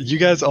yeah, you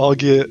guys all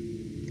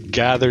get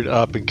gathered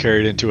up and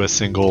carried into a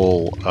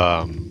single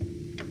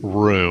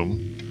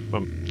room.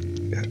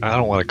 I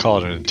don't want to call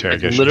it an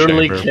interrogation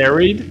Literally chamber.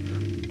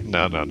 carried.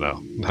 No.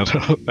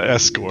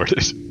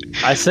 Escorted.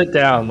 I sit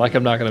down like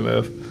I'm not gonna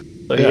move.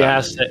 So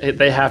Yeah.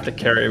 they have to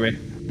carry me.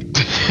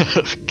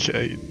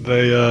 Okay,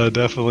 they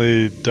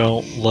definitely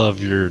don't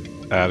love your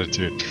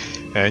attitude.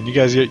 And you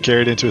guys get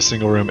carried into a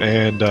single room,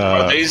 and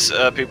Are these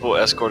people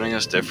escorting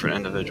us different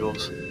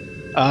individuals?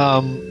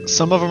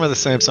 some of them are the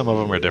same, some of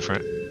them are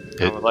different.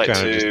 I It would like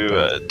kinda just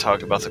depends. to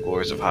talk about the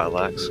glories of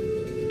Hylax,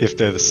 If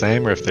they're the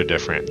same or if they're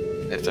different.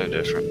 if they're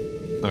different.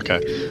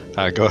 Okay,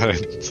 go ahead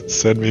and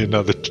send me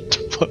another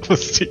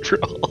diplomacy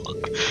roll.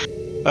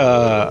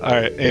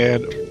 Alright,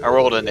 and I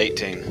rolled an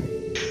 18.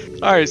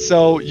 alright,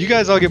 so you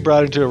guys all get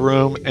brought into a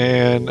room,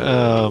 and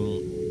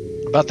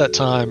about that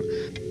time,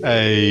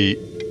 a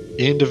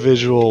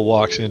individual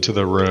walks into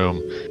the room.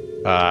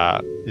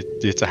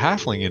 It's a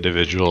halfling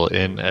individual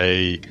in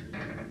a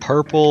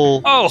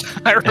purple Oh,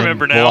 I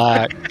remember and now.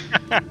 black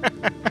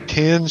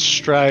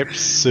pinstripe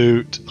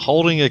suit,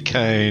 holding a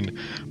cane,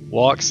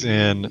 walks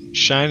in,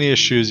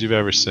 shiniest shoes you've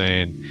ever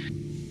seen.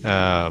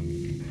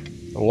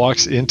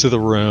 Walks into the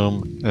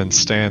room and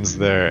stands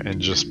there and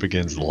just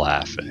begins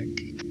laughing.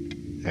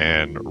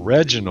 And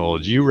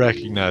Reginald, you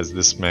recognize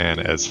this man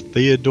as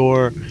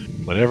Theodore,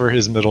 whatever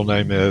his middle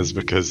name is,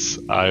 because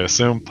I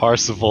assume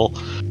Parsival.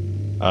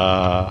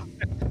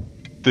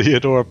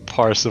 Theodore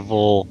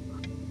Parsival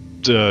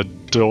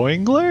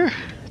Doinkler?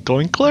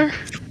 Doinkler?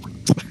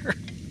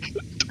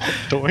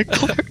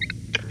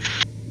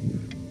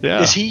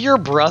 Yeah. Is he your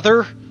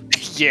brother?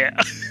 Yeah.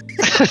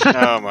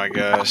 Oh my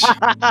gosh.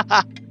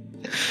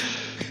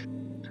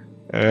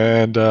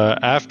 And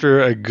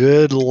after a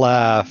good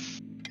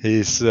laugh,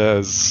 he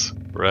says,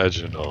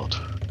 Reginald,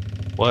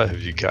 what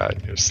have you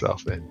gotten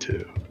yourself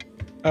into?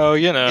 Oh,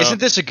 you know. Isn't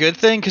this a good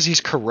thing because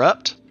he's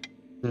corrupt?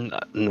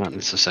 Not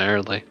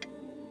necessarily.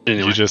 Did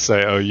Anyway, you just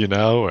say, oh, you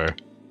know, or?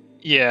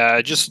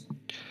 Yeah, just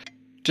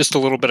a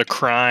little bit of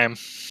crime.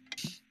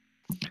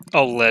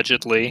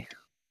 Allegedly.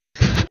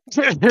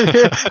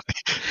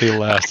 He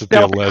laughs at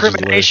the allegedly.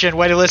 Self-incrimination.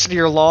 Way to listen to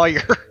your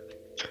lawyer.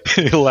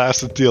 He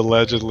laughs at the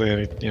allegedly,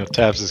 and he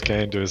taps his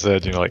cane to his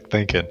head, like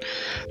thinking.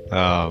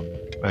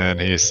 And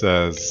he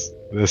says,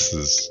 "This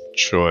is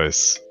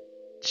choice.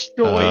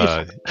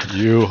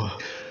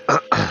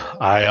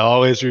 I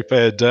always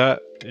repay a debt.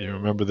 You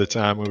remember the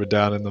time we were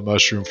down in the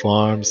mushroom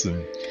farms,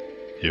 and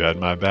you had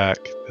my back.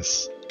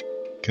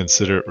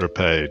 Consider it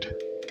repaid."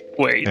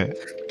 Wait. Eh.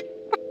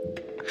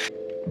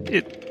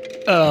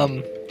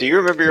 Do you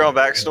remember your own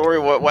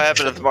backstory? What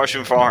happened at the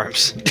Mushroom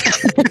Farms?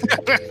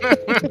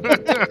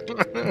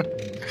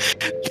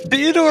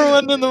 Theodore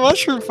wasn't in the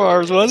mushroom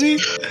farms, was he?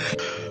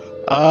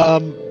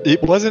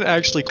 It wasn't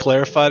actually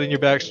clarified in your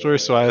backstory,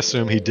 so I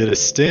assume he did a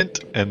stint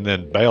and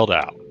then bailed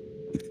out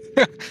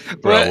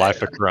for a What?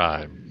 life of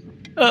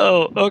crime.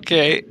 Oh,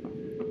 okay.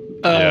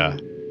 Yeah,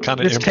 kind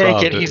of Just take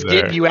improv it. He's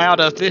getting you out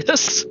of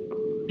this.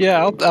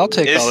 Yeah, I'll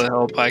take Is- all the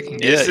help I can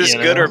get. Is this you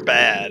good know? or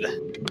bad?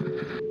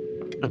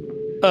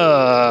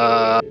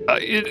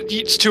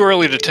 It's too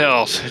early to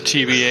tell,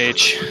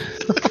 TBH.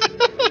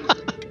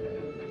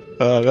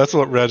 That's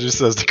what Reggie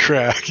says to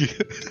Crack.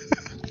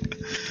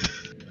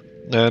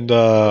 And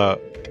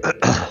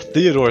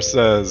Theodore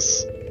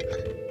says,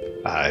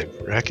 I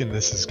reckon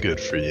this is good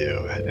for you.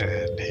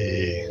 And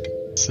he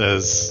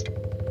says,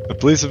 the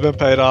police have been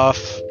paid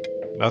off.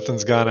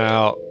 Nothing's gone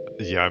out.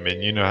 Yeah, I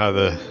mean, you know how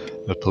the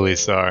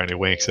police are. And he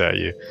winks at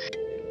you,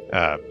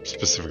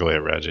 specifically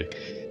at Reggie.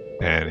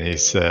 And he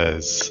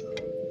says,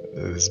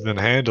 It's been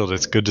handled.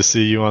 It's good to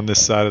see you on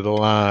this side of the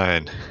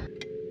line.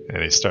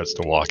 And he starts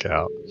to walk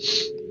out.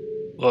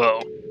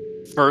 Well,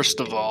 first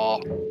of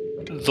all,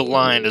 the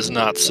line is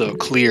not so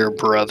clear,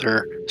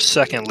 brother.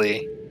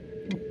 Secondly,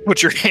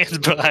 put your hands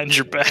behind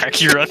your back.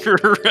 You're under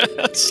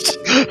arrest.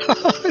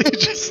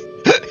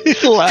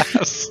 he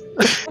laughs.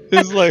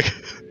 He's like,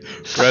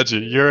 Reggie,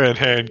 you're in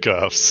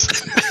handcuffs.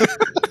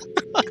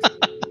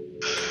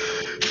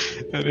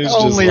 And he's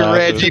Only just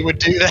laughing. Reggie would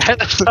do that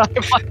at a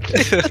time like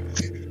this.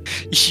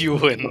 You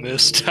win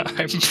this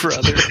time,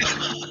 brother.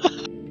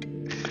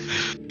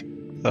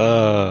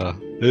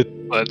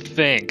 But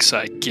thanks,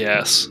 I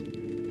guess.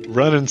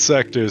 Running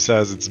sectors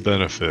has its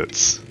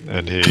benefits,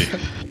 and he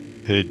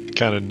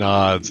kind of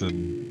nods,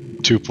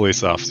 and two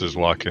police officers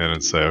walk in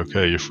and say,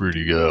 "Okay, you're free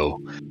to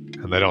go,"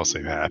 and they don't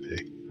seem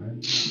happy.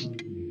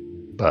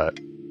 But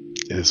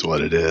it is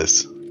what it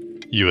is.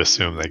 You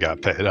assume they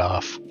got paid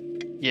off.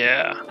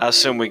 Yeah. I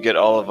assume we get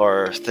all of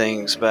our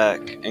things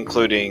back,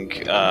 including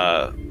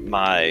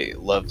my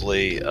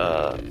lovely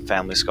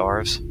family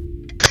scarves.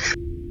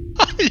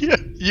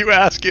 You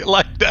ask it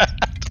like that.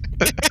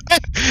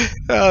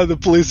 The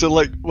police are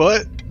like,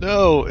 "What?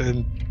 No."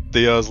 And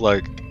Theo's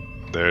like,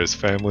 "There's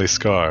family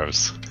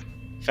scarves."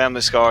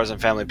 Family scarves and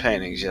family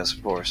paintings, yes,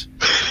 of course.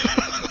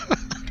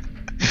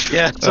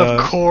 Yes, of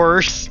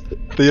course.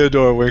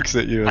 Theodore winks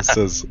at you and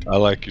says, "I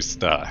like your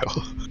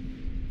style."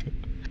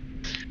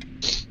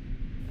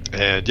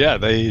 And yeah,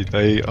 they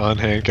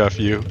unhandcuff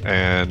you,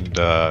 and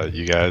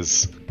you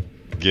guys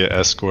get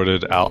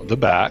escorted out the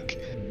back,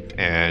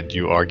 and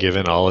you are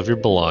given all of your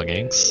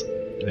belongings,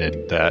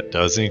 and that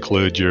does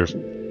include your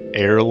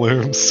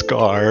heirloom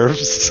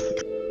scarves.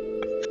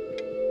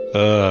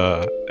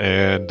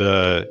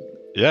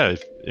 Yeah,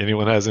 if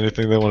anyone has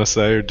anything they want to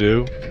say or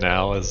do,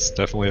 now is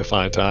definitely a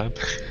fine time,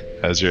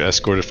 as you're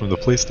escorted from the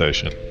police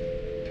station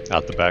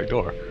out the back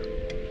door.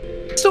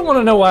 Still want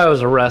to know why I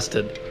was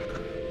arrested.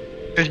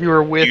 Because you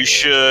were with. You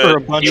should. For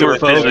a bunch You were of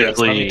photos,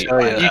 let me physically.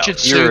 tell ya. You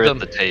should You were sue at them.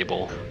 the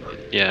table.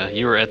 Yeah,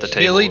 you were at the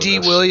table. Billy with D.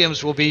 us.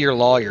 Williams will be your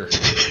lawyer.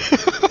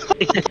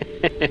 Thank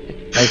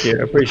you.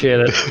 I appreciate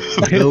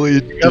it. Billy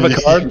You have a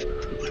card?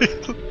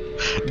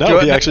 No,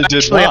 he actually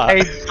did not.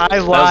 I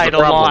lied a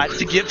problem. lot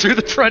to get through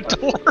the front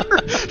door.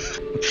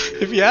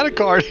 If he had a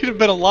card, he'd have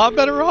been a lot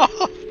better off.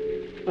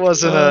 It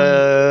wasn't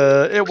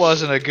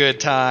a good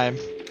time.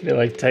 He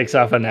like takes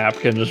off a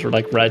napkin, just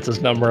like writes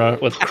his number on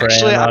it with crayon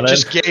Actually, I on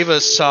just it. gave a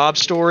sob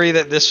story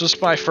that this was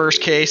my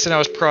first case and I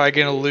was probably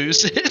going to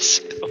lose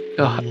it.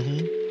 God.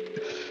 And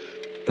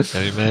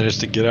he managed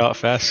to get out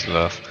fast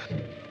enough.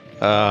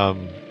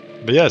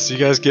 But yeah, so you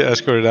guys get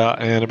escorted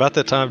out, and about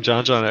that time,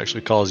 John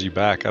actually calls you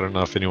back. I don't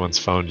know if anyone's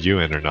phoned you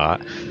in or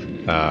not.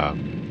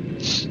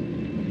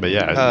 But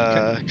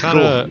yeah, kind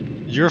of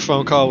your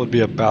phone call would be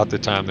about the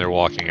time they're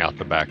walking out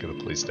the back of the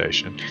police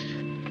station.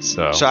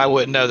 So I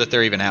wouldn't know that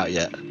they're even out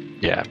yet.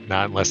 yeah,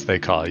 not unless they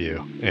call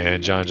you.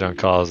 And John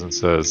calls and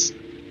says,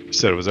 "You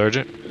said it was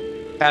urgent?"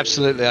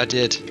 Absolutely, I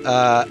did.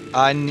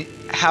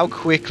 How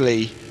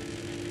quickly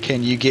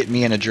can you get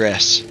me an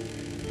address?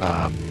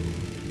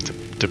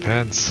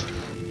 Depends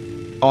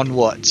On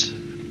what?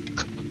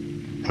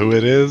 who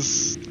it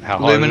is, how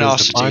hard it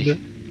is to find Luminosity.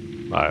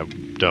 it. I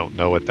don't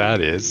know what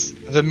that is.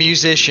 The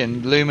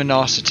musician,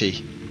 Luminosity.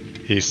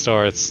 He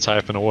starts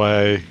typing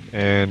away,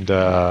 and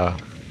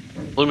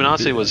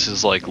Luminosity was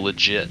his like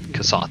legit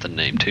Kasathan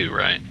name too,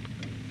 right?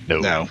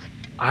 No.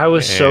 I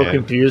was so And-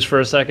 confused for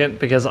a second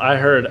because I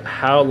heard,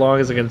 how long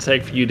is it going to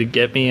take for you to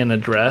get me an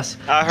address?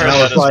 I heard And I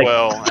that was as like-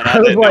 well, and I I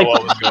was didn't like- know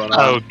what was going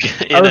on.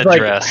 in I was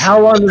like, address. how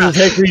long does it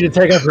take for you to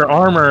take off your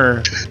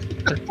armor?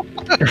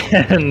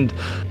 And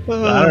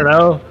I don't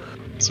know.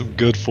 some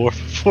good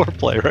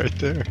foreplay right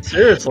there.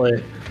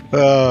 Seriously.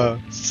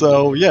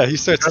 So yeah, he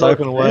starts Kinda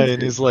typing away, fancy.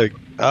 and he's like,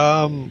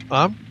 I'm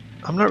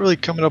not really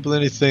coming up with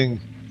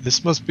anything.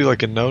 This must be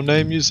like a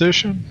no-name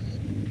musician."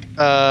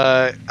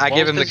 I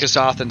give him the his-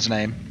 Kasathan's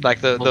name,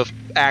 like the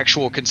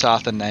actual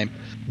Kasathan name.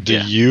 Do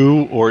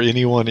you or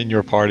anyone in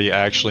your party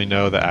actually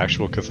know the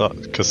actual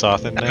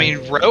Kasathan name? I mean,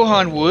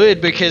 Rohan would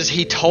because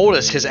he told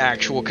us his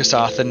actual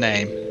Kasathan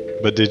name.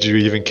 But did you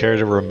even care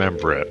to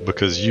remember it?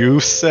 Because you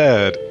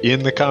said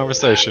in the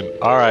conversation,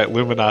 "All right,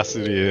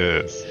 Luminosity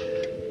is,"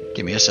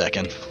 Give me a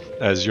second.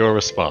 as your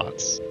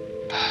response.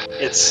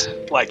 It's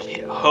like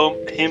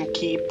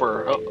Himkeep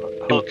or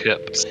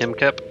Himkip. Something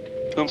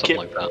Himkeep.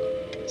 like that.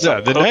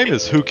 Yeah, the name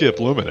is Hukip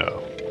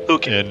Lumino,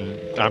 Himkeep. and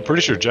I'm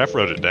pretty sure Jeff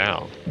wrote it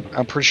down.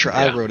 I'm pretty sure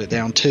I Yeah. wrote it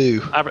down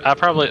too.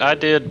 I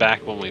did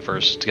back when we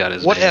first got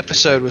his What name.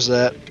 episode was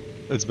that?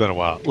 It's been a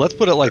while. Let's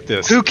put it like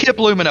this. Who Kip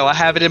Lumino? I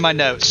have it in my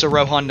notes, so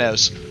Rohan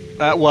knows.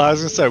 Well, I was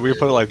gonna say we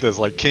put it like this.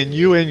 Like, can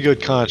you, in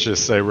good conscience,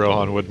 say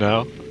Rohan would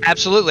know?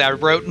 Absolutely, I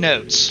wrote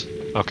notes.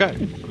 Okay,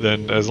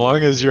 then as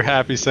long as you're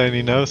happy saying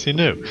he knows, he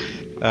knew.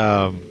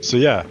 So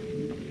yeah,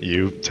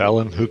 you tell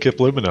him Hukip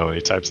Lumino, and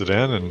he types it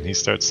in, and he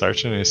starts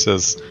searching, and he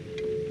says,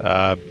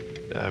 "I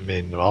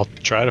mean, I'll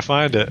try to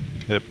find it.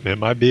 It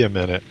might be a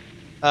minute."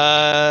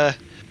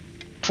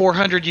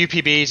 400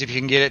 UPBs if you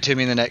can get it to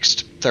me in the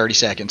next 30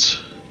 seconds.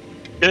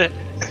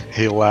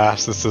 He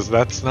laughs and says,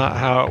 "That's not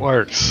how it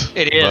works.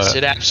 It is. but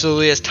It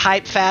absolutely is.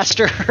 Type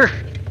faster.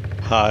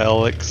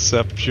 I'll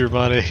accept your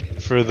money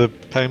for the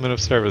payment of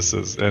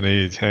services." And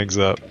he hangs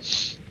up.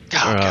 Oh,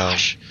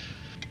 gosh.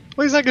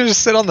 Well, he's not gonna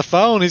just sit on the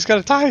phone. He's got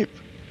to type.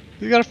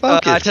 He's got to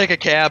focus. I take a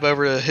cab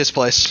over to his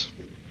place.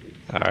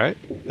 All right.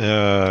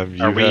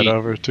 You Are we- head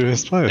over to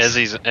his place.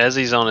 As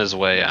he's on his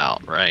way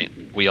out, right?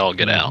 We all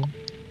get out,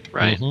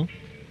 right? Mhm.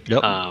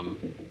 Yep.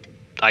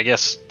 I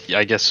guess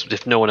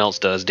if no one else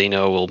does,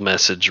 Dino will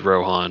message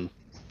Rohan.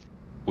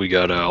 We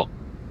got out.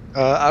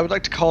 I would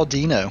like to call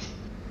Dino.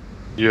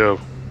 Yeah.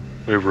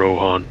 Hey,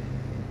 Rohan.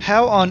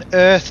 How on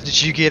earth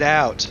did you get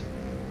out?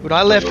 When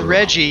I left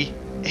Reggie,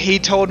 he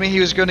told me he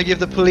was going to give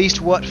the police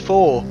what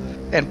for,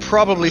 and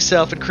probably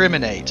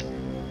self-incriminate.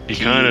 He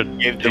kind of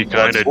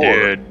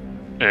did,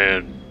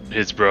 and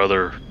his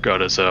brother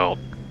got us out.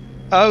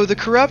 Oh, the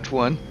corrupt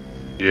one?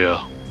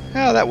 Yeah.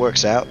 Oh, that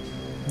works out.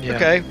 Yeah.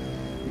 Okay.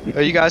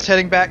 Are you guys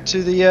heading back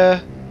to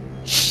the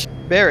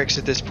barracks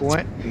at this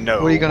point?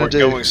 No, What are you gonna we're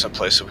do? going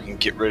someplace so we can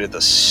get rid of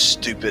the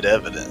stupid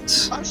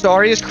evidence. I'm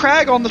sorry, is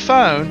Crag on the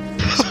phone?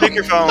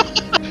 Speakerphone.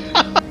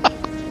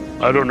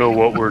 I don't know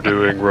what we're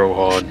doing,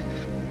 Rohan.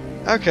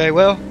 Okay,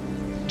 well,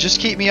 just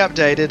keep me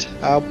updated.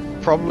 I'll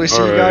probably see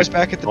you Alright. guys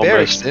back at the I'll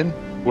barracks mess- then.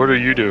 What are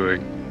you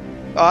doing?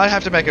 I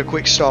have to make a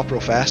quick stop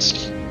real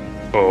fast.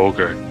 Oh,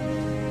 okay.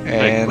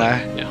 And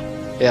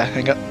Yeah.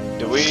 hang up.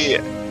 Do we?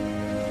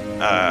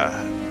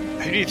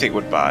 Who do you think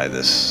would buy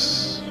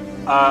this?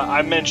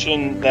 I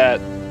mentioned that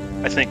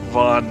I think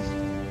Vaughn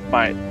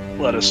might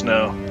let us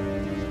know.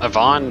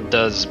 Yvonne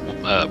does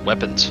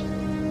weapons.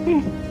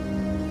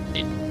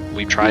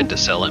 We tried to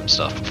sell him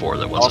stuff before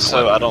that wasn't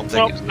Also, I don't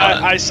think. it's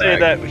not I say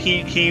Craig. that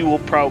he will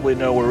probably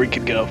know where we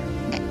could go.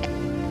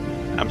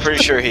 I'm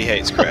pretty sure he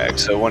hates Craig,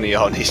 so one of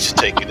y'all needs to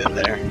take it in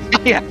there.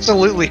 He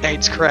absolutely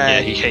hates Yeah,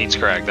 Crag. he hates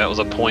Craig. That was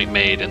a point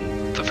made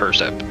in the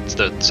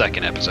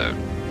second episode.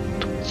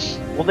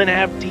 Well, then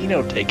have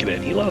Dino take it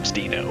in. He loves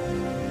Dino.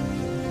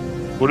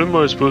 What am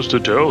I supposed to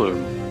tell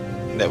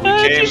him? That we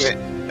came.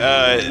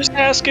 just- Just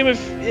ask him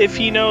if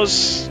he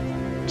knows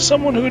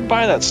someone who would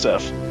buy that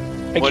stuff.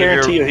 I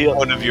guarantee you he'll.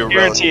 One of your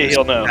guarantee you relatives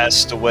he'll know.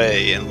 passed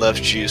away and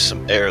left you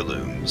some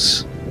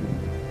heirlooms.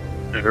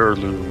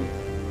 Heirloom.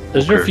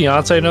 Does your Okay.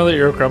 fiance know that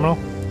you're a criminal?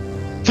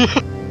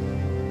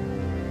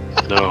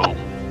 No.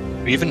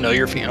 You even know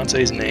your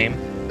fiance's name?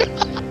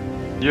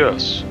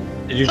 Yes.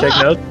 Did you take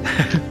notes?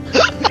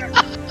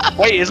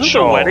 Wait, isn't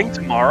Sure. the wedding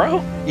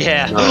tomorrow?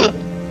 Yeah. No.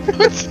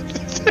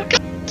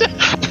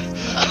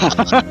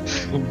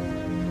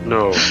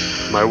 No.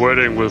 My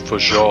wedding with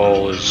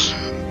Fajal is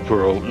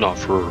not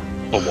for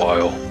a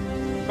while.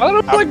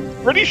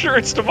 I'm pretty sure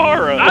it's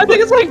tomorrow. I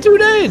think it's like 2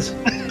 days.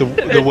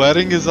 The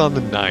wedding is on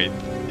the 9th.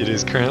 It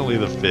is currently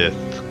the 5th.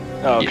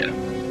 Oh, okay.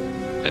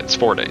 Yeah. It's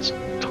 4 days.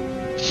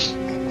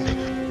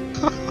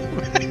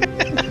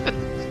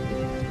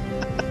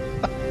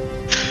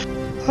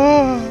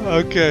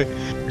 Okay.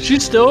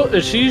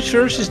 Is she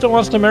sure she still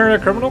wants to marry a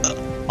criminal?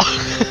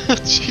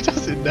 She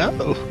doesn't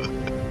know.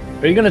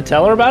 Are you gonna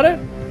tell her about it?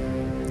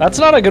 That's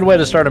not a good way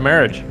to start a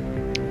marriage.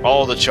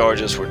 All the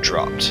charges were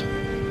dropped.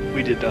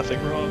 We did nothing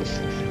wrong.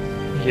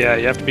 Yeah,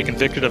 you have to be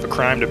convicted of a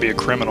crime to be a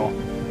criminal.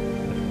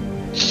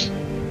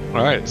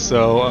 All right.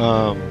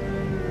 So,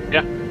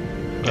 Yeah,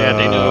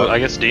 Dino. I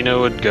guess Dino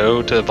would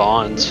go to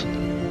Vaughn's.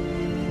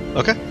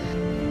 Okay.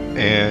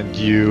 And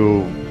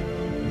you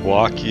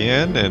walk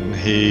in, and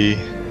he.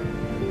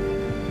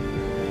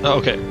 Oh,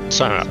 okay.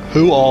 Sorry.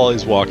 Who all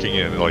is walking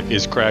in? Like,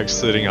 is Craig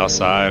sitting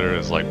outside, or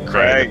is like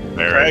Craig in the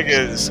barracks?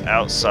 is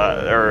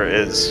outside, or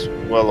is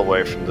well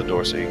away from the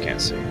door, so you can't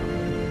see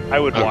him. I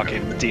would Okay. walk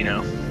in with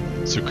Dino.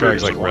 So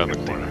Craig's like around the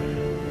corner.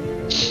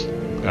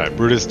 All right.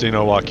 Brutus,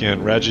 Dino walk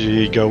in.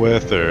 Reggie, go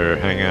with or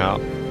hang out?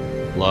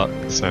 Luck,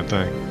 same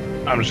thing.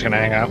 I'm just gonna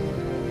hang out.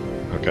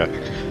 Okay.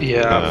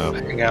 Yeah,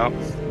 hang out.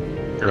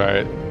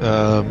 Right.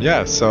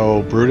 Yeah,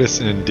 so Brutus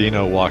and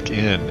Dino walk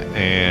in,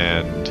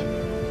 and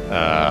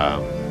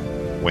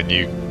when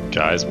you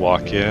guys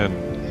walk in,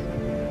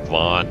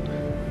 Vaughn,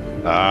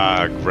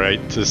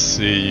 great to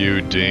see you,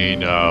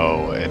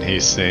 Dino. And he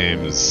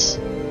seems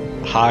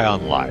high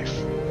on life.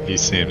 He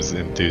seems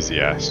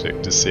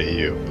enthusiastic to see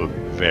you, but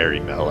very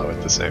mellow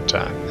at the same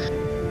time.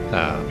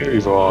 Hey,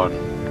 Vaughn.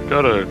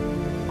 Got a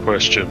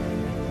question.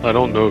 I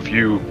don't know if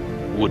you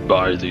would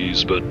buy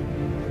these, but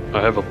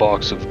I have a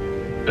box of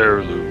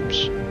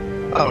heirlooms,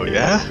 Oh,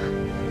 yeah?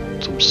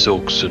 some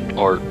silks and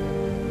art.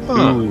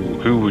 Huh.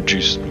 Who would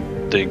you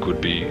think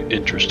would be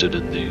interested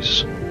in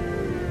these?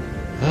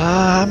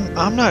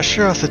 I'm not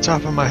sure off the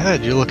top of my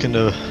head. You're looking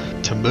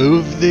to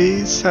move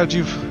these? How'd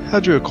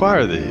you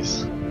acquire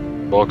these?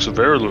 Box of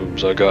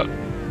heirlooms I got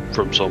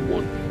from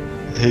someone.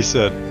 He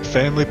said,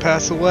 "Family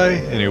pass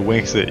away," and he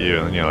winks at you,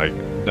 and you're like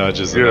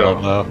nudges him Yeah.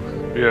 elbow.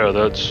 Yeah,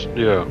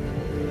 yeah.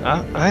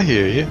 I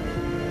hear you.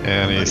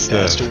 And he Somebody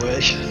says, passed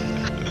away.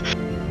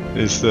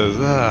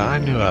 I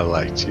knew I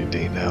liked you,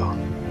 Dino.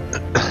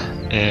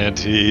 And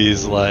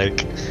he's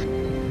like,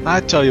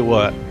 I tell you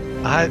what,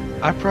 I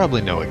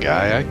probably know a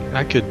guy.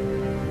 I could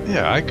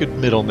Yeah, I could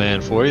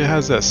middleman for you.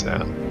 How's that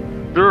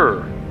sound?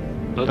 Sure.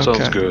 That sounds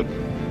Okay. good.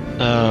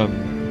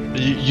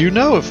 You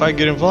know, if I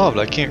get involved,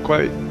 I can't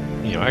quite.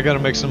 I got to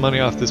make some money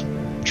off this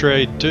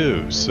trade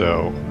too,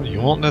 so you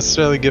won't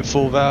necessarily get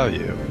full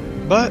value.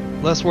 But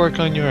let's work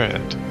on your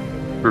end.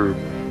 Sure.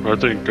 I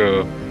think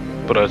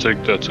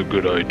that's a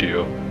good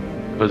idea.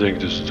 I think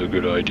this is a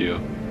good idea.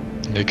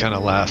 And he kind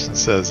of laughs and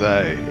says,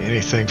 "Hey,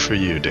 anything for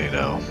you,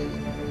 Dino."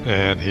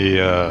 And he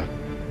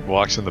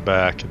walks in the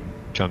back and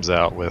comes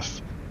out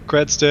with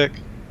cred stick,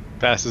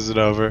 passes it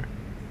over,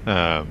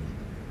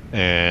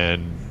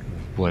 and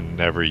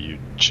whenever you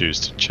choose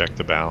to check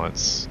the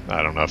balance,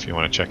 I don't know if you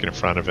want to check it in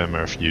front of him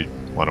or if you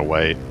want to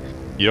wait.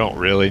 You don't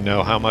really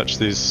know how much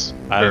these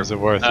items are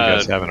worth. You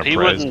guys haven't He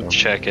appraised wouldn't them.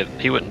 check it.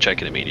 He wouldn't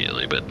check it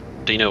immediately, but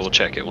Dino will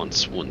check it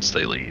once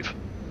they leave.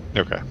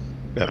 Okay,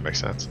 that makes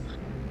sense.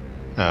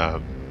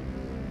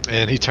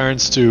 And he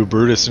turns to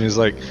Brutus and he's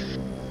like,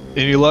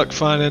 "Any luck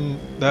finding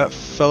that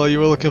fellow you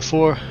were looking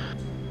for?"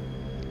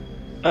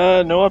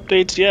 No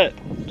updates yet.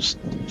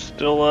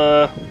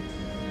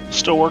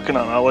 Still working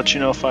on it. I'll let you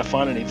know if I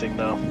find anything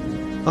though.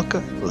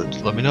 Okay,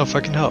 let me know if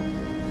I can help.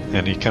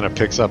 And he kind of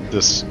picks up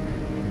this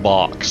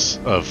box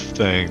of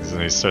things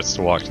and he starts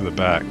to walk to the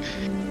back.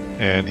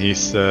 And he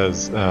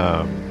says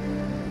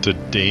to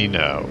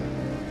Dino,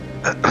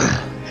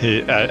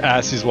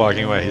 as he's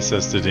walking away, he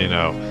says to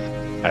Dino,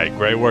 "Hey,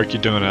 great work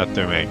you're doing out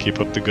there, man. Keep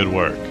up the good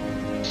work."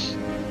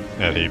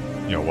 And he,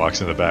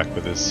 walks in the back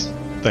with his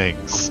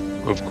things.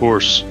 Of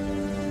course.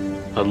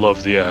 I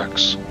love the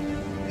axe.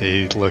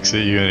 He looks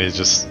at you and he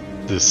just,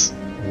 this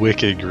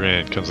wicked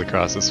grin comes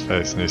across his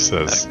face and he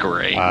says, That's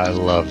great. "I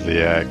love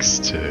the axe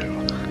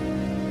too."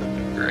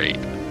 Great.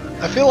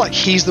 I feel like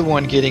he's the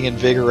one getting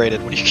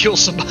invigorated when you kill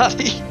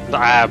somebody.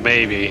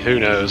 Maybe. Who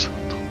knows?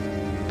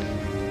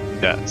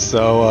 Yeah,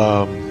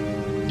 so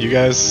you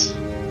guys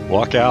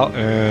walk out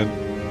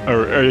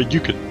or you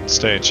could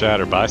stay and chat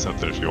or buy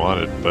something if you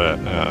wanted, but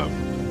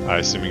I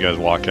assume you guys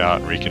walk out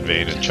and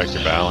reconvene and check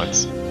your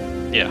balance.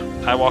 Yeah.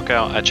 I walk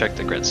out. I check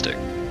the cred stick.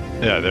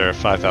 Yeah, there are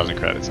 5,000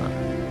 credits on it.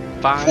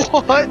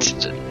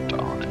 What?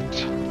 On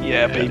it.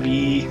 Yeah,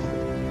 baby.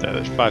 Yeah,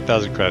 there's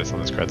 5,000 credits on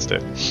this cred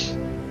stick.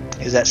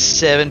 Is that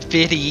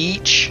 $750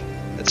 each?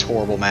 That's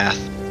horrible math.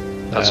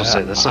 I was gonna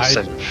say this I- is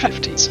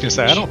 750. I was gonna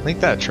say I don't think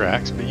that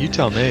tracks, but you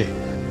tell me.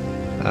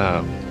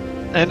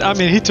 And I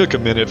mean, he took a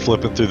minute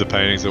flipping through the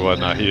paintings and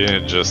whatnot. He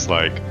didn't just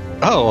like,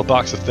 oh, a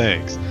box of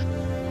things.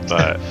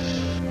 But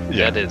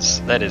yeah,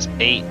 That is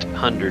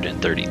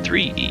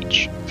 833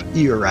 each.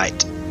 You're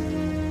right.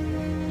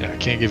 yeah, I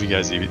can't give you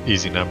guys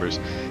easy numbers.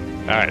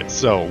 All right,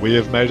 so we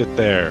have made it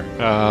there.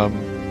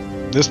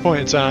 This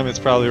point in time, it's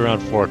probably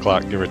around 4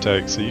 o'clock, give or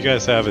take. So you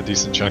guys have a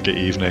decent chunk of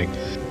evening.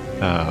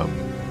 There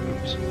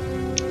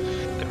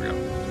we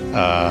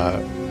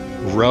go.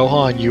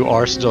 Rohan, you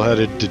are still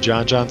headed to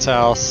John's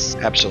house.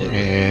 Absolutely.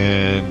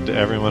 And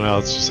everyone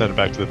else just headed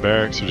back to the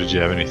barracks, or did you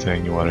have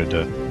anything you wanted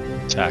to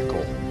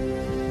tackle?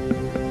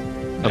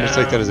 I'm gonna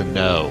take that as a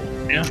no.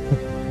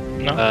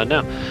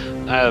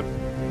 No.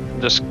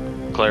 Just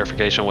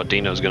clarification on what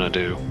Dino's gonna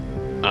do.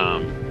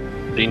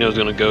 Dino's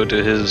gonna go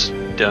to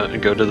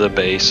the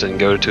base and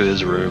go to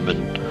his room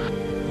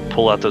and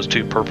pull out those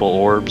 2 purple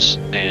orbs.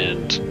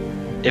 And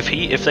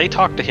if they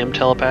talk to him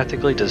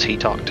telepathically, does he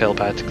talk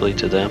telepathically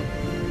to them?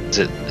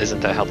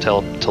 Isn't that how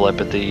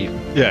telepathy?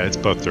 Yeah, it's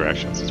both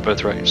directions. It's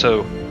both right.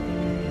 So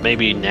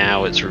maybe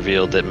now it's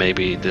revealed that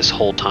maybe this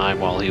whole time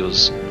while he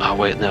was... Oh,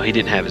 wait, no, he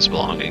didn't have his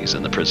belongings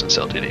in the prison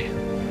cell, did he?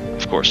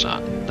 Of course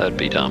not. That'd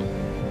be dumb.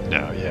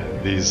 No, yeah,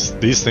 these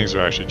things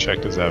are actually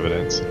checked as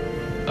evidence.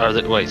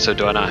 Wait, so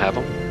do I not have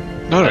them?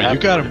 No, I you have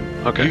got them.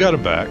 him. Okay. You got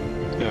him back.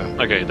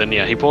 Yeah. Okay, then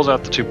yeah, he pulls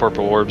out the 2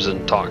 purple orbs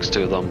and talks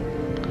to them.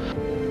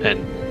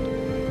 And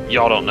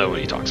y'all don't know what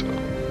he talks about.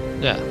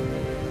 Yeah.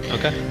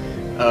 Okay.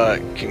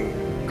 Can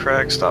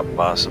Craig stop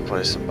by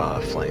someplace and buy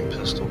a flame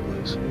pistol,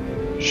 please?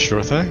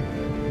 Sure thing.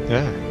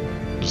 Yeah.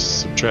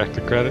 Just subtract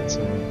the credits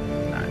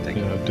and I think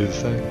do the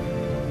thing.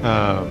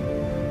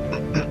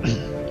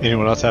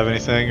 Anyone else have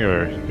anything,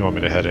 or you want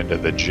me to head into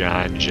the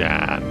John?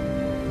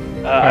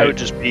 I would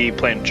just be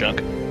playing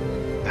junk.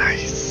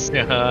 Nice.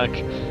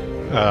 Yuck.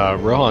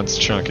 Rohan's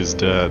chunk is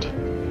dead.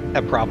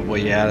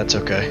 Probably, yeah, that's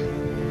okay.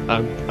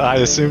 I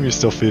assume you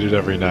still feed it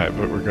every night,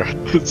 but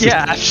regardless.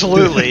 Yeah,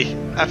 absolutely.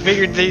 I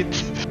figured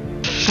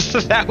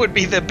that would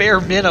be the bare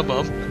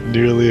minimum.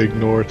 Nearly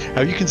ignored.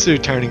 Have you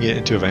considered turning it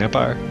into a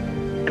vampire?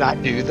 Can I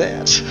do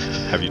that?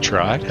 Have you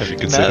tried? Have you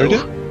considered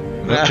it?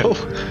 No. Okay.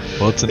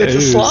 Well, it's an It's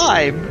ooze. a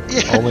slime.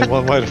 Yeah. Only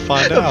one way to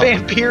find A out.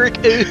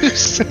 vampiric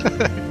ooze.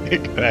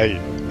 Hey,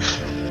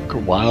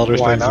 wilder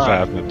Why things have not?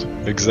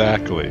 happened.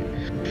 Exactly.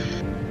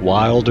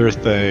 Wilder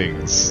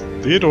things.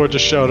 Theodore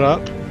just showed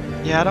up.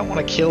 Yeah, I don't want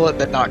to kill it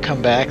but not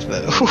come back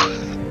though.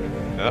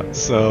 Yeah,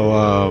 so,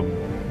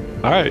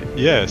 alright,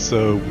 yeah,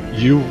 so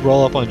you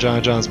roll up on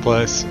John's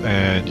place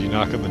and you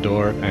knock on the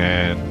door,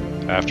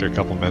 and after a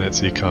couple minutes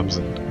he comes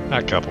and,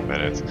 not a couple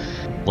minutes,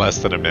 less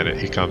than a minute,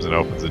 he comes and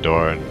opens the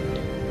door and,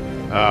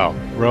 oh,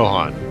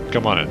 Rohan,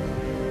 come on in.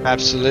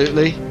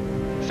 Absolutely.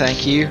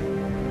 Thank you.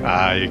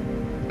 I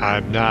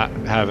I'm not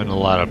having a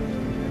lot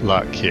of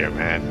luck here,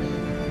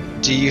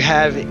 man. Do you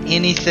have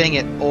anything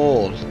at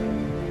all?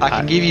 I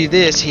can give you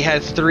this. He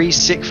had 3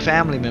 sick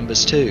family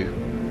members too.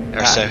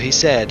 Or so he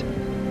said.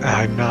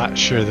 I'm not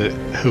sure that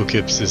who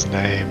gives his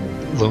name.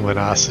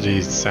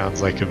 Luminosity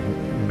sounds like a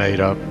made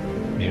up,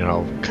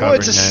 cover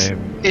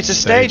name. It's a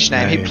stage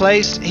name.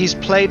 He's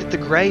played at the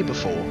Gray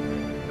before.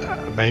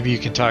 Maybe you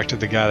can talk to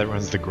the guy that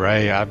runs the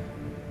Gray.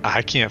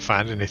 I can't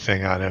find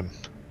anything on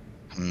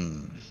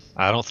him.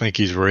 I don't think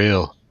he's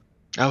real.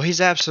 Oh,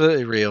 he's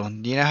absolutely real.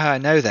 And you know how I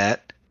know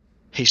that?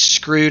 He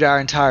screwed our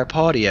entire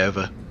party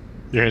over.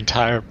 Your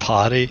entire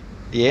party?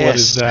 Yes. What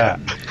is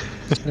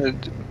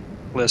that?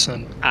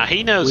 Listen,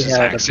 he knows we his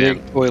had accent. a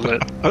big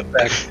toilet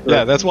back.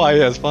 Yeah, that's why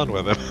he has fun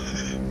with him.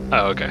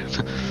 Oh, okay.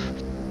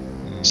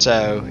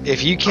 So,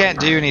 if you can't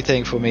do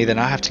anything for me, then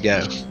I have to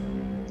go.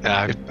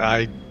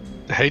 I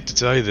hate to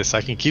tell you this. I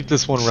can keep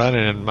this one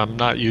running, and I'm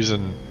not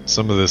using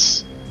some of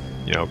this,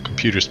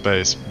 computer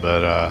space,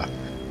 but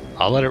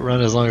I'll let it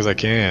run as long as I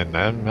can.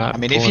 I'm not. I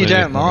mean, if you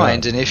don't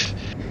mind, and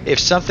if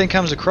something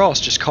comes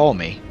across, just call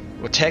me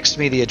or text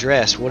me the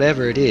address,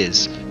 whatever it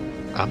is.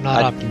 I'm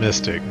not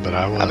optimistic, but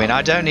I will. I mean,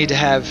 I don't need to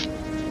have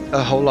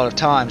a whole lot of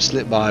time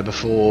slip by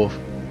before,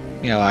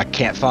 I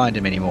can't find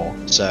him anymore.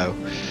 So,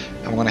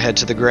 I'm gonna head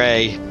to the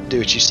Gray, do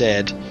what you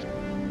said,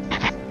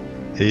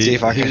 see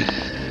if I can.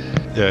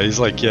 Yeah, he's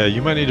like, yeah,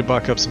 you might need to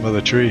buck up some other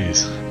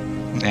trees.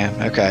 Yeah,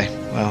 okay.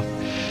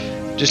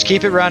 Well, just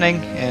keep it running,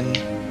 and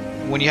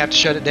when you have to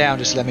shut it down,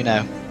 just let me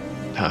know.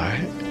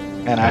 Alright.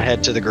 And I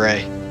head to the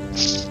Gray.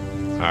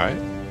 Alright.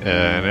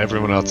 And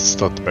everyone else is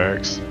still at the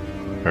barracks?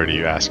 Or do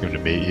you ask him to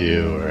meet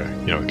you, or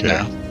you don't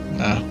care?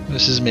 No,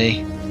 this is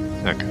me.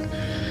 Okay.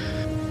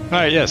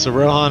 Alright, yeah, so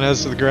Rohan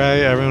heads to the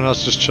Gray, everyone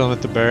else just chilling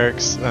at the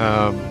barracks.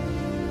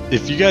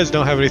 If you guys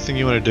don't have anything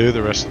you want to do,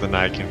 the rest of the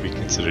night can be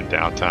considered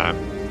downtime.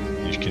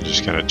 You can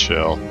just kind of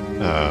chill.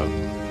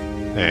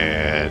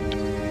 And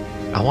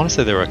I want to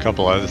say there were a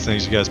couple other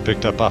things you guys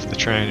picked up off the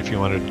train if you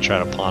wanted to try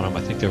to pawn them.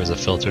 I think there was a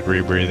filtered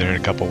rebreather and a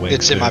couple wings.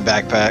 It's in my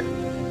backpack.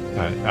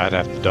 I'd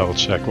have to double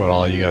check what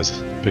all you guys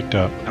picked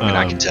up. I mean,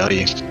 I can tell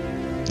you.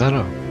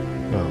 No,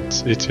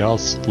 it's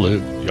y'all's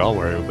loot. Y'all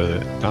worry with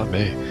it, not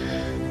me.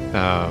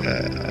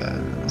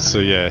 So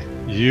yeah,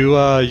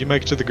 you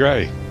make it to the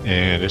Gray,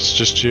 and it's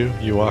just you.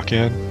 You walk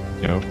in,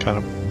 kind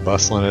of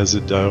bustling as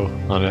it do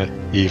on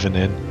an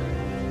evening.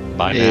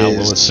 By now,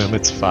 we'll assume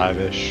it's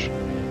 5-ish.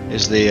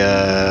 Is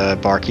the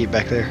barkeep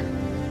back there?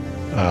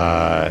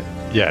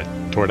 Yeah,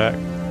 Tordak.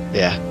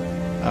 Yeah.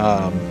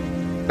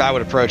 I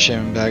would approach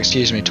him.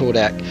 Excuse me,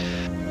 Tordak.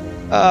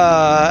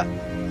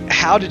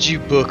 How did you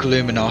book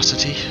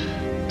Luminosity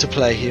to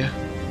play here?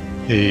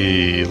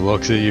 He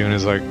looks at you and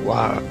is like,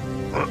 "Wow,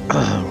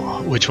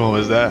 which one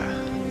was that?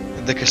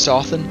 The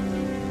Kasathan?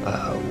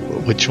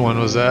 Which one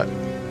was that?"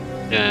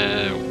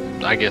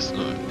 I guess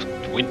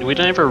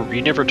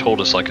you never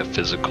told us like a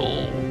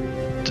physical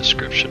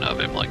description of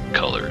him, like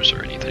colors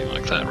or anything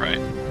like that, right?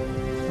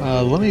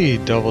 Let me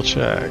double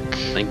check.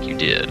 I think you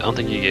did. I don't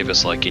think you gave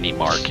us like any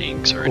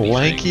markings or anything.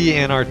 Lanky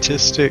and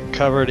artistic,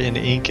 covered in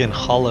ink and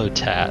hollow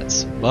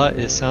tats. But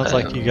it sounds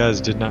like you guys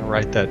did not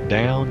write that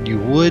down. You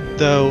would,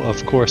 though,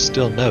 of course,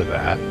 still know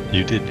that.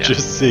 You did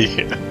just see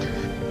him.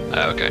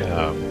 Okay.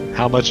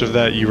 How much of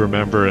that you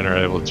remember and are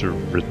able to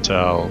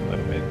retell, I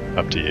mean,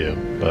 up to you.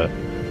 But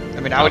I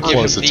mean, I would give him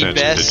close the attention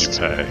did you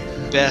pay?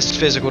 best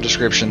physical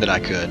description that I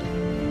could.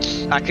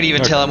 I could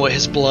even tell him what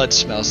his blood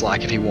smells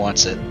like if he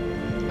wants it.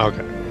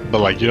 Okay.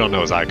 But, like, you don't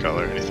know his eye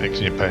color or anything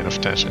because you didn't pay enough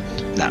attention.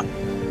 No.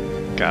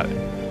 Got it.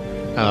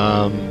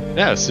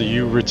 Yeah, so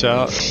you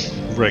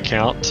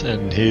recount,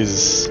 and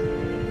he's,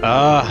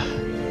 let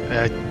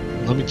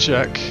me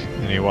check.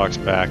 And he walks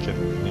back,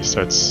 and he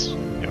starts,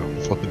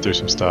 flipping through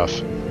some stuff.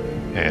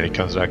 And he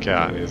comes back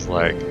out, and he's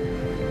like,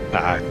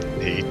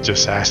 he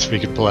just asked if he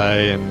could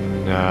play,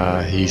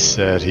 and he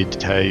said he'd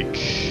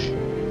take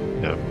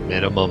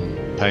minimum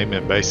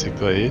payment,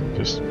 basically.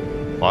 Just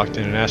walked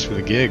in and asked for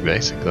the gig,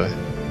 basically.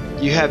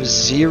 You have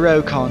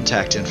zero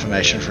contact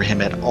information for him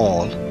at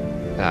all.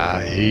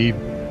 He,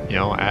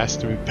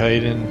 asked to be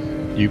paid in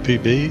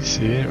UPBs.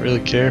 He didn't really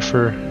care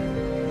for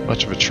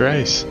much of a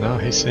trace. No,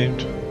 he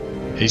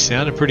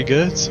sounded pretty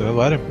good, so I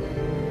let him.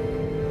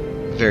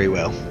 Very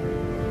well.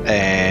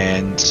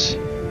 And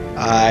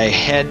I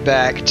head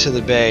back to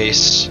the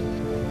base.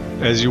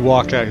 As you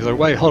walk out, he's like,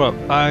 "Wait, hold up.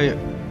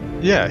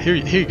 Here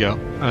you go.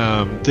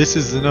 This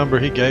is the number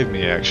he gave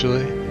me,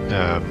 actually.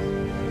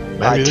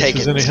 Maybe this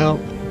is any help."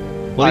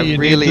 I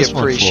really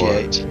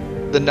appreciate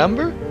the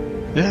number.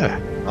 Yeah.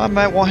 I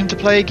might want him to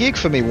play a gig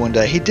for me one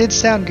day. He did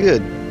sound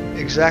good,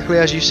 exactly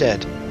as you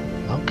said.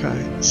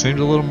 Okay. Seemed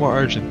a little more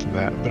urgent than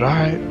that, but all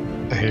right.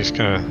 He just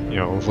kind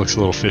of, looks a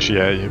little fishy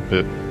at you,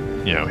 but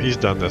he's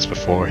done this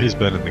before. He's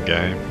been in the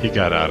game. He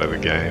got out of the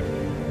game.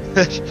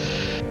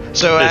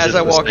 So as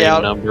I walk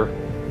out, number?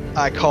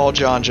 I call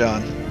John.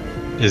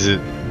 Is it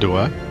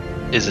what?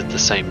 Is it the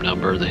same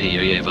number that he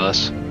gave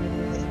us?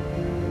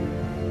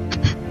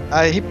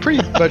 He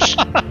pretty much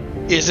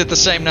Is it the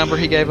same number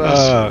he gave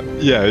us?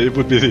 Yeah, it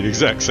would be the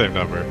exact same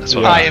number. That's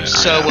what Yeah. I am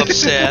so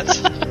upset.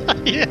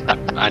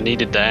 I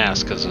needed to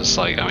ask because it's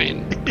like, I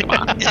mean, come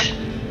on.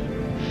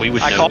 We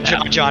would I know called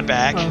now. John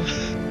back.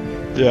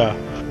 Yeah.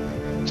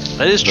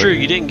 That is true.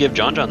 You didn't give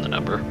John the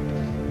number.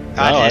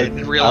 I I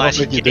didn't realize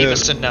don't think he you gave did.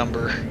 us a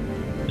number.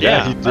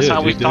 Yeah, he that's did,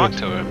 how he we did. talked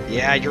to him.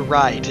 Yeah, you're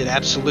right. It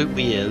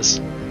absolutely is.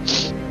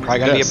 Probably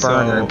gonna be Yeah, a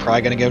burner so- and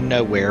probably gonna go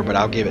nowhere, but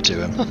I'll give it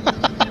to him.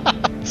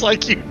 It's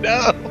like you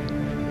know.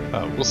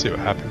 We'll see what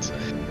happens.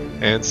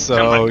 And so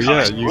Oh my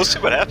gosh, yeah, we'll see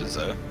what happens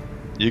though.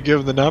 you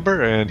give him the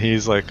number, and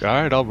he's like, "All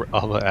right,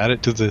 I'll add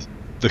it to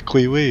the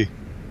Kiwi."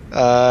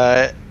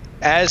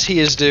 As he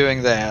is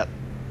doing that,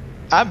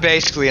 I'm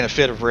basically in a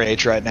fit of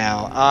rage right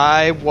now.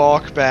 I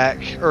walk back,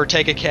 or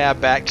take a cab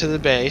back to the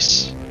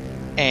base,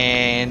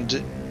 and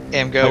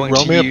am going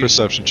Roll to me a use...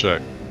 perception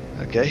check,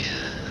 Okay,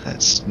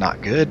 that's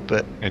not good,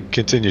 but and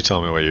continue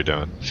telling me what you're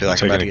doing. I feel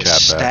like I'm about to Taking get a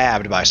cab back.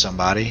 stabbed by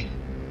somebody.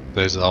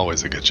 There's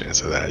always a good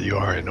chance of that. You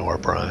are in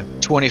Orbrine.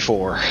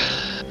 24. All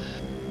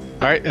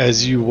right,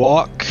 as you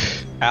walk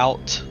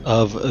out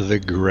of the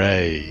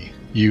gray,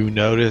 you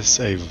notice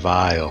a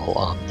vial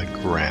on the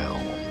ground.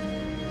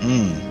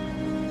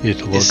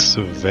 It looks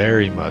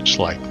very much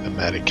like the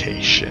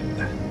medication.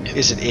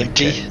 Is it in the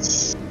empty?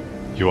 case.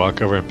 You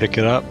walk over and pick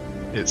it up.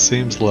 It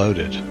seems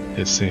loaded.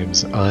 It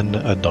seems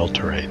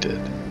unadulterated.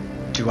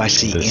 Do I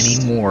see This-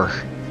 any more?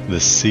 The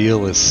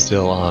seal is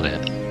still on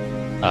it.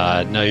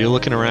 No, you're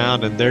looking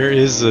around, and there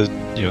is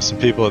some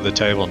people at the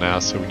table now.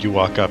 So you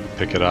walk up and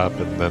pick it up,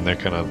 and then they're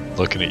kind of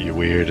looking at you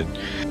weird,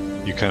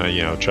 and you kind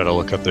of try to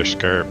look up their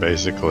skirt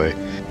basically,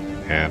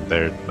 and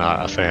they're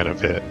not a fan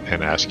of it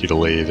and ask you to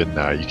leave. And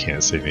no, you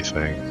can't see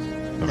anything.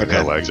 I mean, Okay.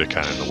 their legs are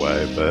kind of in the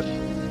way, but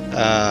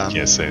you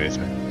can't see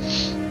anything.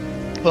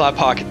 Well, I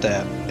pocket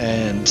that,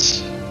 and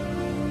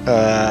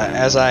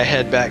as I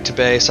head back to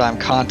base, I'm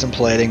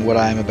contemplating what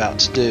I'm about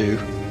to do,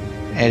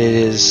 and it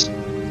is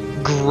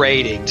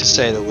grating to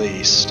say the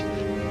least.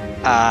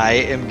 I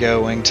am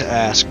going to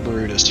ask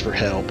Brutus for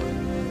help.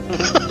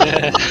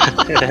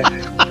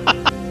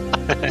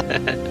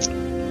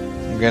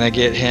 I'm gonna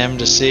get him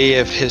to see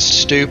if his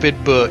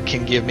stupid book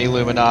can give me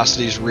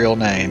Luminosity's real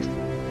name.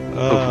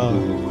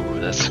 Ooh,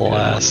 that's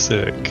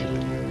classic.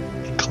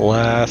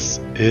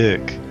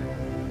 Classic.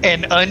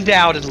 And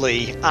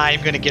undoubtedly,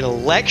 I'm gonna get a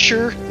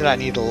lecture that I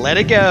need to let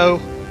it go.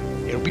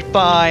 It'll be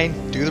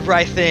fine. Do the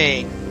right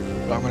thing.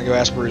 But I'm gonna go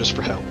ask Brutus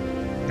for help.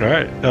 All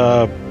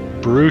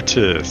right,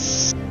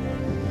 Brutus.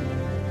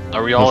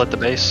 Are we all at the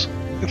base?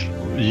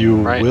 You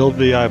Right. will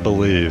be, I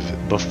believe.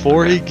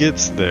 Before he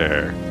gets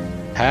there,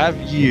 have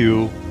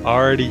you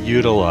already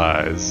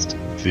utilized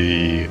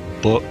the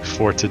book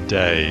for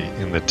today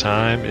in the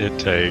time it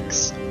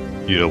takes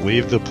you to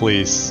leave the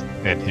police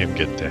and him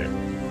get there?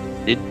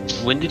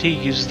 When did he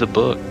use the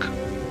book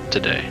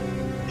today?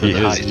 He the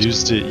has heist.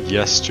 used it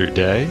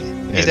yesterday.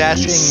 He's and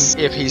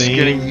asking if he's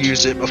gonna seemed-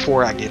 use it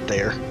before I get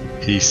there.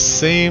 He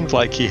seemed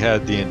like he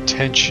had the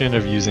intention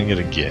of using it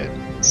again.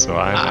 So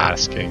I'm Ah.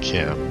 asking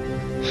him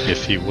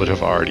if he would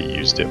have already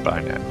used it by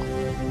now.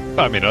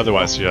 I mean,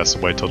 otherwise he has to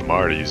wait till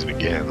tomorrow to use it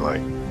again.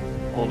 Like,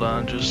 Hold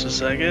on just a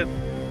second.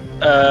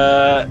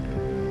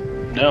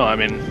 No, I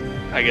mean,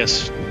 I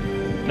guess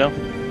no.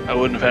 I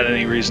wouldn't have had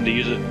any reason to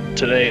use it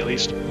today, at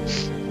least.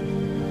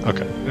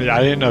 okay.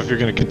 I didn't know if you're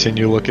going to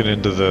continue looking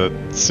into the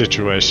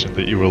situation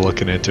that you were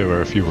looking into,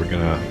 or if you were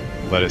going to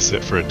let it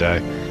sit for a day.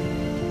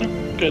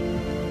 Good.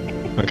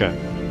 Okay.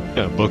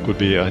 Yeah, book would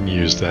be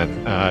unused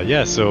then.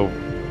 Yeah. So,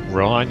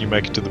 Rohan, you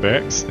make it to the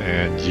barracks,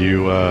 and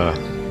you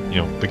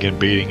begin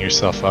beating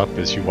yourself up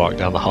as you walk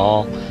down the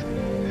hall,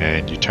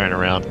 and you turn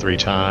around 3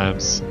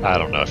 times. I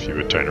don't know if you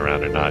would turn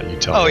around or not. You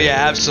tell Oh me.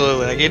 yeah,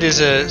 absolutely. Like, it is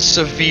a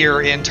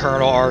severe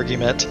internal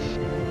argument.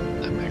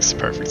 That makes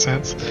perfect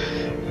sense.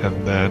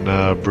 And then,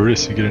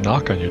 Brutus, you get a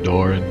knock on your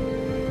door, and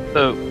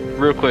So,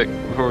 real quick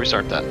before we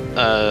start that,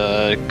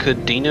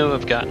 could Dino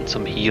have gotten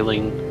some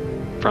healing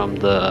from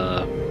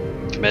the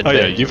med oh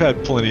yeah, bay? you've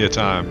had plenty of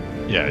time.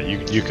 Yeah,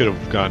 you could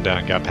have gone down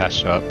and got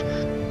patched up.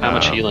 How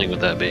much Um, healing would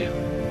that be?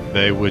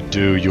 They would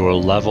do your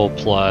level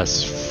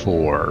plus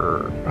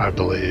 4, I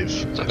believe.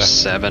 So I'd have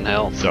 7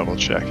 health. to double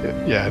check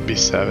it. Yeah, it'd be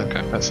 7.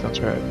 Okay. That sounds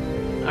right.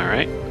 All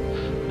right,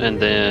 and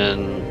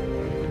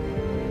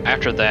then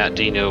after that,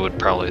 Dino would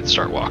probably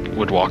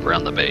would walk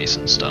around the base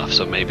and stuff.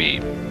 So maybe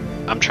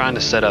I'm trying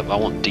to set up. I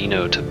want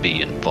Dino to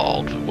be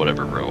involved with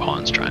whatever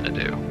Rohan's trying to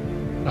do.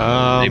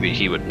 Maybe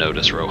he would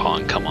notice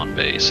Rohan come on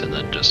base and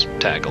then just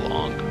tag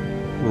along.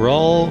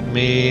 Roll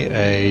me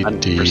a On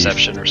D4.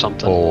 perception or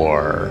something.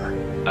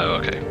 Oh,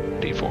 okay.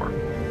 D4.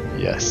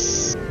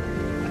 Yes.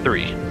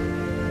 3.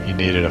 You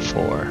needed a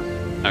 4.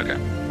 Okay.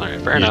 All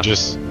right. Fair you enough.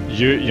 just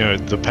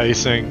the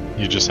pacing,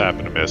 you just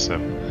happen to miss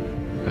him.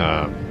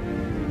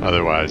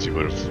 Otherwise you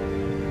would have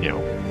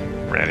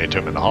ran into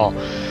him in the hall.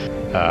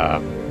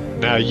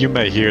 Now you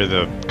may hear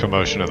the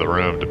commotion of the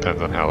room,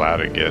 depends on how loud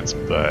it gets,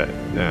 but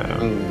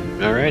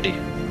Alrighty.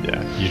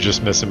 yeah, you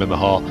just miss him in the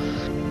hall.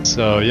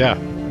 So yeah,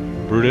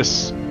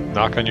 Brutus,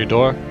 knock on your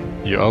door,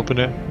 you open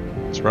it,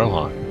 it's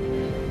Rohan.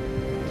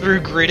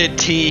 Through gritted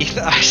teeth,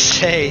 I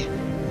say,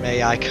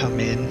 "May I come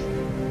in?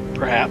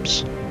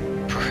 Perhaps.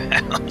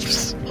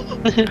 Perhaps.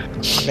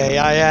 May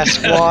I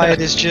ask why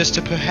it is just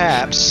a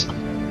perhaps?"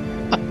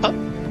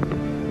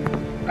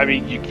 I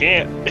mean, you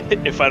can't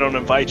if I don't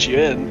invite you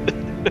in.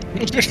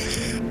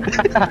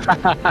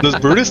 Does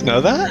Brutus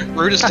know that?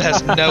 Brutus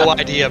has no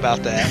idea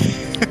about that.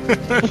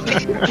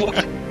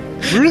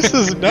 Brutus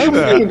doesn't know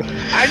that.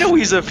 I know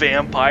he's a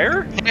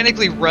vampire.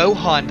 Technically,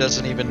 Rohan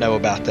doesn't even know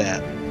about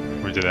that.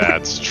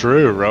 That's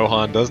true.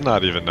 Rohan does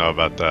not even know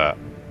about that.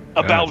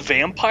 About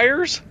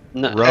vampires?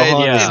 No,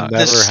 Rohan yeah. has The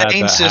never had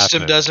sane that system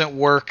happen. doesn't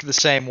work the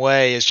same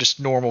way as just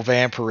normal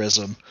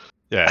vampirism.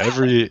 Yeah,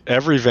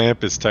 every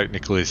vamp is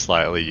technically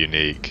slightly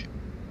unique.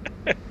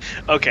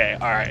 Okay,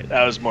 all right.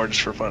 That was more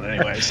just for fun,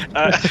 anyways.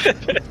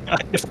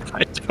 If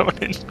I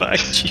don't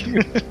invite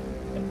you.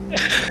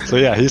 So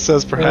yeah, he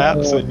says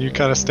perhaps, and you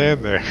kind of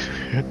stand there.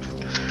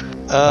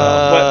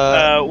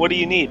 What do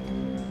you need?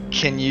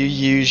 Can you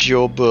use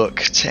your book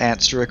to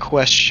answer a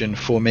question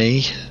for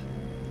me?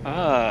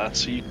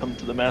 So you come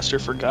to the master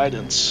for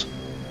guidance.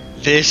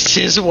 This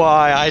is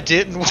why I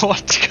didn't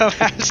want to come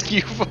ask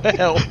you for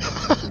help.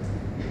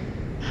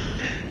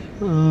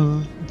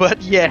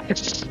 But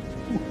yes,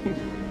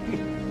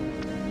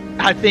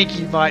 I think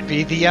you might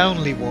be the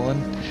only one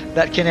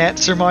that can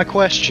answer my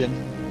question.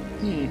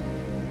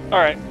 All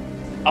right,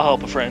 I'll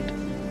help a friend.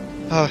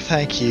 Oh,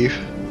 thank you.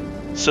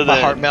 So My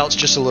then, heart melts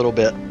just a little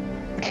bit.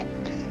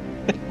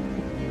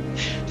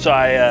 so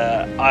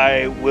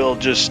I will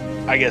just,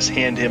 I guess,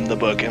 hand him the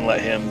book and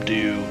let him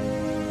do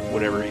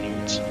whatever he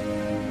needs.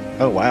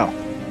 Oh, wow.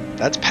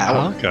 That's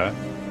power. Okay.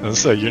 And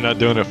so you're not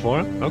doing it for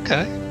him?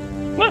 Okay.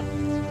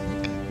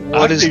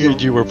 What I is figured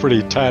the... you were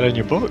pretty tight on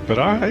your book, but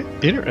all right,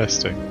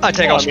 interesting. I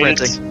take Well, off I mean,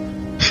 sprinting.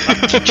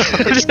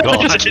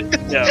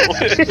 No,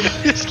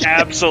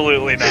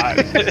 absolutely not.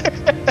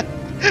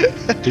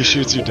 He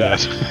shoots you dead.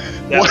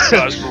 That would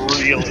cause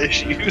real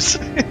issues.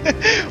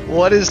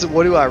 What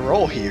do I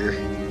roll here?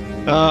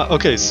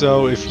 Okay,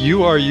 so if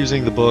you are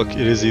using the book,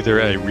 it is either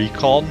a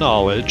recall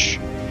knowledge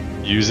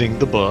using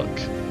the book,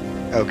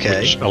 Okay.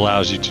 which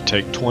allows you to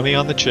take 20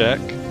 on the check,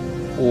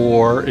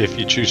 or if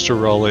you choose to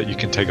roll it, you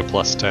can take a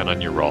plus 10 on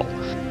your roll.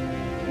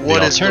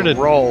 What is the alternative-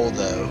 roll,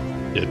 though?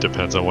 It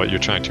depends on what you're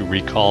trying to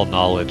recall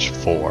knowledge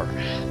for.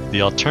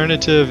 The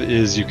alternative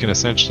is you can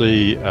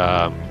essentially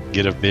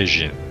get a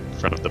vision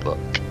from the book.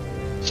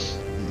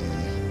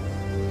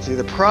 See,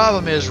 the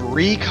problem is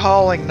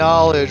recalling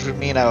knowledge would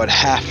mean I would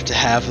have to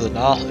have the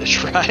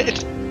knowledge,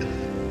 right?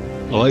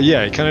 Well,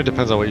 yeah, it kind of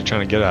depends on what you're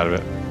trying to get out of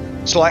it.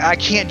 So, like, I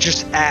can't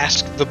just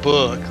ask the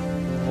book,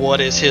 what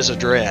is his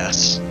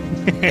address?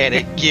 And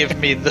it give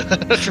me the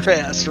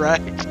address, right?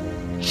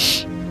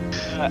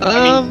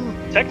 I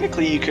mean,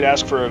 technically, you could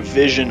ask for a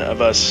vision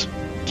of us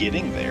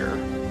getting there,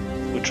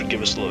 which would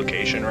give us the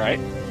location, right?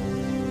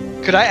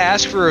 Could I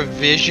ask for a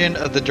vision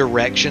of the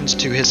directions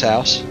to his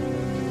house?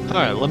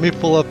 Alright, let me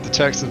pull up the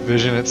text of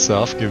vision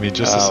itself. Give me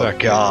just a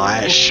second.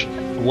 Gosh.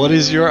 What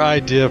is your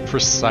idea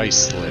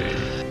precisely?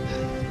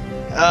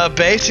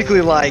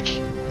 Basically, like,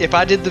 if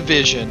I did the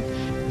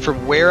vision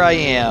from where I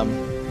am,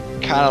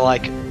 kind of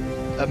like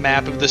a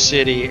map of the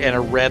city and a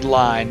red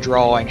line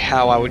drawing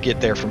how I would get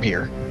there from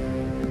here.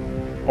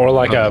 Or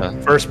like a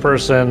Okay. first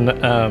person.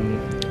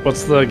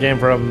 What's the game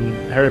from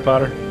Harry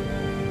Potter?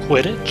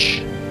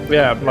 Quidditch?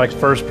 Yeah, like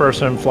first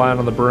person flying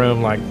on the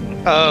broom, like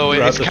Oh,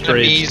 Throughout it's the kind of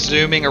me streets.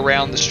 zooming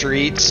around the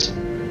streets.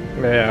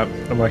 yeah,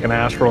 like an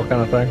astral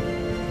kind of thing.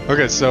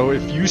 Okay, so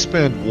if you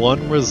spend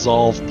one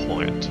resolve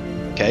point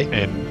Okay.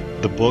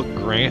 and the book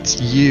grants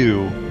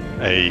you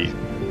a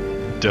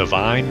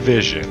divine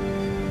vision,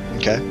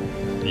 Okay.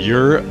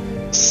 you're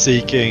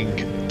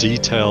seeking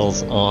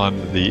details on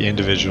the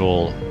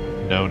individual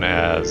known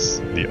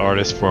as the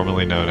artist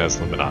formerly known as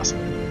Luminosity.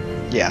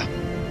 Yeah.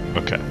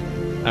 Okay.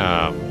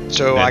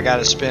 So And- I got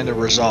to spend a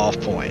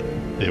resolve point.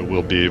 It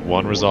will be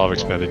one resolve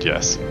expended,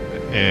 yes.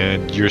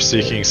 And you're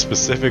seeking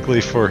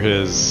specifically for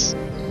his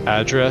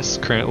address,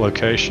 current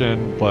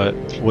location, but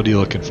what are you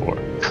looking for?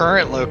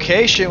 Current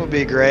location would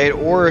be great,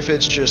 or if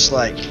it's just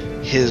like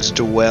his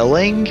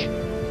dwelling.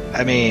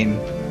 I mean,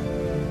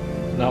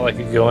 Not like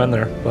you could go in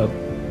there, but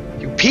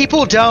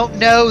people don't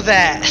know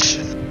that.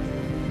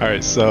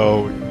 Alright,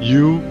 so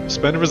you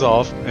spend a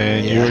resolve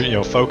and Yeah.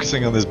 you're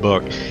focusing on this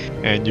book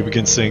and you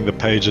begin seeing the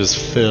pages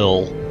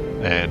fill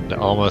and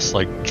almost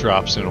like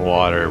drops in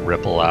water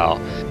ripple out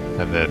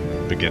and then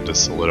begin to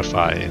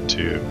solidify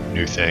into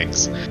new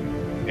things.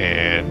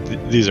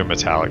 And these are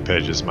metallic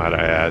pages, might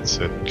I add,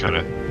 so kind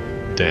of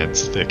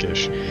dense,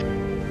 thickish.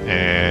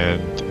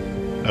 And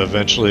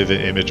eventually the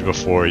image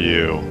before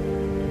you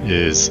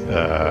is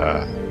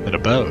an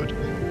abode.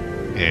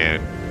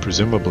 And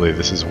presumably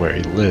this is where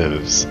he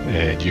lives,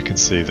 and you can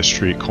see the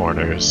street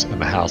corners and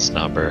the house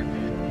number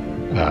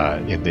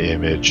in the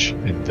image,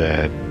 and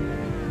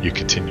then you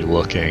continue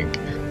looking,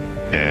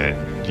 and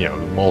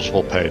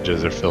multiple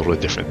pages are filled with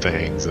different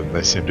things, and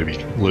they seem to be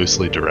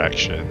loosely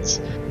directions.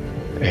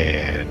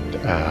 And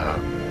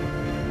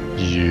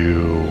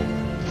you,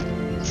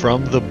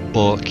 from the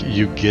book,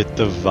 you get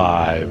the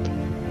vibe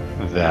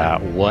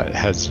that what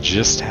has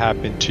just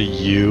happened to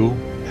you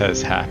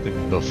has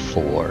happened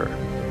before.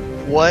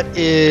 What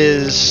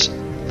is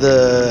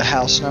the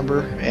house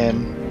number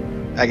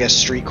and I guess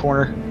street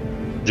corner?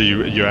 Do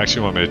you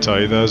actually want me to tell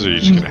you those, or are you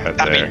just gonna head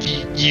there? I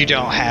mean, you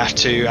don't have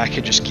to. I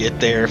could just get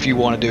there if you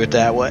want to do it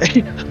that way.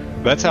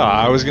 That's how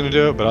I was gonna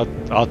do it, but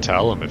I'll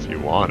tell them if you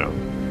want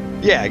them.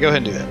 Yeah, go ahead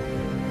and do that.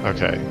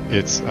 Okay,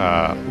 it's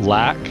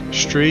Lack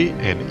Street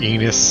and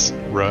Enos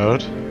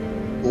Road.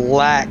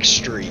 Lack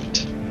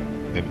Street.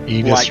 And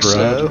Enos Like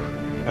Road. so.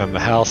 And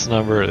the house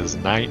number is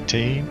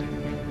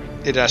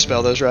 19. Did I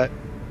spell those right?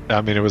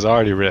 I mean, it was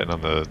already written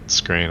on the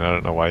screen. I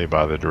don't know why you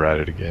bothered to write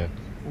it again.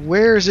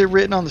 Where is it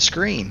written on the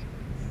screen?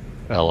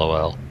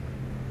 LOL.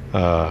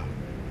 Oh.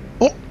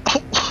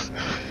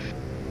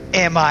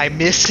 Am I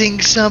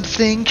missing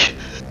something?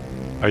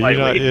 Are you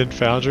not in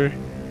Foundry?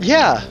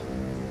 Yeah.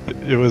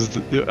 It was.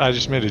 I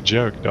just made a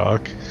joke,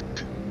 dog.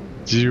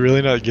 Did you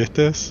really not get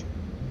this?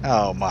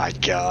 Oh my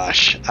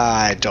gosh.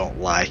 I don't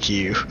like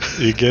you.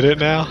 You get it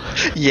now?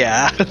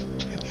 Yeah.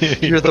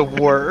 You're the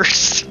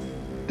worst.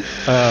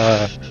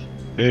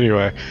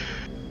 Anyway,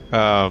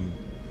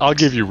 I'll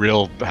give you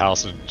real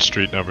house and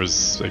street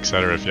numbers,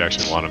 etc. if you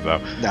actually want them,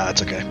 though. No,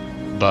 that's okay.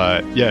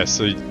 But yeah,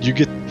 so you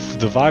get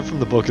the vibe from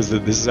the book is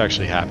that this has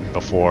actually happened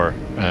before,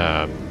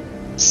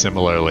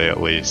 similarly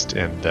at least,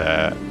 and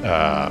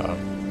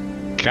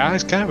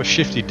guy's kind of a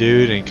shifty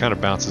dude and he kind of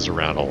bounces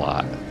around a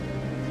lot.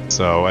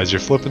 So as you're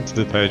flipping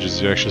through the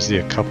pages, you actually see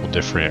a couple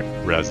different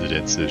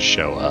residences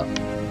show up.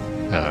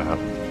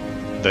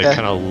 They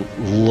kind of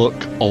look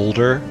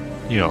older,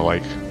 you know,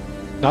 like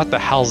not the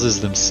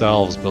houses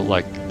themselves, but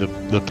like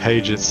the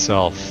page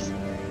itself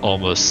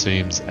almost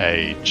seems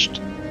aged.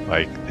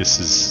 Like this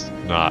is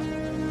not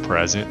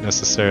present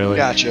necessarily.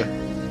 Gotcha.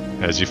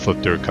 As you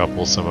flip through a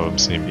couple, some of them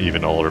seem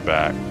even older.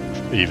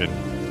 They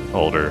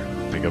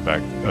go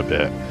back a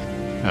bit.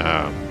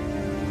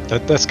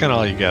 That's kind of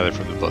all you gather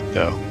from the book,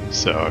 though.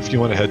 So if you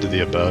want to head to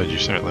the abode, you're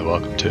certainly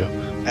welcome to.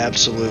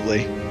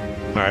 Absolutely.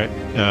 All right.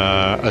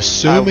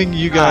 Assuming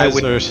you guys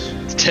would are.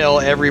 Tell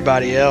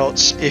everybody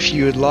else if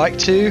you would like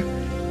to.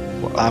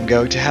 I'm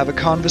going to have a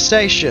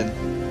conversation.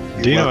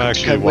 You're Dino welcome to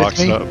actually come with walks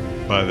me. up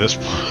by this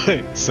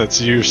point,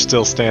 since you're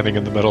still standing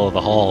in the middle of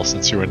the hall,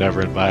 since you were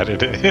never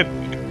invited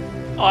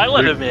in. Oh, I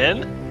let him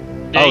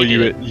in. Yeah, Oh, he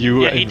did.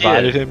 you Yeah, he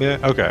invited him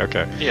in?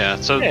 Okay. Yeah,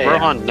 so Yeah,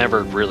 Rohan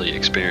never really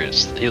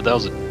experienced. That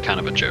was kind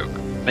of a joke.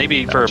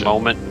 Maybe for a Gotcha.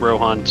 moment,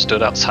 Rohan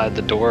stood outside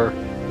the door,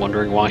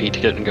 wondering why he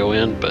didn't go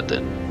in, but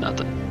then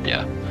nothing.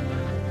 Yeah.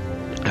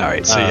 All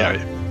right. So yeah,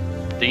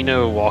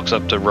 Dino walks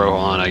up to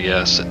Rohan, I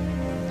guess,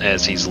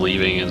 as he's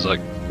leaving, and is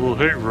like, "Well,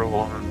 hey,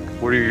 Rohan,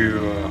 what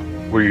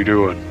are you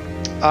doing?"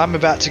 I'm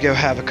about to go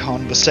have a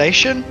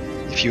conversation.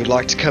 If you would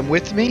like to come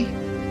with me,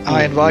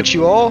 I invite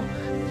you all.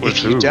 With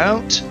If you who?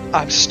 don't,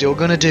 I'm still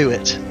gonna do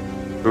it.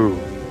 Who?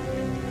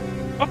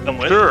 I'll come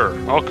with. Sure,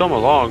 I'll come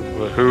along.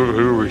 But who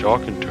are we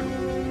talking to?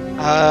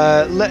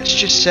 Let's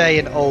just say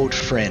an old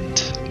friend.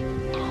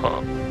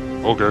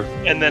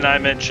 Okay. And then I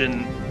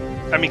mention,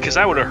 because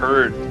I would have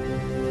heard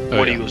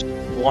what he was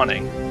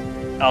wanting.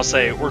 I'll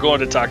say, we're going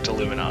to talk to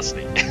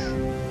Luminosity.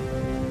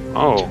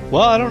 Oh,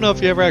 well, I don't know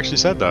if you ever actually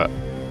said that.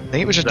 I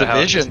think it was just Is that a how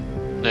it- vision.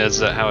 is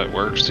that how it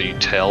works? Do you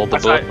tell the I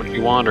book thought- what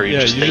you want, or you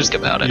just think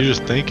about You it?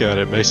 just think about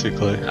it,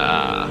 basically.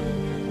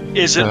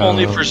 Is it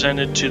only Oh.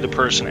 presented to the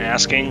person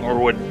asking, or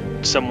would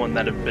someone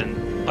that have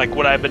been,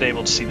 would I have been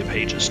able to see the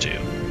pages too?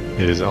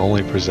 It is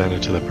only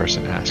presented to the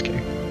person asking.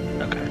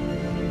 Okay.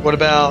 What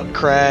about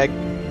Crag,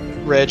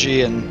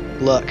 Reggie,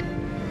 and Luck?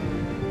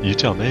 You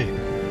tell me.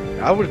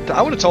 I would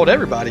have told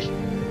everybody.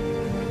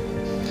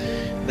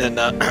 Then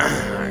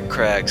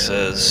Crag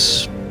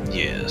says,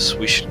 yes,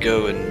 we should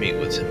go and meet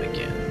with him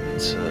again.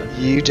 It's,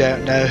 You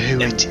don't know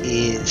who And- it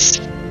is.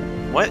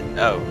 what?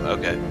 Oh,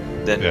 okay.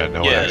 Then Yeah,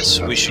 no one yes, actually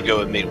knows. we should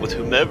go and meet with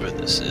whomever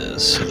this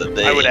is, so that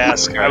they. I would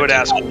ask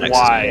Nexus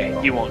why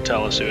as he won't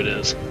tell us who it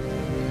is.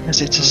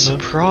 Because it's a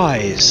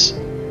surprise.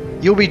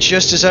 You'll be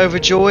just as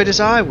overjoyed as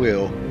I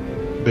will.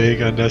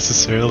 Being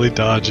unnecessarily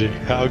dodgy.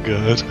 How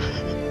good.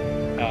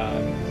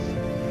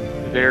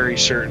 Very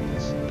certain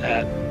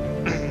that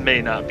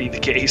may not be the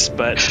case,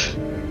 but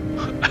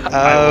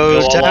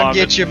Oh, don't along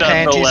get your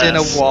panties in a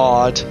nonetheless.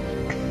 wad.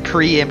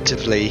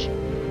 Preemptively.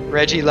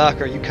 Reggie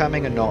Luck, are you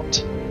coming or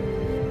not?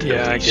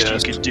 Yeah, I the least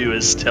guess. you could do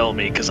is tell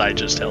me, because I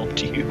just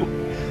helped you,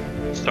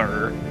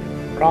 sir.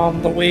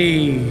 On the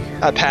way.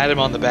 I pat him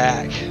on the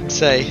back and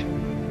say,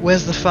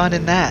 "Where's the fun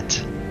in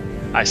that?"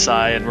 I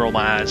sigh and roll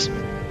my eyes,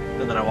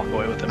 and then I walk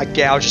away with I him.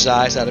 gouge his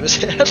eyes out of his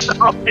head.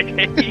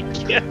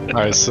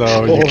 Alright,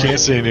 so you can't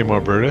see any more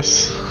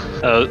Brutus.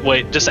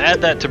 Wait, just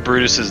add that to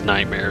Brutus's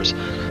nightmares.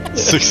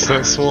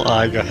 Successful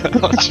eye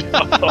gouge.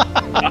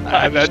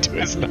 Add that to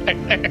his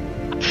nightmare.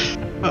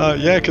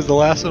 Yeah, because the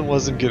last one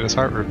wasn't getting his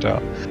heart ripped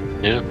out.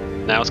 Yeah.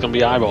 Now it's gonna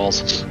be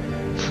eyeballs.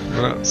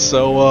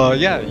 So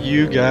yeah,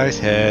 you guys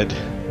head,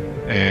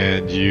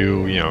 and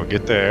you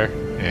get there,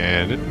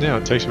 and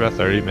it takes you about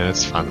 30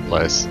 minutes to find the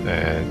place,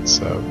 and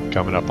so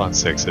coming up on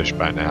 6ish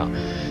by now.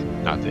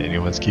 Not that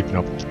anyone's keeping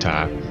up with the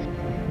time.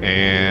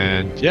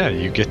 And yeah,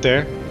 you get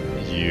there.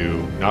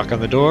 You knock on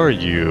the door.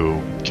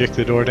 You kick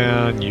the door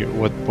down.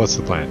 What's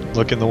the plan?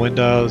 Look in the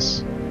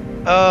windows.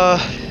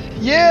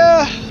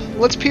 Yeah.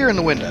 Let's peer in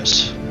the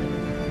windows.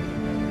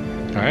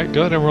 All right,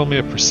 go ahead and roll me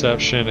a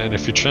perception. And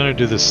if you're trying to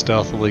do this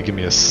stealthily, give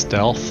me a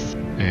stealth.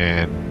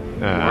 And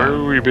Why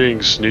are we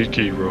being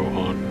sneaky,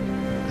 Rohan?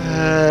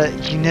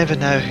 You never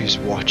know who's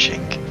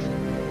watching.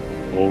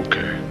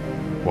 Okay.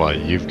 well,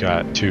 you've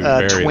got two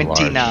very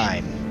 29.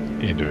 large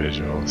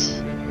individuals.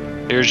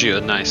 Here's you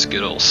a nice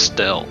good old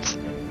stealth.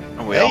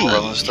 Are we all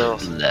rolling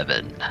stealth?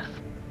 11.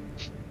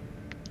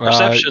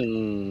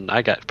 Perception,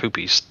 I got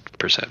Poopy's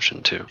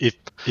perception too.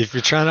 If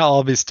you're trying to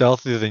all be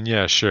stealthy, then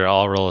yeah, sure,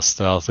 I'll roll a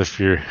stealth if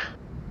you're,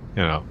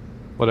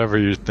 whatever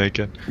you're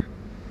thinking.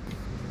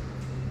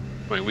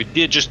 I mean, we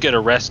did just get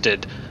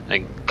arrested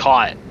and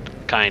caught,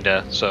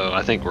 kinda, so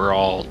I think we're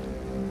all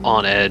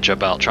on edge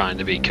about trying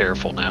to be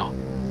careful now.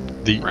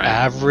 The Right.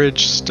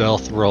 average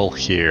stealth roll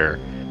here,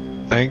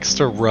 thanks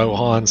to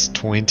Rohan's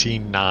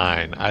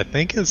 29, I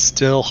think is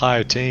still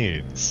high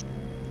teens.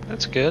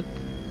 That's good.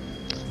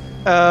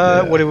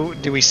 What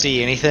do we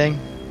see anything?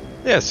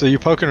 Yeah, so you're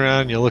poking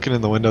around, you're looking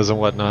in the windows and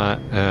whatnot.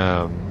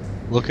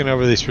 Looking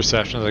over these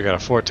perceptions, I got a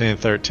 14,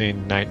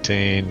 13,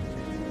 19.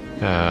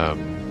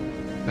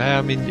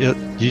 I mean,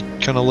 you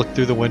kind of look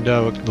through the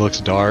window, it looks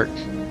dark.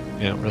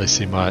 You don't really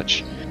see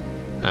much.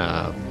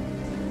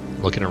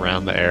 Looking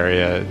around the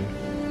area, it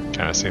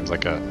kind of seems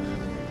like a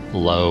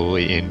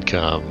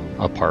low-income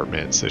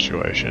apartment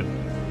situation.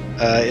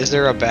 Is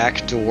there a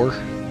back door?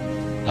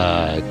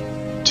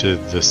 To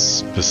the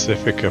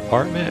specific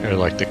apartment, or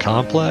like the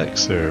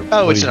complex, or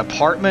Oh, what it's do an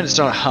apartment. It's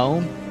not a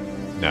home.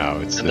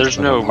 no, it's And there's it's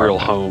an no real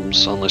apartment.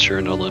 homes unless you're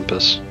in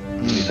Olympus.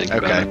 When you think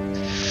about Okay. it.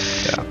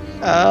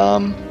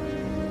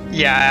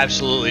 Yeah, I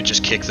absolutely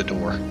just kick the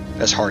door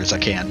as hard as I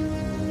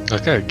can.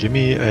 Okay, give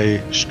me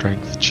a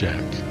strength check.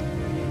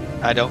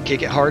 I don't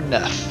kick it hard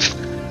enough.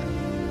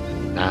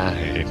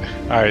 9.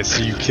 Alright,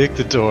 so you kick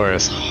the door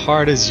as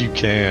hard as you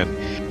can,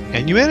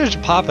 and you manage to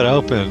pop it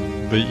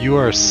open, but you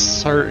are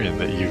certain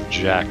that you've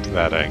jacked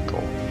that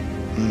ankle.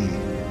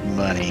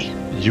 Money.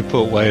 You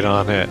put weight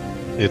on it,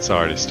 it's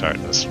already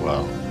starting to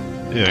swell.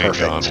 It ain't Perfect.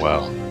 going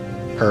well.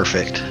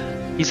 Perfect.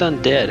 He's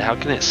undead. How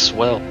can it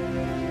swell?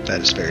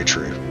 That is very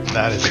true.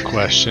 That is a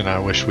question I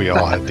wish we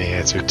all had the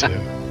answer to.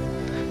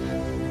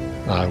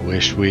 I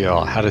wish we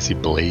all. How does he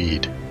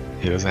bleed?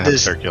 He doesn't have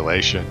Does-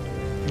 circulation.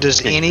 Does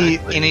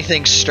Exactly.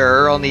 anything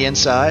stir on the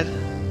inside?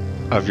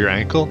 Of your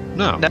ankle?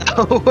 No. No,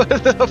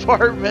 the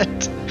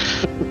apartment.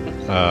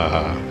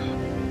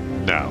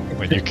 No.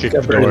 When you kick the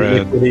Got very door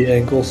in, liquidy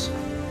ankles.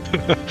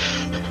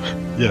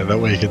 yeah, that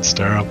way you can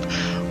stir them.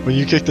 When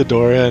you kick the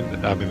door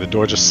in, I mean, the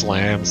door just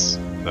slams.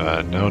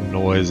 No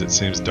noise. It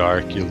seems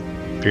dark. You're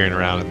peering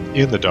around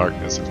in the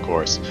darkness, of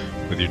course,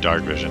 with your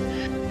dark vision.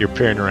 You're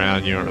peering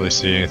around. You don't really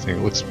see anything.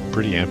 It looks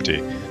pretty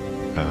empty.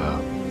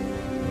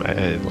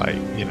 And like,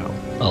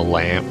 a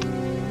lamp.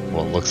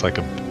 Well, it looks like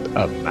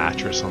a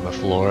mattress on the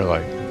floor,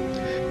 like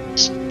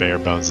as bare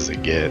bones as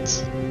it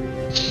gets.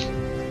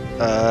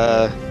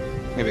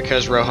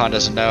 Because Rohan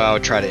doesn't know, I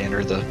would try to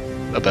enter the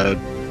abode.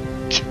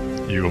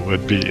 You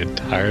would be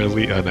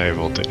entirely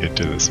unable to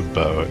enter this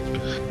abode.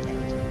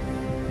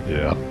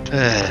 Yeah.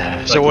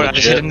 So what? I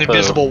just hit an legit, though.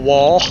 invisible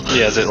wall.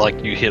 Yeah, is it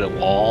like you hit a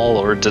wall,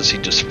 or does he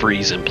just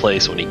freeze in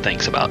place when he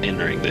thinks about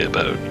entering the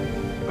abode?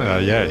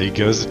 Yeah, he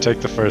goes to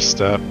take the first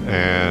step,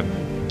 and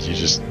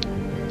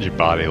your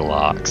body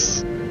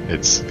locks.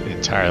 It's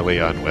entirely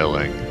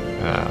unwilling.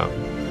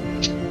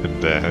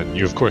 And then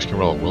you, of course, can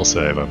roll a will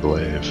save, I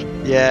believe.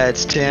 Yeah,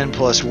 it's 10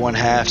 plus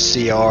 1/2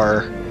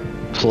 CR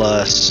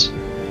plus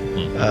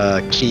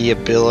key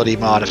ability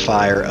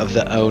modifier of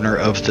the owner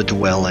of the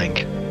dwelling.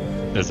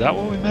 Is that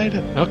what we made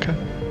it? Okay.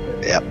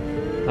 Yep.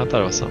 I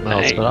thought it was something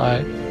else, Hey. but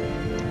I.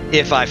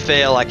 If I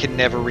fail, I can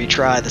never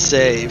retry the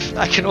save.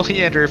 I can only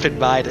enter if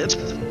invited.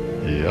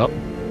 Yep.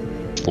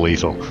 It's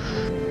lethal.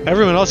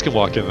 Everyone else can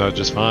walk in, though,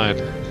 just fine.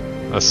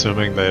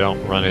 Assuming they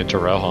don't run into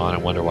Rohan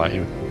and wonder why he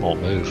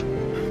won't move.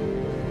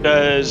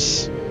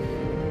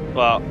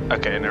 Well,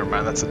 okay, never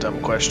mind. That's a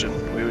dumb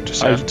question. We would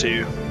just Are have you-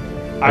 to.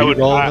 Are you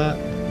rolling that?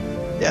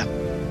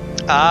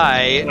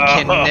 I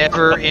can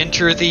never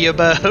enter the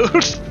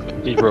abode.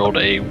 He rolled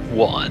a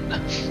 1.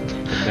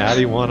 A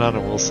natty 1 on a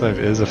will save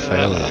is a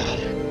failure.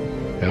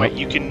 Yep. Wait,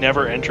 you can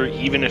never enter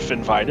even if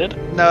invited?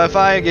 No, if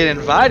I get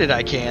invited,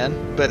 I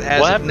can. But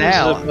as What of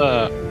happens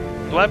now,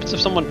 what happens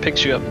if someone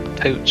picks you up and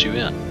totes you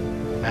in?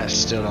 I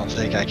still don't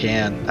think I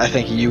can. I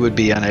think you would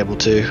be unable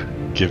to.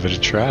 Give it a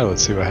try.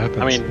 Let's see what happens.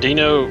 I mean,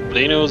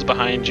 Dino's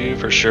behind you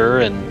for sure,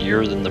 and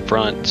you're in the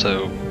front.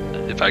 So,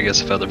 if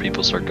other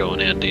people start going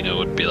in, Dino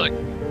would be like,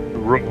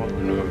 "Why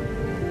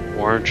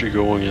aren't you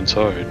going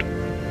inside?"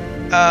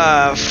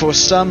 For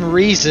some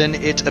reason,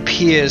 it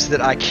appears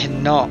that I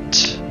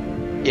cannot.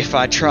 If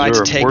I try Is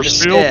to there a take the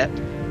force field? step,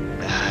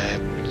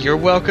 you're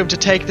welcome to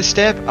take the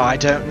step. I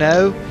don't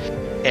know.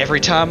 Every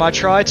time I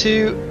try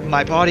to,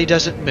 my body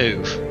doesn't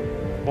move.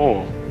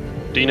 Oh,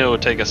 Dino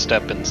would take a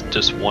step and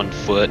just 1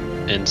 foot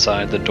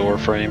inside the door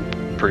frame,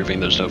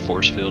 proving there's no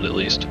force field at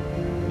least.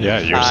 Yeah,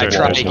 you're I certain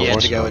try there's no again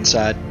force to go field.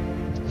 inside.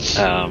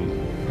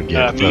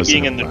 Again, Me those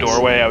being are in the nice.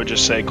 doorway, I would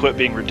just say, quit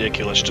being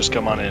ridiculous. Just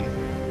come on in.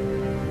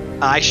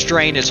 I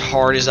strain as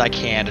hard as I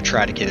can to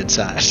try to get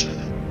inside.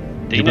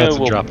 You're Dino about to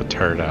will drop a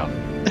turd out.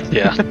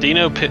 Yeah,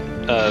 Dino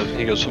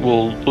he goes,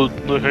 well,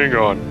 hang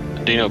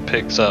on. Dino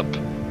picks up.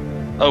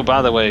 Oh,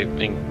 by the way,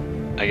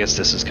 I guess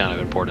this is kind of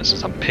important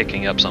since I'm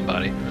picking up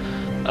somebody.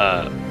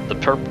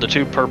 The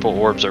two purple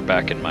orbs are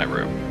back in my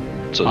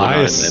room, so they're I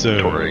not assume- in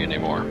the inventory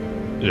anymore.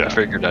 Yeah. I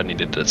figured I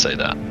needed to say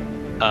that.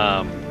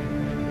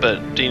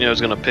 But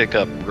Dino's gonna pick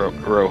up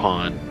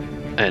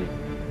Rohan and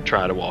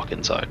try to walk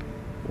inside.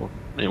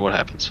 And what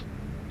happens?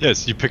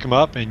 Yes, you pick him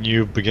up and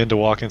you begin to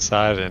walk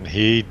inside, and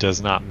he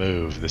does not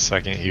move. The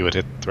second he would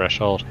hit the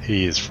threshold,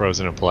 he is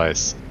frozen in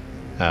place.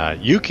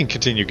 You can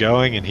continue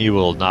going, and he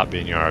will not be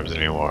in your arms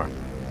anymore.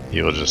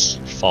 He will just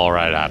fall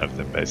right out of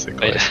them,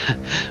 basically.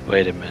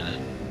 Wait a minute.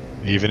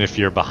 Even if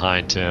you're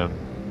behind him,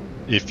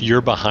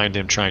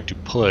 trying to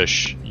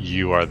push,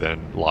 you are then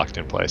locked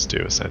in place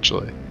too,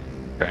 essentially.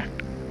 Okay.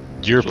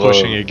 You're Whoa.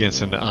 pushing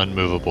against an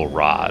unmovable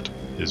rod,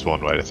 is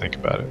one way to think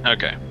about it.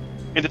 Okay.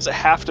 And does it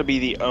have to be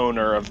the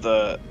owner of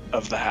the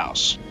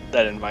house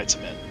that invites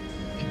him in?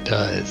 It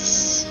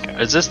does.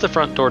 Is this the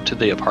front door to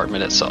the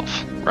apartment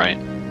itself? Right.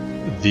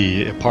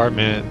 The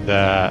apartment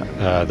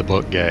that the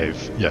book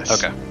gave, yes.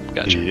 Okay.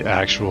 Gotcha. The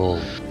actual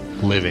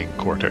living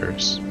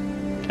quarters.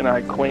 Can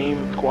I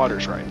claim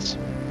squatters' rights?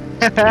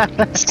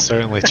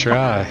 Certainly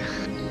try.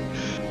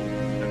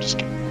 I'm just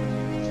kidding.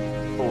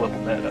 A little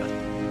meta.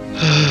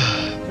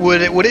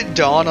 Would it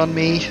dawn on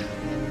me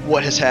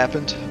what has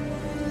happened?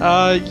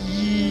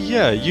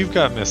 Yeah, you've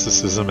got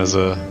mysticism as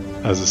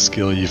a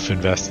skill you've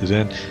invested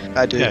in.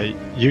 I do. Yeah,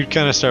 you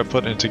kind of start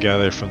putting it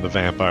together from the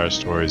vampire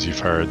stories you've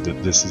heard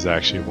that this is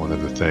actually one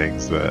of the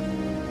things that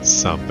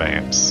some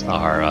vamps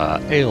are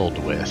ailed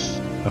with,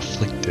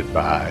 afflicted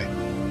by.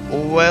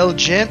 Well,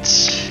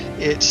 gents,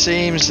 it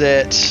seems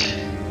that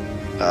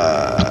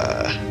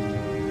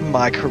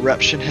my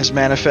corruption has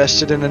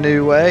manifested in a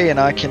new way, and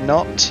I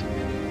cannot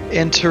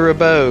enter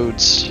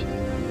abodes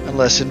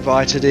unless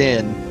invited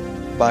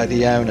in by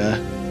the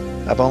owner.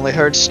 I've only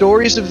heard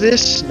stories of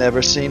this,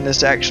 never seen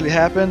this actually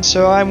happen,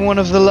 so I'm one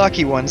of the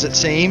lucky ones, it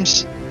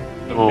seems.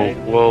 Okay.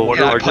 well, What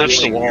Yeah, are I we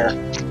punched doing the wall.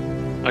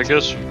 here? I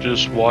guess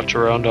just watch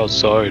around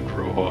outside,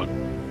 Rohan.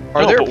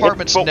 Are No, there but what-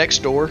 apartments but- next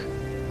door?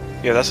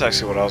 Yeah, that's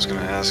actually what I was going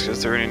to ask.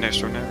 Is there any next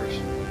door neighbors?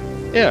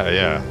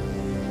 Yeah.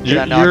 Can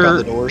I knock on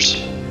the doors?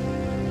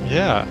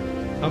 Yeah.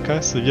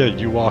 Okay, so yeah,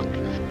 you walk.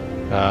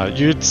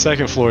 You're at the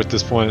second floor at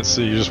this point,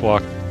 so you just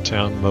walk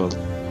down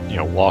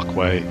the,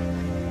 walkway.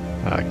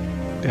 I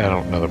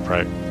don't know the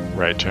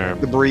right term.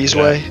 The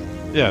breezeway?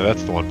 Yeah,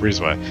 that's the one,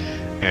 breezeway.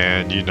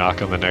 And you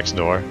knock on the next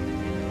door.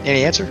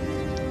 Any answer?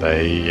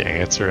 They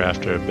answer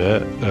after a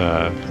bit.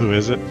 Who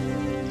is it?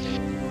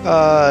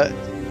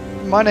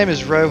 My name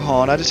is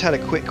Rohan. I just had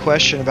a quick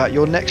question about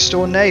your next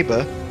door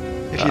neighbor,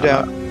 if you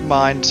don't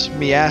mind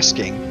me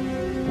asking.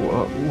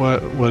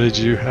 What did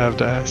you have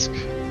to ask?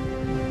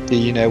 Do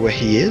you know where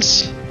he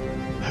is?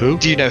 Who?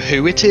 Do you know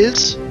who it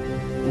is?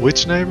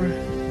 Which neighbor?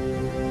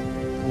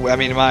 I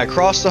mean, am I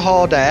across the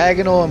hall,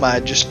 diagonal? Am I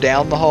just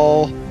down the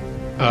hall?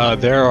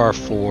 There are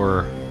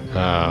four.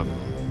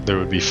 There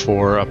would be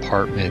 4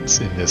 apartments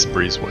in this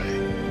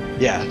breezeway.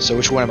 Yeah, so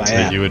which one am I So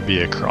at? you would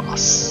be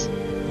across.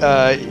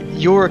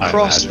 You're I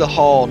across imagine. the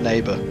hall,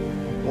 neighbor.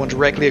 One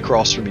directly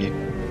across from you.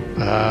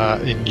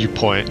 And you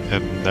point,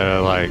 and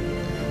they're like,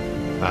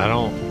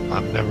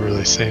 I've never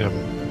really seen him.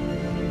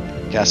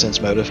 Can I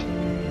sense motive?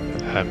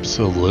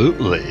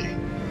 Absolutely.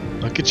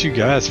 Look at you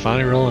guys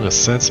finally rolling a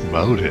sense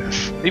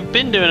motive. We've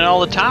been doing it all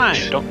the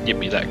time. Don't give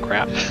me that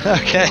crap.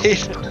 Okay.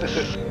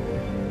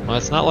 Well,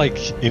 it's not like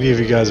any of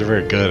you guys are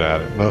very good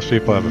at it. Most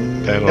people have a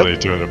penalty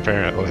to it,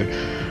 apparently.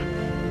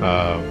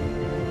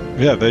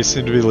 Yeah, they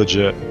seem to be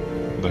legit.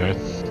 They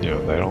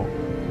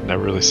don't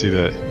never really see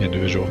that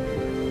individual.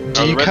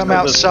 Do you come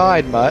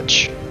outside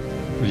much?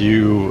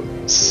 You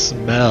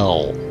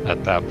smell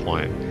at that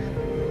point.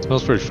 It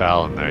smells pretty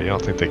foul in there. You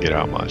don't think they get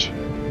out much.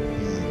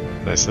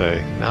 They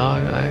say, no,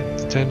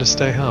 I tend to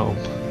stay home.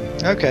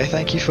 Okay,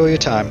 thank you for your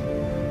time.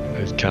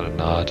 They kind of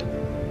nod.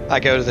 I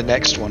go to the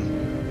next one.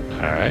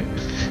 Alright.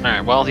 All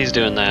right. While he's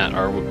doing that,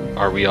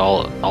 are we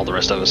all the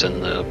rest of us in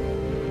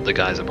the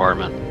guy's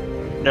apartment?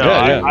 No,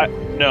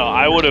 Yeah,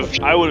 I would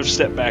have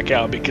stepped back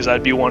out because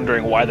I'd be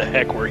wondering why the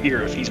heck we're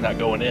here if he's not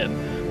going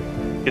in.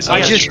 'Cause he I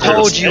hasn't just told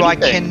told us you I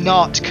anything.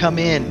 cannot come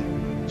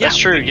in. That's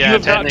true. You Yeah,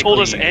 have not told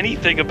us technically,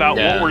 anything about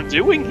yeah. what we're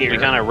doing here. We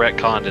kind of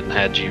retconned and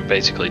had you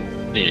basically.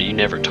 You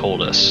never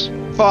told us.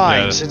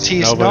 Fine, Yeah, since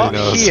he's nobody not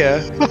knows.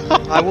 here,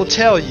 I will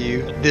tell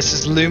you this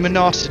is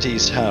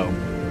Luminosity's home.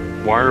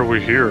 Why are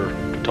we here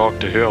to talk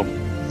to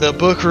him? The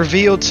book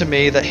revealed to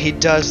me that he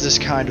does this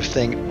kind of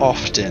thing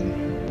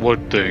often. What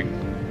thing?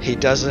 He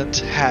doesn't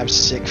have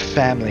sick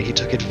family. He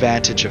took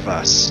advantage of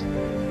us.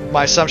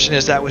 My assumption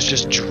is that was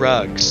just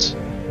drugs.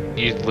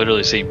 You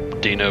literally see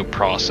Dino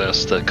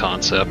process the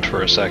concept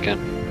for a second,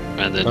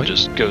 and then Okay.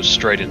 just goes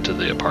straight into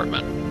the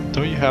apartment.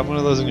 don't you have one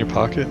of those in your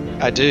pocket?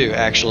 I do,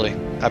 actually.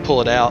 I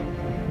pull it out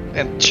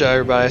and show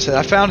everybody. I said,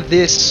 I found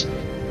this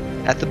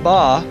at the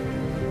bar.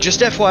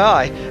 Just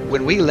FYI,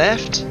 when we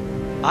left,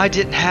 I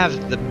didn't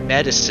have the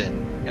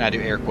medicine, and I do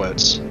air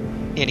quotes,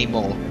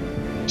 anymore.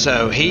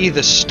 So he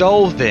either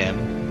stole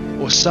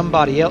them or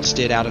somebody else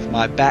did out of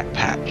my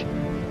backpack.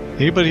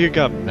 Anybody here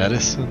got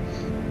medicine?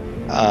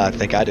 I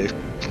think I do.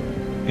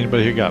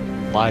 Anybody here got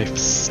life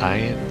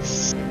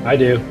science? I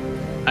do.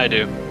 I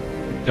do.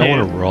 Y'all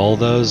want to roll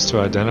those to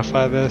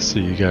identify this, or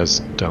you guys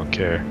don't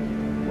care?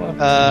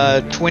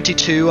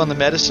 22 on the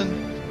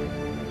medicine.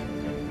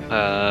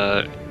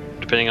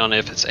 Depending on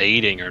if it's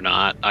aiding or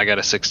not, I got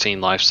a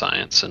 16 life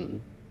science,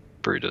 and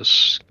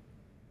Brutus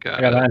I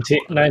got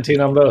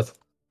 19 on both.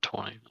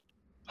 20.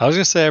 I was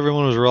gonna say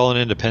everyone was rolling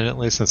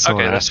independently since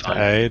someone Okay, that's asked to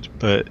fine. aid,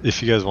 but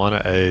if you guys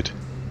want to aid,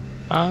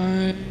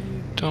 I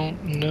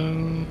don't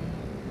know.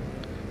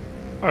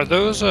 Are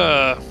those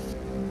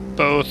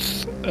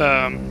both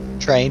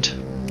Trained.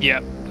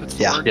 yeah, that's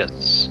the Yeah. word.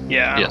 Yes.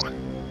 Yeah. Yes.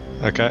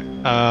 okay.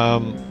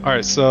 All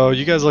right. So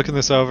you guys looking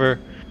this over?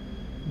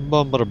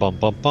 Bum bum bum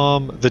bum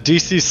bum. The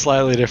DC is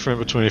slightly different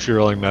between if you're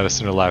rolling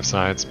medicine or life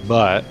science,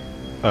 but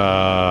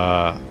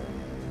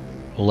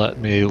let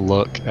me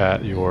look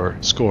at your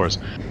scores.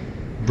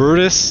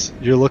 Brutus,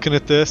 you're looking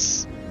at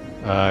this.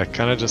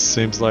 Kind of just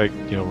seems like,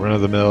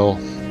 run-of-the-mill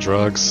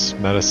drugs,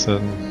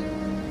 medicine.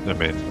 I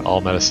mean,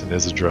 all medicine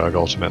is a drug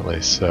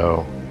ultimately,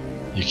 so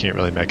you can't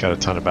really make out a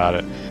ton about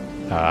it.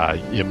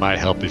 It might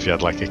help if you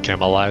had like a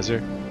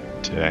chemalizer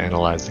to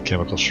analyze the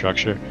chemical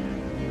structure.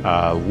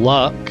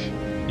 Luck,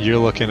 you're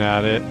looking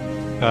at it.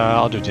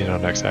 I'll do Dino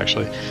next,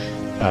 actually.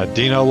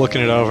 Dino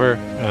looking it over.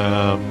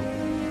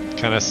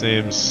 Kind of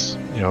seems,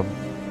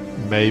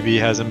 maybe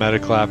has a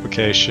medical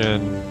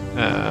application.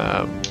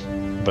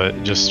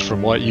 But just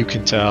from what you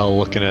can tell,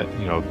 looking at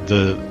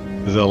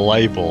the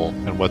label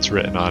and what's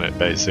written on it,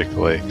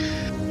 basically,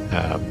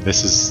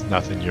 this is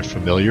nothing you're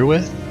familiar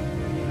with.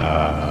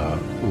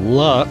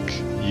 Luck,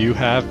 you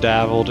have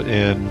dabbled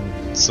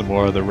in some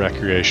more of the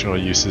recreational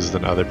uses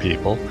than other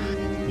people.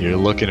 You're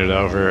looking it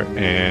over,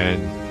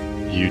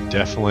 and you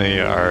definitely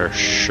are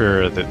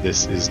sure that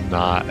this is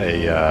not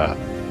a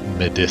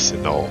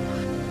medicinal.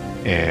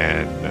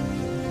 And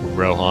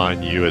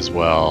Rohan, you as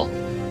well.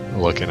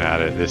 Looking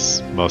at it,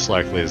 this most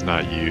likely is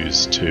not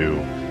used to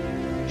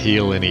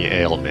heal any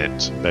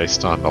ailment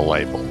based on the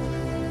label.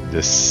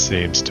 This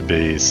seems to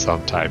be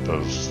some type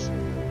of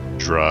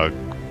drug,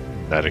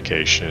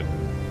 medication,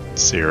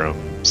 serum,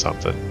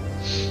 something.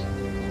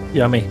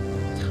 Yummy.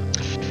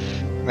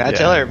 I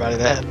tell everybody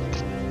that.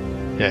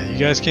 Yeah, you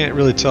guys can't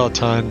really tell a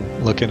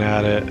ton looking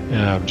at it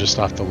just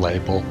off the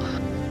label.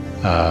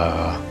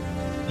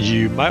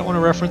 You might want to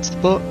reference the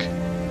book,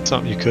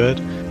 something you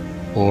could.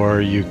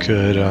 Or you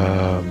could,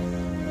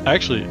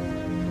 actually,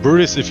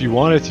 Brutus, if you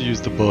wanted to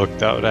use the book,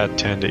 that would add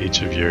 10 to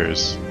each of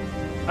yours.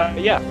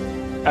 Yeah.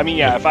 I mean,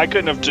 yeah, if I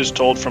couldn't have just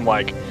told from,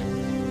 like,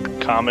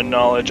 common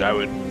knowledge, I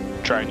would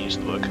try and use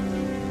the book.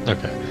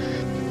 Okay.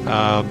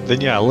 Then,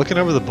 yeah, looking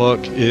over the book,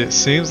 it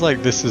seems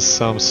like this is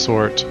some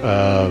sort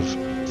of,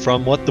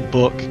 from what the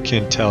book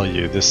can tell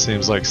you, this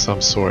seems like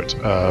some sort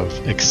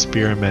of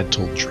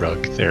experimental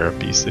drug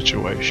therapy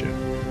situation.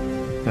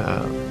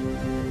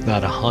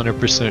 Not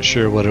 100%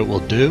 sure what it will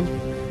do,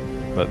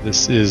 but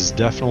this is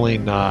definitely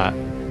not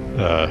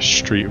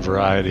street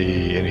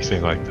variety,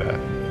 anything like that.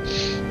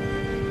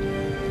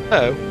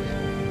 Oh,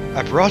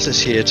 I brought us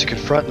here to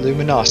confront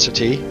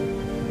Luminosity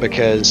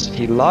because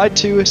he lied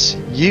to us,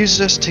 used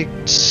us to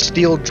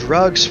steal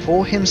drugs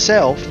for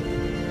himself,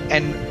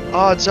 and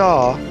odds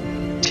are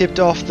tipped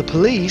off the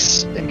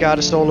police and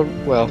got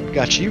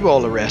you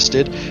all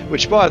arrested.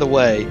 Which, by the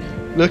way,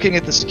 looking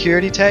at the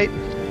security tape,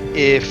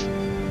 if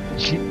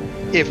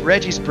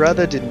Reggie's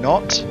brother did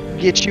not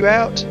get you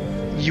out,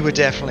 you were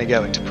definitely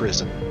going to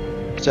prison.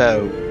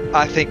 So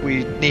I think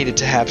we needed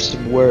to have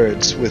some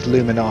words with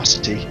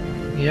Luminosity.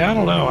 Yeah, I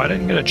don't know. I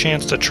didn't get a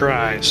chance to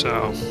try,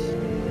 so.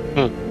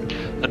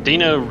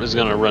 Dino is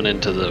going to run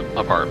into the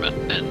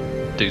apartment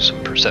and do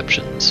some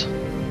perceptions.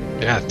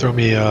 Yeah, throw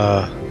me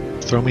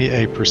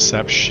a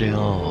perception.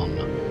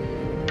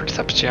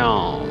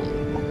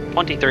 Perception.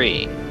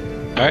 23. All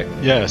right,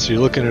 yeah. So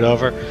you're looking it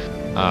over.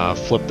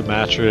 Flip the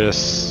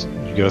mattress.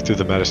 You go through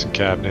the medicine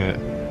cabinet.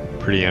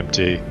 Pretty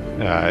empty.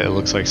 It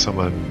looks like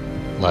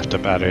someone left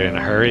up out of it in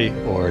a hurry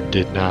or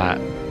did not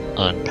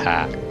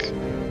unpack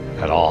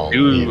at all.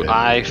 Do even.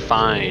 I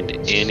find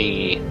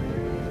any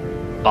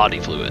body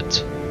fluids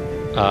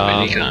of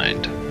any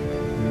kind?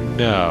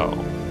 No.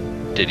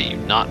 Did he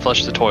not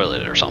flush the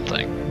toilet or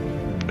something?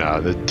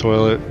 No, the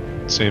toilet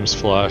seems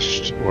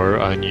flushed or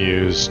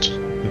unused.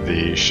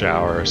 The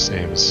shower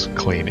seems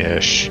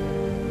clean-ish. You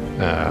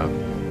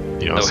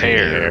don't No see any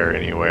hair. hair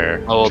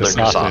anywhere. Oh, they're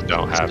Kasatha Kasatha.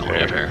 don't have Don't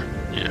hair.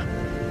 Yeah.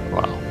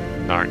 Well,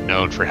 aren't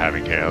known for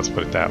having hair. Let's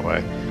put it that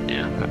way.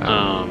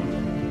 Yeah.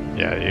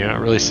 Yeah, you're not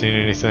really seeing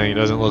anything. It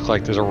doesn't look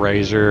like there's a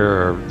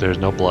razor or there's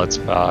no blood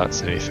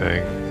spots,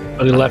 anything.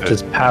 But he left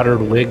his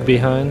powdered wig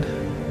behind.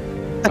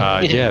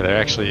 Yeah, there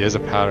actually is a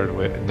powdered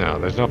wig. No,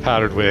 there's no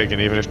powdered wig,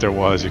 and even if there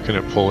was, you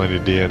couldn't pull any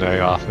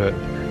DNA off it.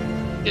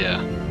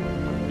 Yeah.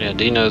 Yeah,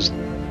 Dino's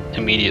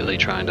immediately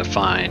trying to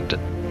find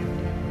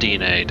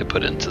DNA to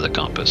put into the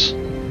compass.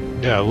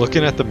 Yeah,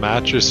 looking at the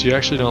mattress, you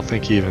actually don't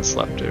think he even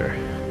slept there.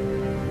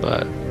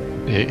 But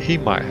he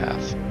might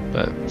have.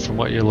 But from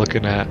what you're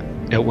looking at,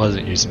 it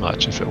wasn't used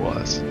much if it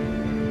was.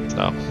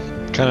 So,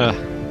 kind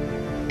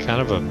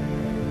of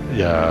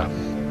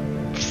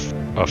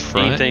a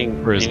front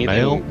Anything- for his anything-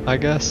 mail, I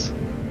guess.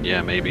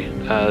 Yeah, maybe.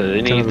 Kind of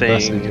the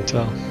best thing you Anything? can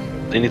tell.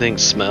 Anything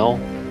smell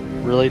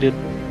related?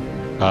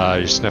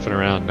 You're sniffing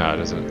around? No, it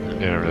doesn't. It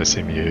doesn't really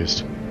seem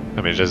used.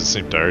 I mean, it doesn't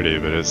seem dirty,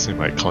 but it seems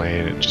like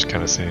clean. It just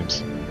kind of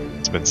seems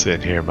it's been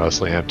sitting here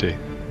mostly empty,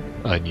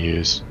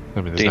 unused.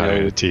 I mean, there's not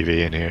even a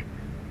TV in here.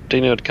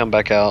 Dino would come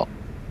back out,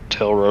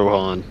 tell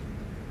Rohan,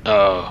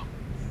 I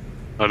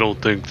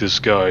don't think this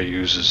guy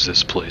uses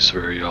this place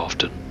very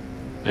often,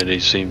 and he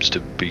seems to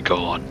be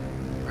gone.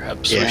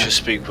 Perhaps we should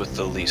speak with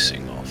the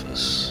leasing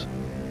office.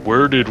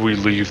 Where did we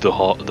leave the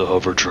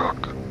hover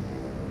truck?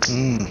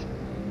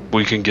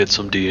 We can get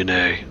some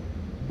DNA.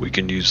 We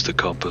can use the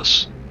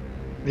compass.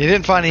 You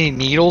didn't find any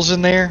needles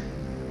in there?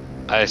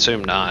 I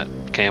assume not.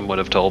 Cam would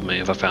have told me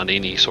if I found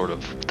any sort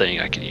of thing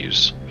I could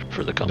use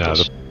for the No,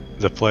 compass.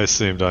 the place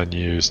seemed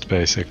unused,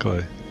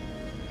 basically.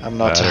 I'm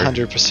not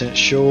Better. 100%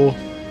 sure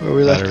where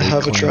we left the Battery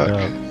hover cleaned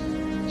truck.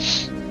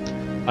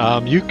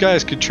 up. You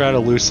guys could try to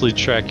loosely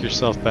track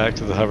yourself back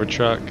to the hover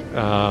truck.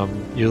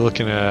 You're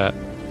looking at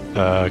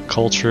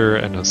culture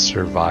and a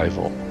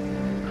survival.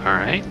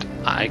 Alright,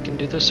 I can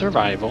do the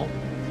survival.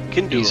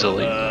 Can do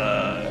Easily.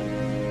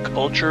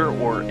 Culture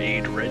or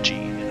aid Reggie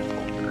in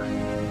culture.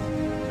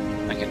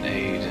 I can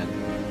aid and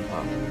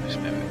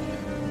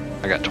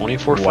I got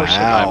 24 for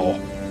survival.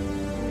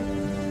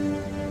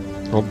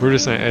 Well,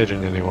 Brutus ain't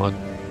aiding anyone.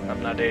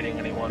 I'm not dating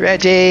anyone.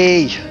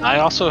 Reggie! I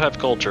also have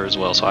culture as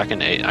well, so I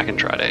can aid. I can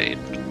try to aid.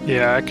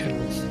 Yeah, I can.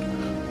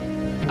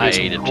 I do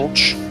some aided.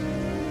 Colch.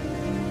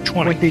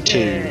 20. 22.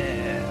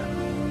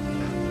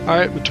 Yeah.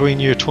 Alright, between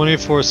your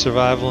 24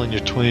 survival and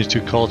your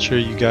 22 culture,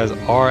 you guys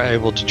are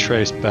able to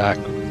trace back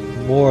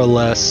more or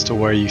less to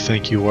where you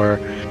think you were.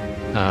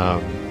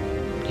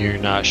 You're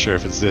not sure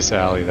if it's this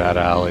alley, that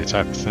alley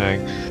type of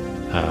thing.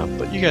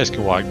 But you guys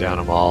can walk down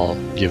them all,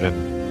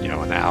 given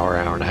an hour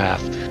and a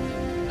half,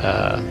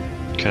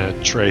 kind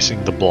of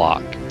tracing the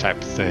block type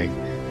of thing.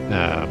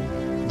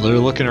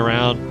 Literally looking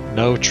around,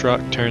 no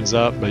truck turns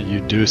up, but you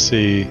do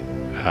see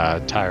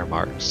tire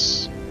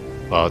marks.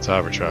 Well, it's a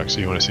hover truck, so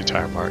you want to see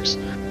tire marks.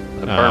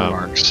 The burn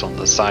marks on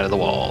the side of the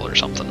wall or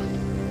something.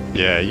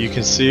 Yeah, you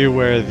can see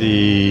where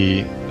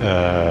the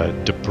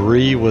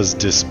debris was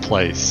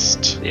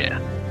displaced Yeah.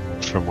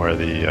 from where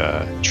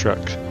the truck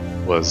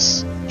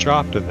was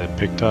dropped and then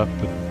picked up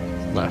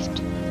and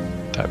left,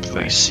 type of Do we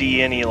thing.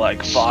 see any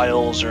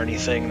vials or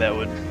anything that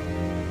would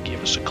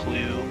give us a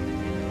clue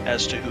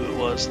as to who it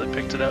was that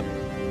picked it up?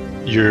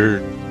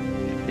 You're.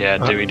 Yeah,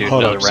 do we do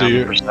Hold another up, so round of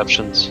you're-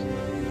 perceptions?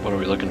 What are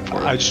we looking for?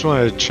 I just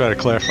want to try to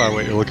clarify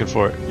what you're looking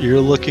for. You're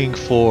looking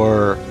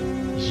for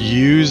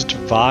used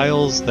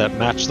vials that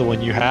match the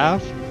one you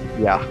have,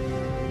 Yeah.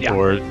 Yeah.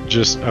 or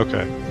just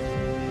okay.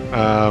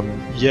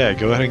 Yeah,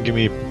 go ahead and give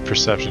me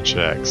perception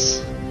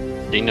checks.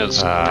 Dino's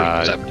you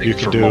perceptive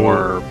can for do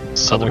more.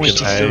 Someone other can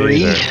stuff.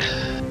 23.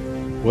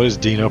 aid. What is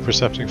Dino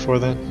percepting for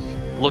then?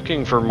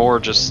 Looking for more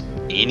just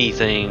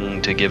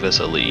anything to give us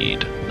a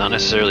lead. Not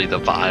necessarily the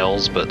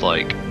vials, but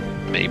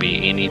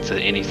maybe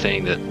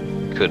anything that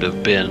could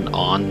have been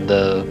on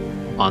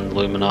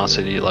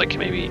luminosity,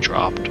 maybe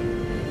dropped.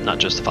 Not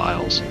just the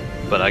vials.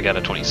 But I got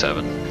a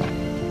 27.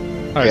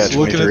 Alright, Yeah, so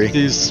looking 23. at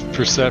these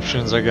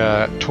perceptions, I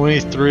got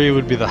 23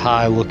 would be the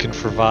high looking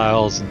for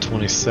vials, and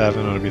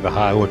 27 would be the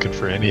high looking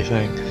for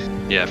anything.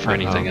 Yeah, for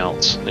anything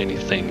else.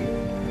 Anything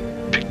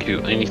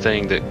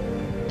that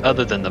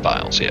other than the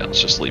vials, yeah, let's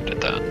just leave it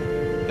at that.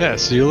 Yeah,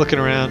 so you're looking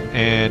around,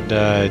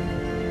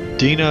 and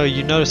Dino,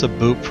 you notice a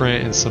boot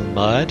print in some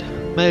mud,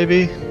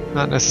 maybe?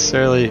 Not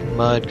necessarily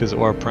mud, because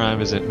Ore Prime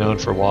isn't known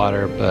for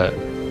water, but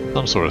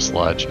some sort of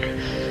sludge.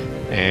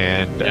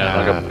 And Yeah,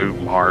 like a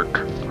boot mark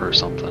or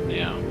something,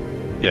 yeah.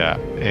 yeah,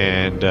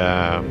 and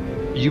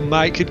you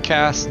might could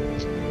cast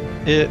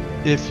it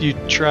if you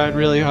tried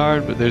really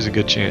hard, but there's a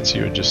good chance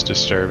you would just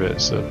disturb it,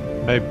 so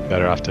maybe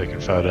better off taking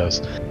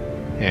photos.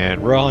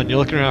 And Roland, you're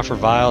looking around for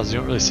vials, you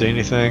don't really see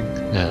anything.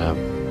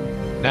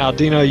 Now,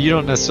 Dino, you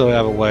don't necessarily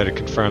have a way to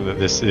confirm that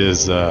this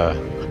is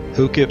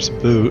Hookip's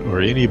boot or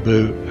any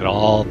boot at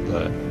all,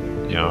 but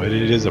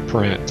it is a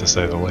print to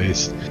say the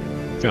least.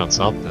 Found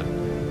something.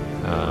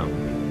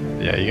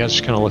 Yeah, you guys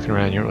just kind of looking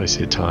around, you don't really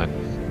see a ton.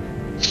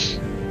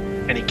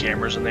 Any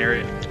cameras in the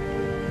area?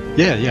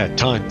 Yeah,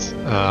 tons.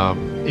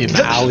 In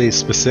the alley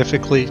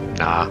specifically,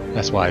 nah,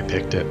 that's why I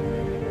picked it.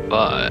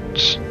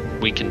 But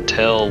we can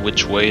tell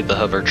which way the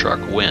hover truck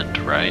went,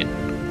 right?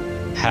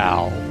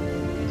 How?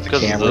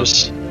 Because of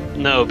Cameras.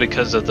 No,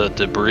 because of the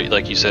debris.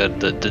 Like you said,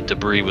 the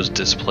debris was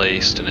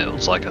displaced, and it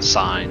was like a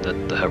sign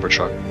that the hover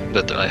truck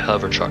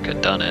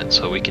had done it.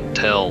 So we can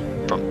tell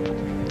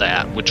from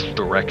that which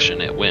direction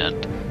it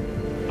went.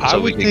 I So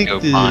we would could think go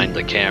find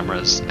the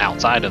cameras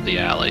outside of the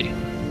alley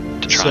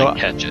to try So, and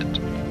catch it.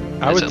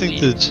 I as would it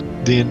think leaves.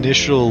 that the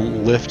initial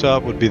lift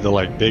up would be the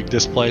like big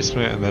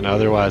displacement, and then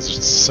otherwise it's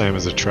the same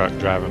as a truck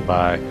driving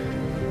by,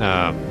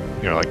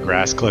 like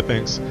grass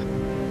clippings.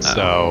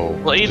 So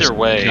Well, either just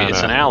way, kinda-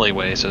 it's an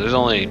alleyway, so there's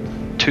only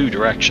two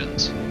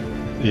directions.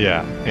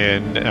 Yeah,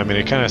 and I mean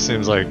it kind of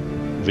seems like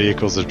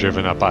vehicles have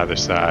driven up either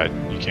side.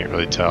 You can't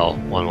really tell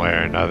one way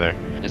or another.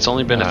 It's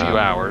only been a few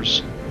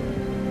hours.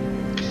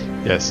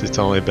 Yes, it's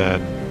only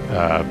been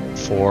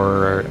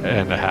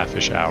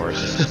 4.5-ish hours.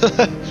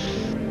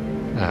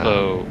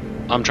 So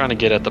I'm trying to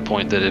get at the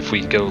point that if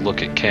we go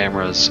look at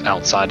cameras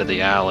outside of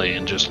the alley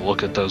and just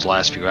look at those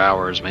last few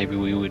hours, maybe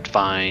we would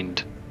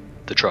find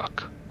the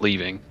truck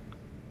leaving.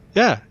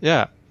 Yeah,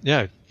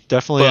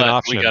 definitely an But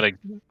option.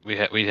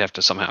 we'd have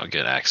to somehow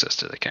get access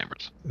to the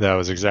cameras. That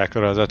was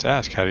exactly what I was about to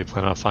ask. How do you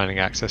plan on finding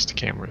access to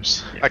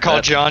cameras? I call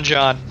That-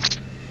 John.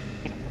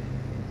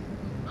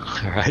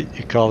 All right,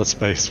 you call the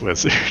space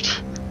wizard.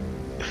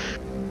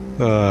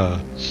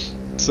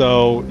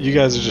 So you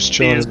guys are just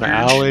chilling in the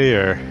alley,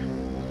 or?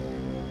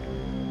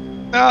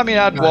 No, I mean,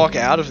 I'd walk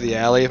out of the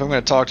alley if I'm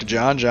going to talk to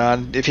John.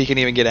 If he can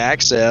even get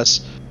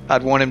access,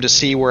 I'd want him to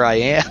see where I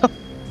am.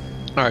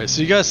 All right,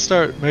 so you guys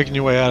start making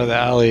your way out of the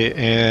alley,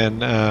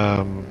 and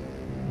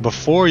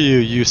before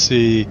you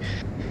see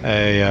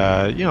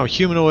a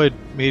humanoid,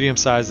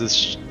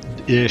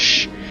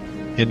 medium-sized-ish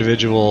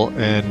individual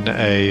and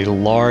a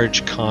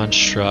large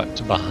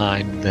construct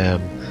behind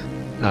them,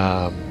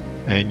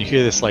 and you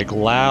hear this like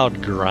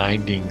loud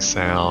grinding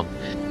sound,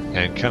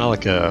 and kind of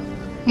like a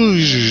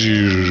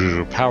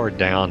powered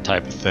down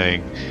type of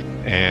thing,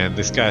 and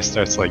this guy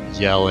starts like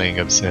yelling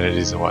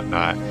obscenities and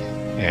whatnot.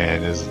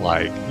 And is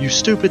like, "You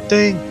stupid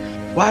thing!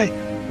 Why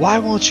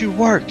won't you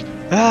work?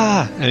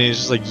 Ah!" And he's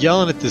just like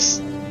yelling at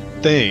this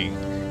thing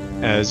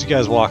as you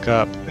guys walk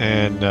up,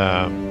 and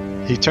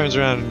he turns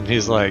around and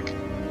he's like,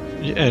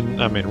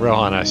 and I mean,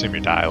 Rohan, I assume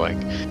you're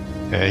dialing.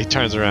 And he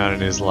turns around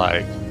and is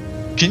like,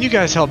 "Can you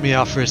guys help me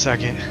out for a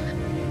second?"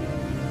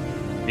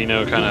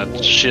 Dino kind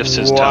of shifts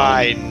his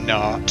Why tone.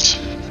 not?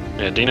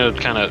 Yeah,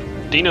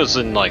 Dino's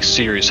in like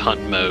serious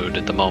hunt mode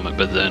at the moment,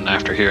 but then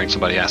after hearing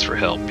somebody ask for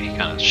help, he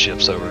kind of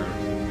shifts over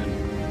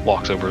and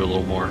walks over a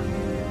little more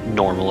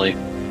normally.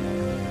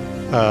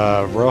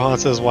 Rohan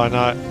says, "Why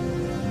not?"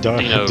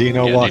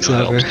 Dino yeah, walks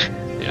Dino over. helps.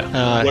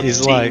 Yeah. What He's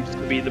seems like, to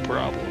be the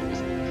problem?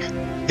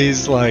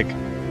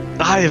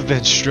 "I have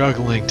been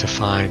struggling to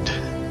find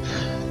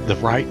the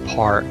right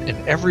part, and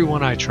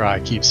everyone I try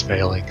keeps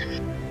failing.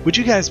 Would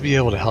you guys be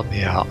able to help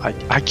me out?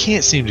 I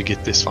can't seem to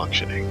get this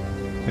functioning."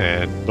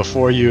 And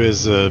before you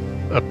is a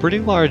pretty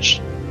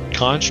large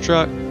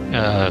construct,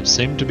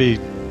 seemed to be,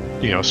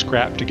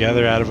 scrapped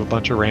together out of a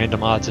bunch of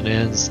random odds and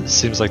ends. It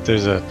seems like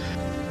there's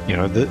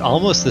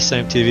almost the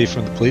same TV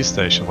from the police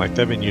station. Like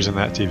they've been using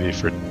that TV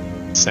for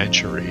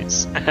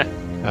centuries.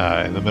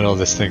 In the middle of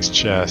this thing's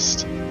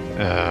chest,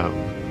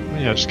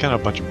 just kind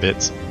of a bunch of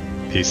bits,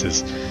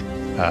 pieces.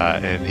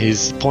 And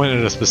he's pointed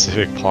at a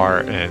specific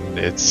part, and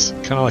it's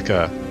kind of like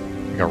a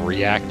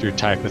reactor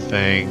type of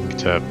thing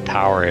to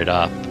power it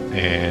up.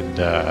 And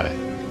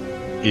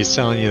he's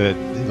telling you that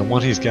the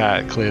one he's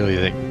got, clearly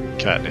they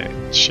cut it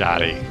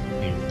shoddy.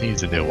 He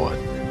needs a new one.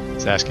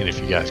 He's asking if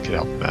you guys could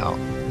help him out.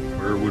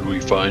 Where would we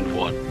find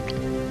one?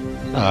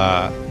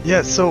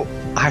 So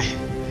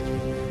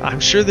I'm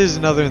sure there's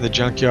another in the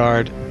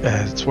junkyard.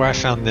 It's where I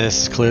found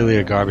this. Clearly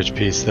a garbage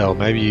piece, though.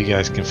 Maybe you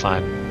guys can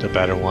find a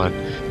better one.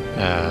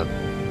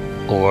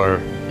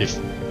 Or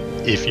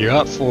if you're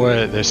up for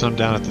it, there's some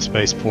down at the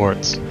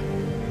spaceports.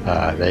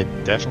 They're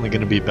definitely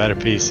going to be better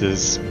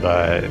pieces,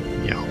 but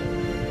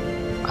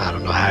I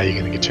don't know how you're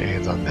going to get your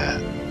hands on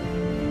that.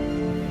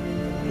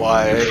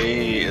 Why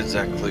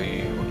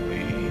exactly would we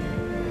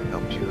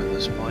help you at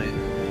this point?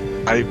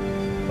 I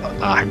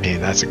mean,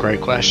 that's a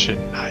great question.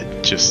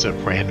 Just a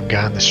random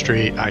guy on the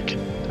street.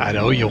 I'd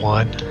owe you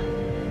one.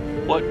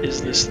 What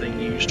is this thing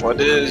used What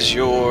for? is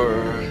your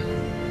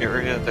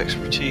area of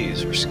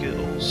expertise or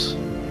skills?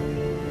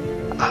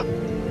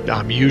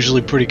 I'm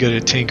usually pretty good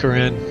at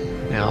tinkering.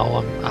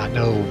 I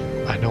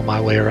know my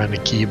way around a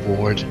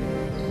keyboard.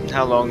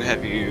 How long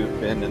have you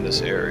been in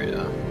this area?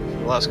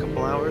 The last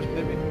couple hours,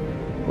 maybe?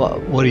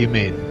 What do you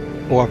mean?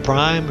 Or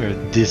Prime or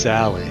this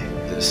alley?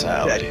 This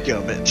alley.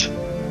 Dadgummit.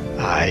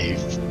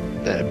 I've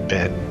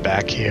been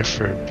back here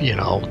for,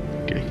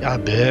 a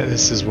bit.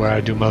 This is where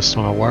I do most of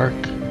my work.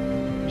 Did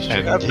you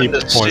And happen he to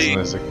points see-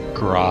 as a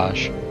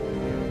garage.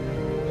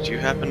 Did you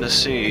happen to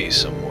see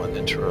someone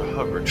enter a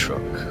hover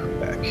truck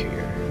back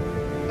here?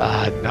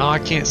 No, I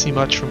can't see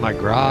much from my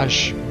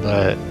garage,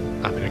 but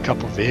a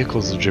couple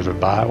vehicles have driven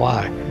by.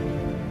 Why?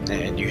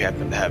 And you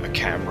happen to have a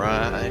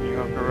camera in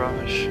your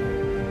garage?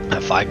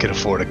 If I could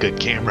afford a good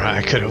camera,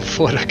 I could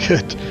afford a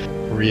good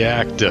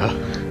reactor.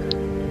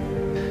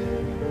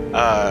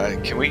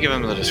 Can we give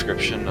him the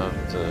description of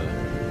the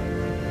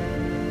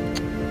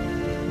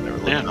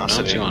Yeah, no,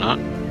 luminosity? why not?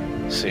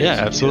 See Yeah, if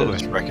you absolutely.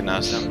 guys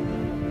recognize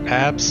him.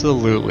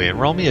 Absolutely. And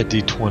roll me a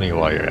d20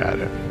 while you're at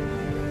it.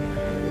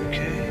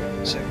 Okay,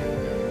 second.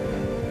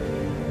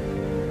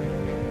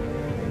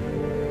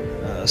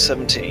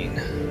 17.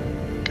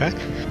 Okay.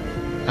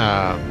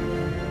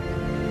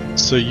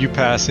 So you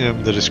pass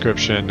him the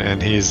description,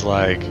 and he's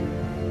like,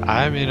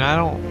 I don't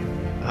know.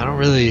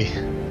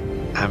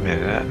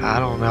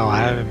 I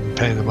haven't been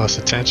paying the most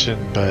attention,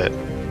 but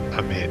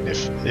I mean,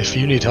 if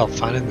you need help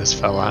finding this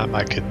fella,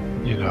 I could,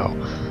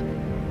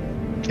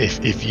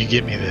 if you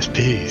give me this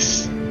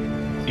piece.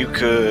 You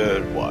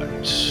could, what?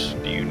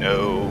 Do you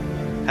know,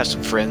 have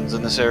some friends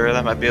in this area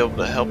that might be able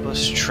to help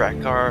us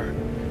track our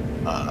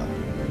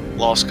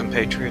lost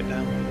compatriot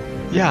down?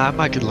 Yeah, I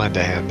might could lend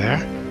a hand there.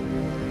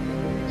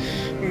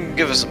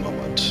 Give us a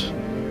moment.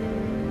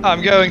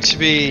 I'm going to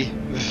be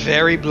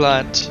very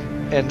blunt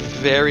and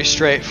very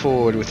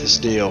straightforward with this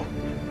deal.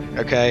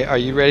 Okay, are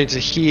you ready to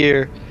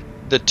hear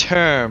the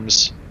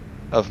terms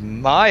of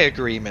my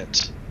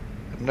agreement?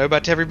 I don't know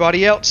about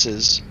everybody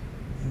else's,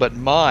 but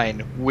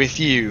mine with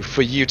you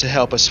for you to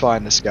help us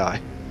find this guy.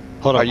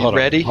 Are you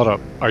ready? Hold up.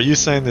 Are you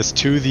saying this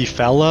to the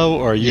fellow,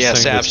 or are you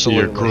Yes, saying this to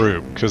your absolutely.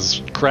 group?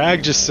 Because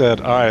Crag just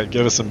said, all right,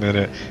 give us a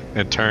minute,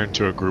 and turned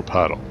to a group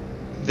huddle.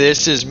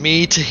 This is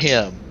me to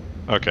him.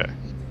 Okay.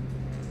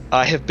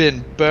 I have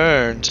been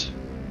burned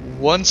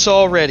once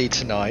already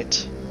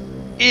tonight.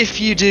 If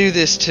you do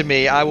this to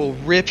me, I will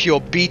rip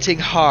your beating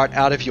heart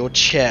out of your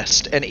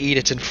chest and eat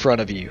it in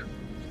front of you.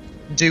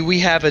 Do we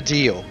have a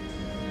deal?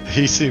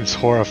 He seems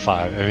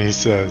horrified, and he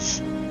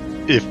says,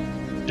 if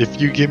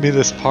you give me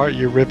this part,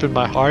 you're ripping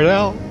my heart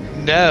out?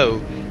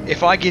 No.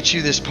 If I get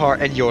you this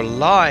part and you're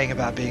lying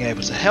about being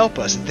able to help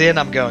us, then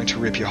I'm going to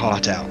rip your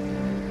heart out.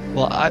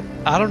 Well, I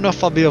don't know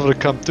if I'll be able to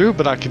come through,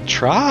 but I can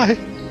try.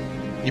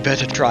 You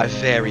better try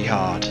very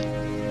hard.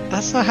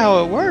 That's not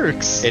how it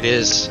works. It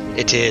is.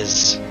 It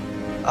is.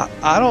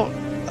 I don't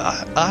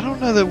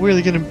know that we're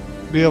really gonna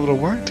be able to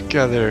work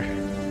together.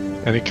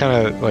 And he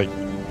kind of, like,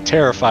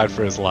 terrified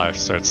for his life,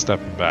 starts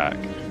stepping back.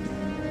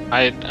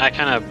 I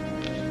kind of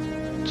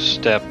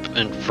step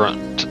in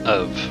front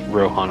of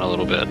Rohan a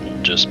little bit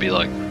and just be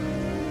like,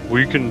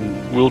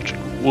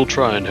 we'll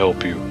try and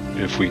help you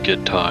if we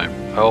get time.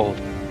 How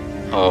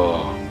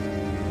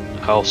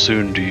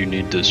soon do you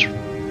need this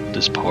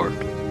part?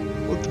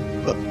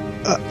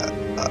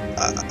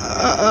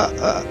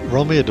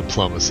 Roll me a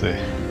diplomacy.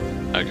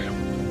 Okay.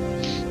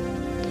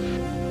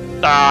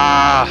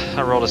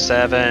 I rolled a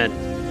 7.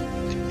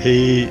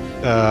 He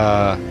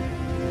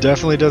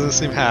definitely doesn't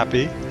seem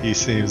happy. He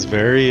seems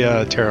very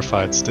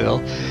terrified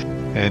still,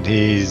 and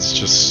he's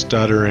just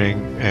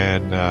stuttering.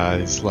 And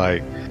he's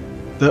like,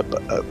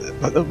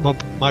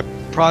 "My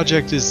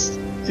project it's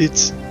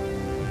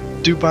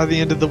due by the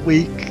end of the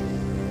week."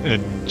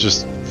 And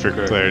just for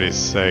clarity's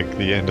sake,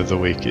 the end of the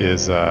week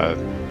is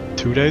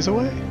 2 days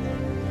away.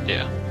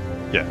 Yeah.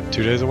 Yeah,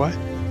 2 days away.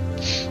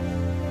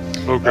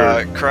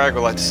 Okay. Crag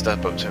would like to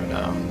step up to him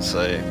now and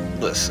say,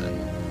 listen,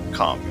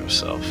 calm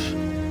yourself.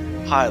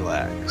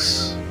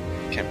 Hylax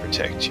can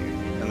protect you.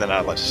 And then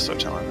I'd like to start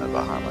telling them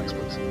about Hylax,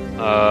 please.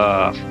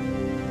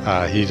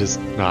 He does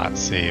not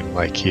seem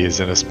like he is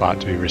in a spot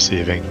to be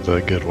receiving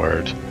the good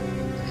word.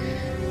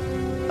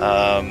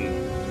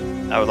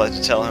 I would like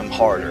to tell him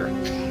harder.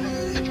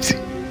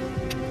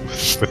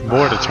 With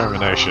more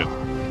determination.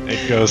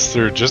 It goes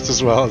through just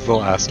as well as the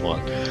last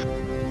one.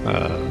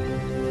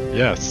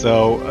 Yeah,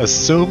 so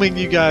assuming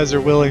you guys are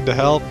willing to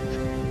help,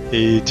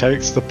 he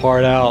takes the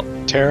part out,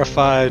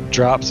 terrified,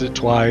 drops it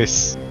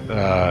twice,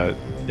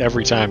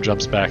 every time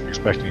jumps back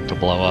expecting to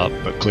blow up,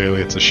 but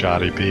clearly it's a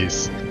shoddy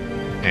piece.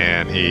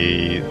 And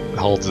he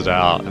holds it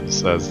out and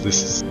says,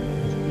 this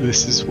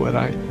is what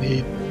I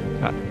need.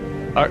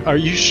 Are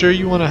you sure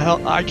you want to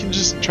help? I can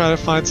just try to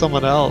find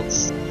someone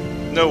else.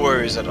 No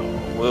worries at all.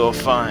 We'll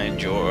find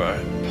your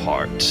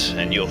part,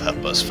 and you'll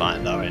help us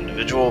find our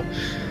individual,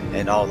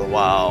 and all the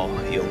while,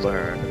 you'll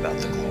learn about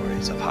the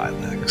glories of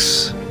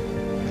Hylax.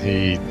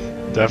 He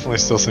definitely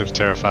still seems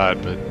terrified,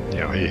 but,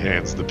 he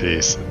hands the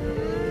piece,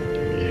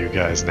 and you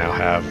guys now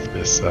have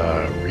this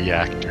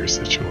reactor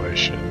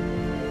situation.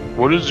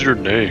 What is your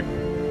name?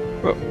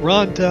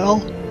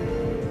 Rondell?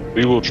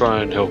 We will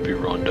try and help you,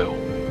 Rondell.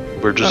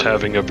 We're just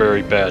having a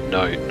very bad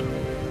night.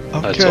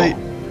 Okay.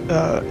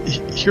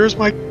 Here's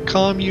my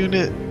comm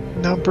unit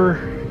number.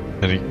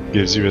 And he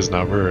gives you his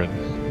number, and,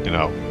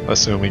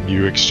 assuming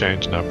you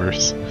exchange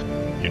numbers,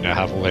 you now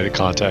have a way to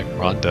contact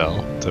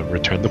Rondell to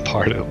return the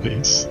part at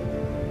least.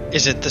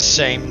 Is it the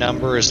same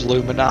number as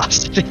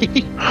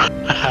luminosity?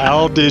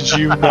 How did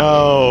you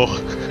know?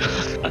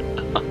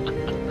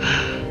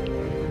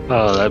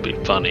 Oh, that'd be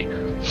funny.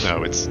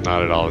 No, it's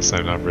not at all the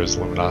same number as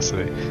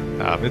luminosity.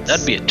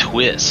 That'd be a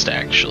twist,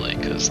 actually,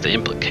 because the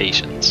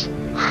implications.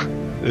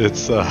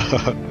 It's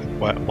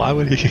why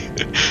would he?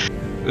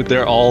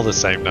 They're all the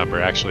same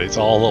number. Actually, it's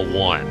all a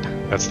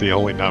 1. That's the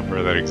only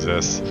number that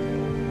exists.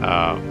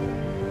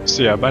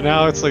 So yeah, by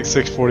now it's like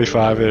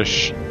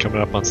 6:45ish,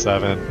 coming up on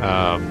 7.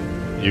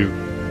 You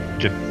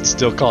can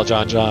still call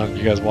John.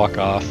 You guys walk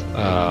off.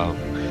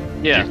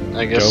 Yeah,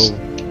 I guess.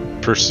 Go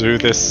pursue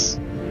this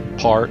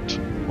part,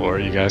 or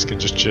you guys can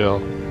just chill.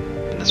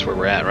 That's where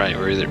we're at, right?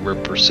 We're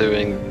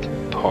pursuing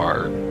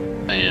part,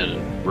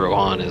 and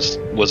Rohan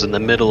was in the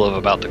middle of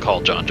about to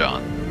call John.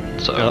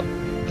 So Yep.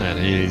 And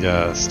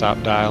he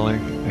stopped dialing,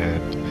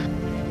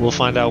 and we'll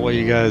find out what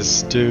you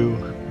guys do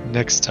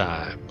next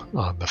time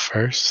on The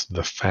First,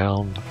 The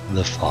Found,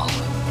 The Fallen.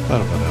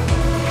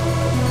 Ba-da-ba-da.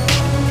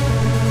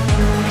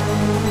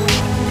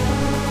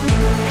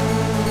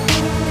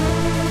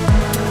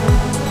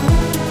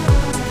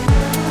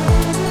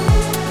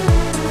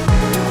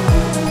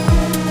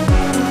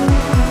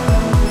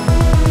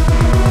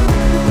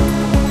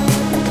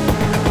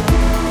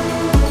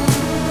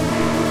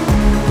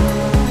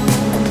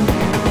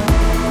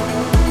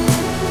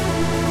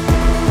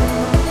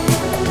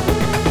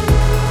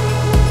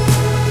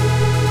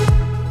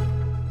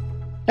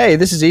 Hey,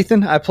 this is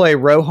Ethan. I play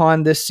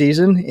Rohan this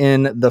season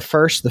in The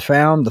First, The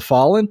Found, The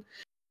Fallen.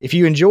 If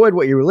you enjoyed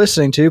what you were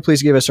listening to,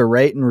 please give us a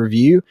rate and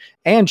review,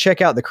 and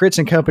check out the Crits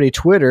and Company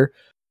Twitter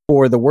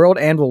for the World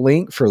Anvil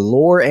link for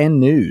lore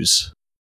and news.